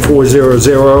taken 400,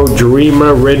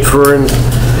 Jarima, Redfern,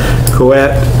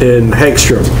 Coet, and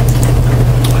Hagstrom.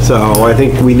 So I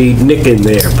think we need Nick in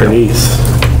there, Bernice.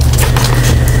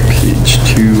 Page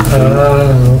 2.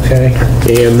 Okay.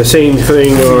 And the same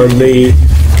thing on the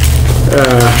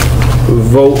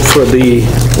vote for the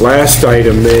last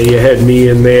item there, you had me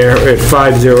in there at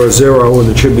 500, and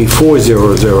it should be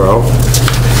 400.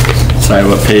 Sorry,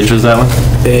 what page was that one?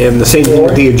 And the same thing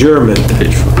with the adjournment,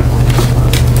 Page 4.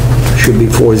 should be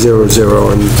 400,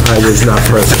 and I was not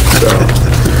present, so.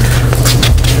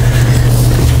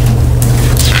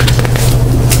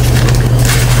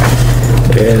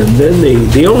 And then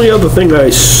the only other thing I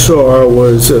saw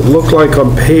was, it looked like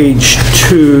on page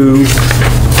 2,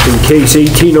 in case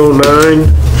 1809,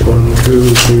 1, 2,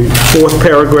 3, fourth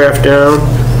paragraph down,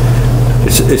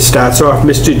 it starts off,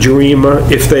 Mr. Jarima,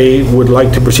 if they would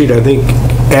like to proceed, I think,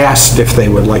 asked if they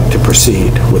would like to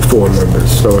proceed with 4 members.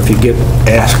 So if you get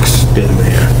asks in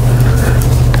there.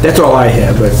 That's all I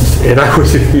have, and I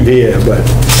wasn't here, but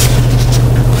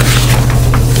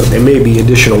there may be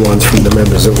additional ones from the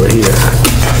members that were here.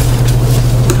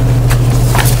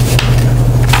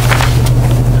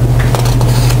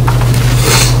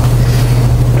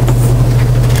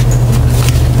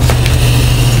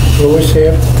 What was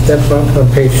here? That bump on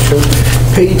page 2?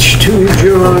 Page 2,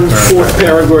 John, fourth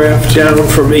paragraph down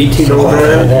from 1809.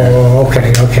 Oh,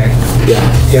 okay. Yeah.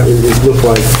 It looked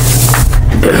like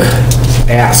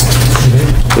asked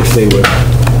if they would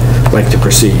like to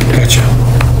proceed. Gotcha.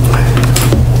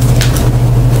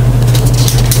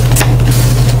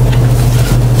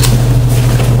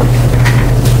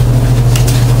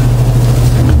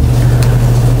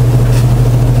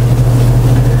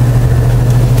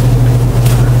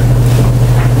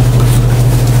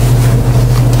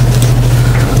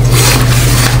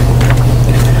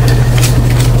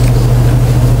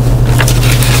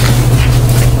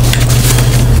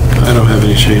 I don't have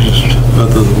any changes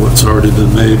other than what's already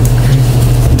been made.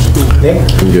 Nick?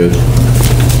 I'm good.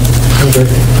 I'm good.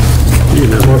 You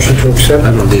know, Motion to accept?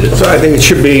 I don't need it. So I think it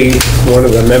should be one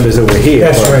of the members that were here.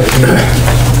 That's right.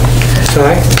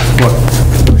 Aye?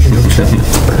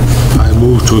 I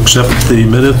move to accept the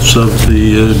minutes of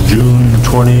the June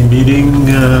 20 meeting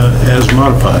as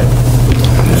modified.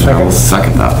 I will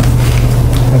second that.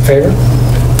 In favor?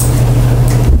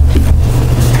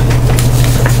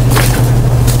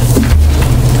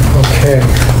 Okay.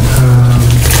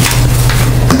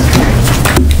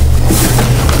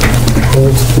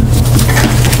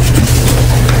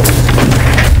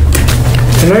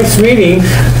 Tonight's meeting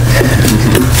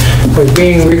was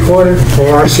being recorded for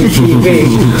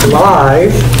RCTV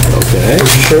live. Okay. You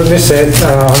should have missed it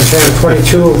on channel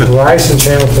 22 of Verizon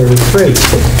channel 33.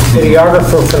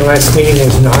 Videographer for tonight's meeting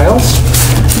is Niles.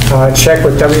 Check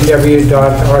with www.rctv.org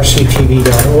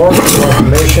for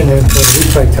information and for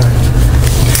replay time.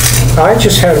 I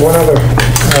just had one other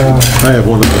I have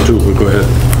one of the two, but go ahead.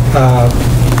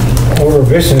 order of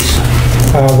business.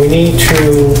 We need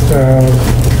to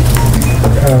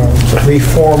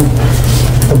reform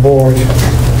the board,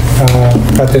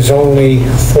 but there's only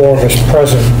 4 of us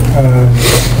present.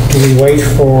 Do we wait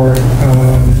for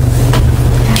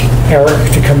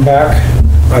Eric to come back?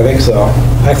 I think so.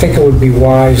 I think it would be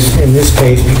wise in this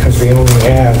case because we only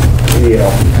have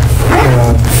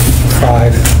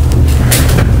 5.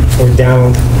 We're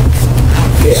down.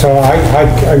 So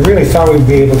I really thought we'd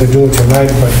be able to do it tonight,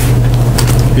 but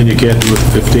And you can't do it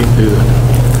the 15th either.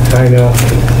 I know.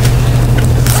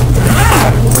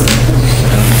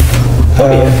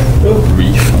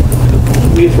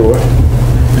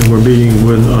 And we're meeting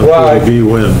when, on Well, 40B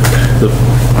when?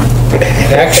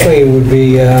 Actually, it would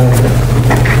be,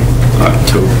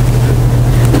 October.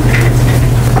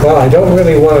 well, I don't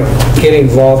really want to get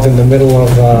involved in the middle of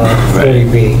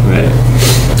 40B, Right.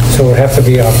 so it would have to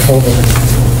be October.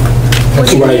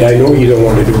 That's right, I know you don't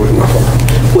want to do it.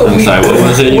 Well, I'm sorry, what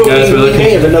was it you guys were We looking?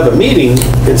 may have another meeting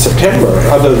in September,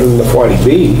 other than the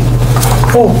 40B.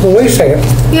 Oh, well, wait a second.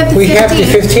 We have the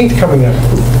 15th coming up.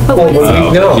 But what is but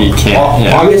it? no. He can't,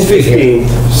 yeah. August 15th,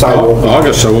 sidewalk.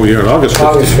 August, I won't be here on August 15th.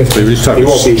 August 15th. Maybe he's talking He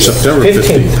won't be here. September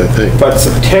 15th, I think. But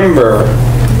September,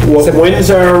 when's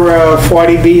our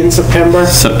 40B in September?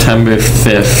 September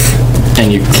 5th,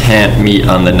 and you can't meet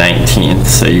on the 19th,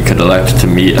 so you could elect to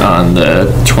meet on the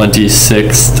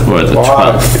 26th or the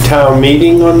 12th. Town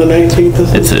meeting on the 19th,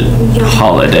 is it? It's a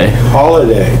holiday,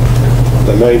 Holiday,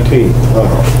 the 19th.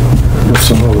 Oh. What's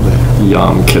the holiday?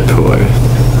 Yom Kippur.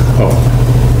 Oh,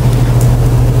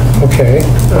 Okay.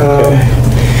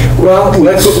 Well,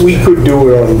 we could do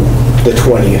it on the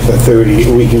 20th or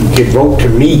 30th. We could vote to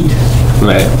meet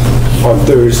Right. on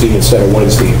Thursday instead of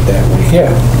Wednesday that week.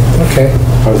 Yeah, okay,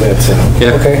 How's that sound?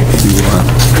 Yeah. okay. Do you want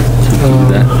to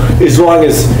do that? As long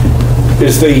as,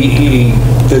 is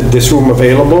this room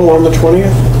available on the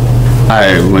 20th?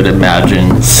 I would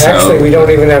imagine so. Actually, we don't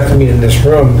even have to meet in this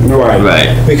room.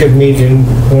 Right. We could meet in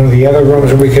one of the other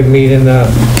rooms, or we could meet in the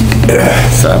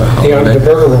Saturday.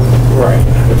 burger room. Right,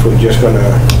 if we're just gonna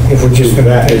If we're just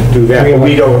gonna do that, but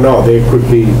we don't know, there could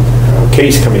be a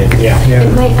case come in, yeah. Yeah.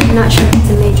 It might, I'm not sure if it's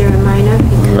a major or minor. It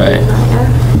could be Right.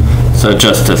 minor. So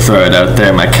just to throw it out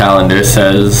there, my calendar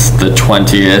says the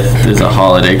 20th is a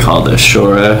holiday called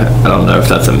Ashura. I don't know if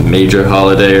that's a major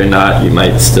holiday or not. You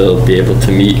might still be able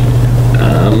to meet.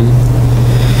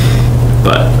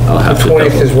 but I'll have The to 20th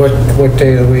double. is what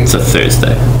day of the week? It's a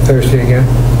Thursday. Thursday again?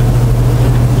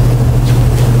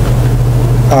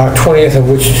 20th of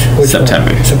which month?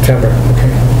 September. September,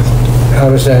 okay. How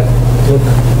does that look?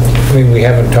 I mean, we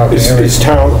haven't talked to Eric. Is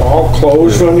town all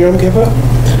closed on Yom Kippur?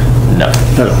 No,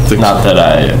 not that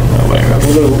I am aware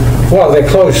of. Well, they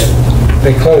close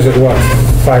at what,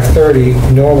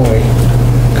 5:30 normally,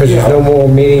 because there's no more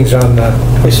meetings on the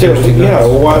Thursday Yeah,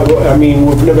 nights. I mean,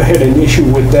 we've never had an issue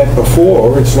with that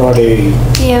before. It's not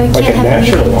Yeah, we like can't a have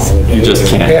national meetings. holiday. You just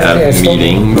can't Yeah, have so-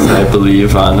 meetings, I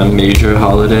believe, on a major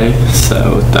holiday,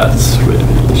 so that's where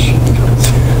the issue comes.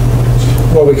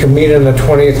 Well, we can meet on the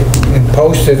 20th and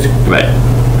post it. Right.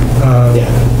 Yeah.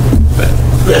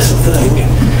 That's the thing.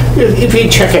 If you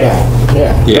check it out,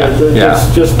 yeah.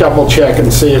 Yeah. Just double check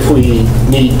and see if we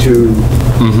need to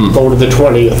go to the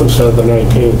 20th instead of the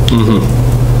 19th.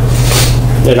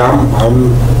 And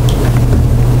I'm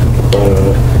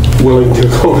willing to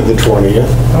go to the 20th.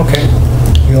 Okay.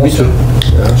 You also?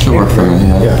 Sure, for me,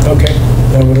 yeah. Okay.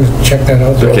 Well, we'll check that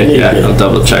out. Okay, yeah, I'll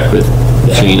double check with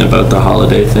Gene about the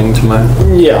holiday thing tomorrow.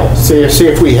 Yeah, see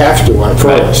if we have to at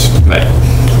first. Right.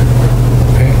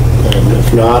 Okay. And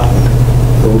if not,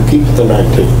 we'll keep the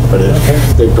 19th. But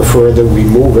if they prefer that we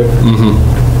move it,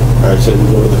 I said we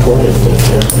go to the 20th. then,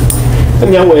 yeah.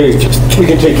 And that way, we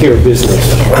can take care of business.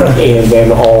 And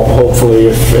then hopefully,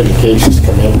 if any cases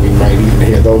come in, we might even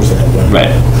hear those that night.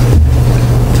 Right.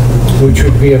 Which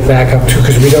would be a backup too,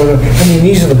 because we don't know, I mean,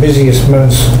 these are the busiest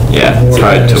months. Yeah, it's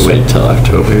hard to wait till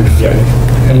October.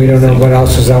 And we don't know what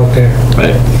else is out there,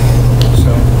 Right.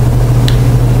 so.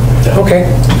 Okay,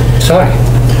 sorry.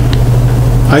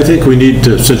 I think we need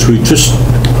to, since we just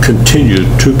continued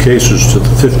 2 cases to the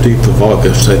 15th of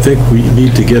August, I think we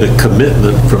need to get a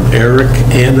commitment from Eric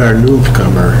and our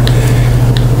newcomer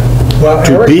Well,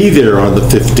 to Eric, be there on the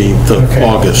 15th of Okay.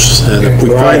 August. And if we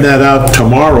Okay. find that out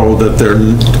tomorrow, that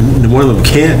one of them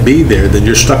can't be there, then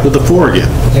you're stuck with the 4 again.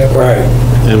 yeah, Right.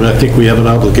 And I think we have an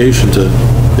obligation to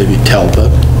maybe tell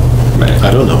them. Right. I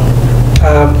don't know.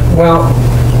 well,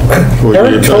 Or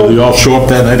Eric told- you all show up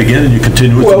that night again and you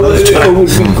continue with Well, another it time. would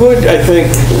be good, I think,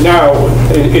 now,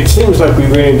 it seems like we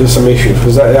ran into some issues,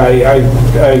 because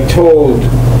I told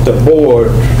the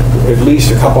board at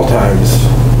least a couple times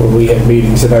when we had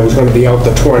meetings that I was going to be out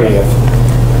the 20th.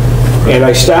 And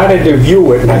I started to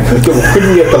view it, and I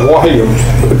couldn't get the volume,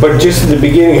 but just at the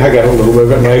beginning, I got a little bit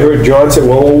of it, and I heard John say,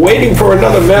 well, we're waiting for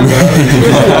another member.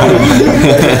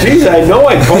 Geez, I know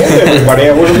I told everybody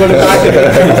I wasn't going to talk to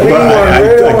them.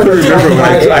 I couldn't remember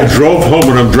when I drove home,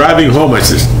 when I'm driving home, I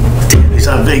says, he's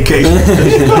on vacation.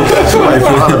 That's why I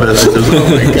thought of it. I says, oh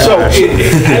my So gosh.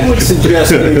 I would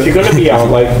suggest that if you're going to be out,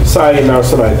 like Si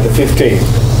announced tonight, the 15th,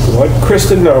 let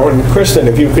Kristen know, and Kristen,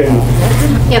 if you can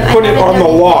Yeah, but I put it haven't on the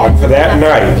done log for that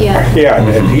night. Yeah. Yeah,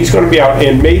 and he's going to be out,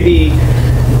 and maybe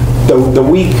the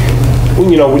week,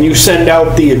 you know, when you send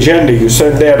out the agenda, you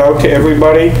send that out to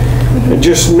everybody, and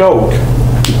just note,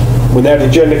 when that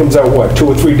agenda comes out, what, 2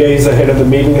 or 3 days ahead of the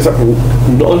meeting or something,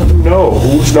 let them know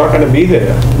who's not going to be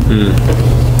there.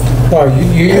 well,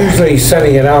 you're usually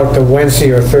sending it out the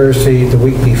Wednesday or Thursday the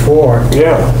week before,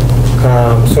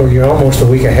 Yeah. so you're almost a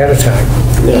week ahead of time.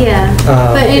 Yeah,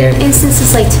 but in and-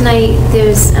 instances like tonight,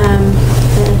 there's a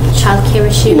childcare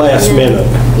issue. Last and then-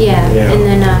 minute. Yeah, Yeah. and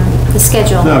then the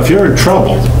schedule. Now, if you're in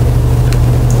trouble,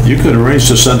 you could arrange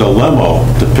to send a limo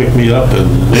to pick me up in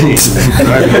Maine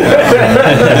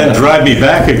and drive me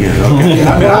back again, okay?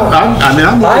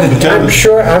 I'm willing to tell I'm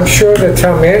you. sure the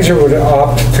town manager would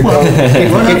opt to go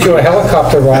get you a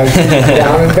helicopter ride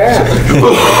down and back.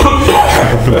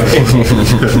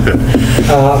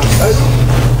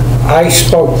 I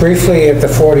spoke briefly at the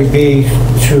 40B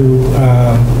to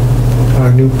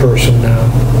our new person now,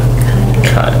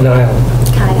 Niall.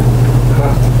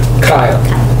 Kyle.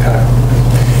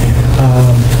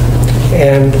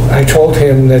 And I told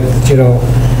him that, you know,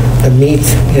 the meat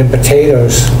and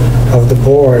potatoes of the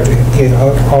board in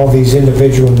all these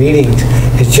individual meetings,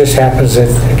 it just happens that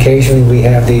occasionally we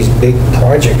have these big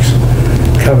projects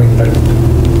coming, but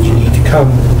you need to come.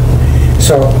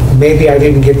 So maybe I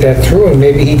didn't get that through, and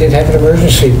maybe he did have an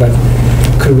emergency, but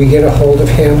could we get a hold of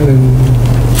him and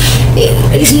He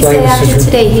explain said the after situation?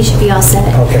 today, he should be all set.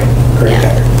 Okay, great.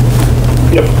 Yeah.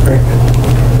 Yep. Great.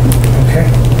 Okay.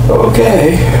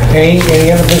 Okay.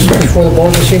 Any other business before the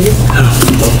board this evening?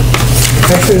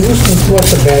 Actually, this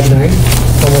was a bad night.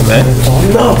 Almost Bad? 9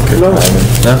 o'clock. No.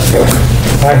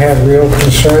 I had real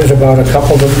concerns about a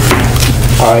couple of them.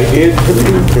 I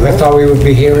thought we would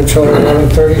be here until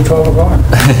 11:30, 12 o'clock.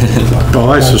 Well,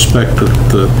 I suspect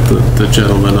that the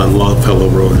gentleman on Longfellow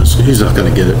Road he's not going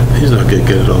to get it. He's not going to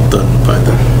get it all done by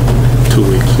then. 2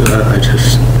 weeks. I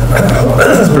just,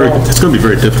 it's going to be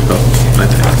very difficult, I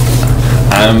think.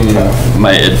 I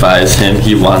might advise him,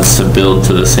 he wants to build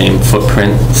to the same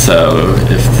footprint, so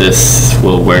if this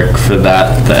will work for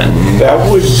that, then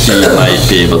That would... he might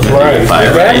be able to do it by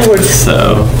That right, would-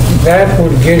 so. That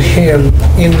would get him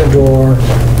in the door.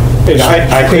 And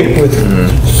I think With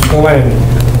Glenn.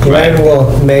 Glenn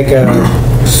will make a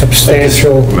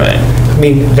substantial, Right. I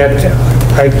mean, that,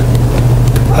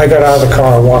 I got out of the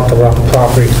car, walked around the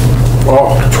property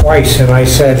twice, and I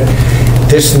said,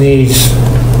 this needs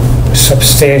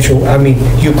substantial, I mean,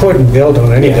 you couldn't build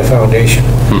on any of the foundation.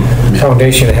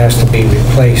 Foundation has to be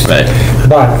replaced. Right.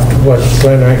 But what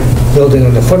Glenn and I, building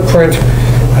on the footprint,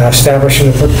 establishing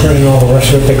the footprint and all the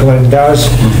rest of it that Glenn does,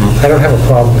 I don't have a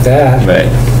problem with that.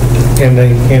 Right. And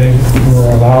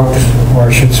we're allowed, or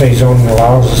I should say zoning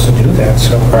allows us to do that,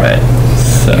 so. Right.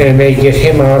 So, And it may get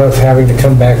him out of having to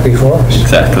come back before us.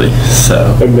 exactly,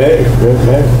 so. it may.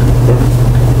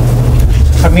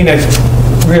 I mean,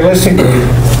 realistically,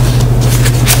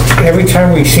 every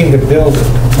time we seem to build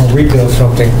or rebuild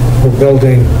something, we're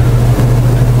building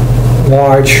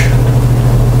large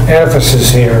edifices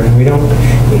here, and we don't,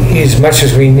 as much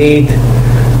as we need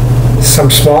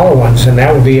some smaller ones, and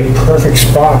that would be a perfect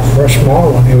spot for a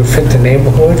smaller one. It would fit the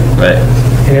neighborhood Right.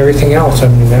 and everything else. I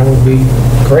mean, that would be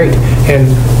great. And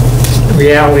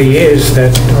reality is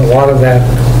that a lot of that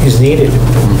is needed.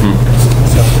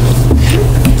 So.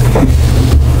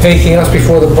 Anything else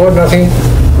before the board? Nothing?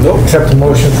 Nope. Accept the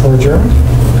motion for adjournment?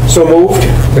 So moved.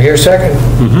 We're here second.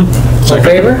 All in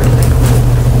favor?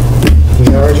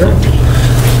 We are adjourned.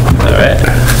 All right.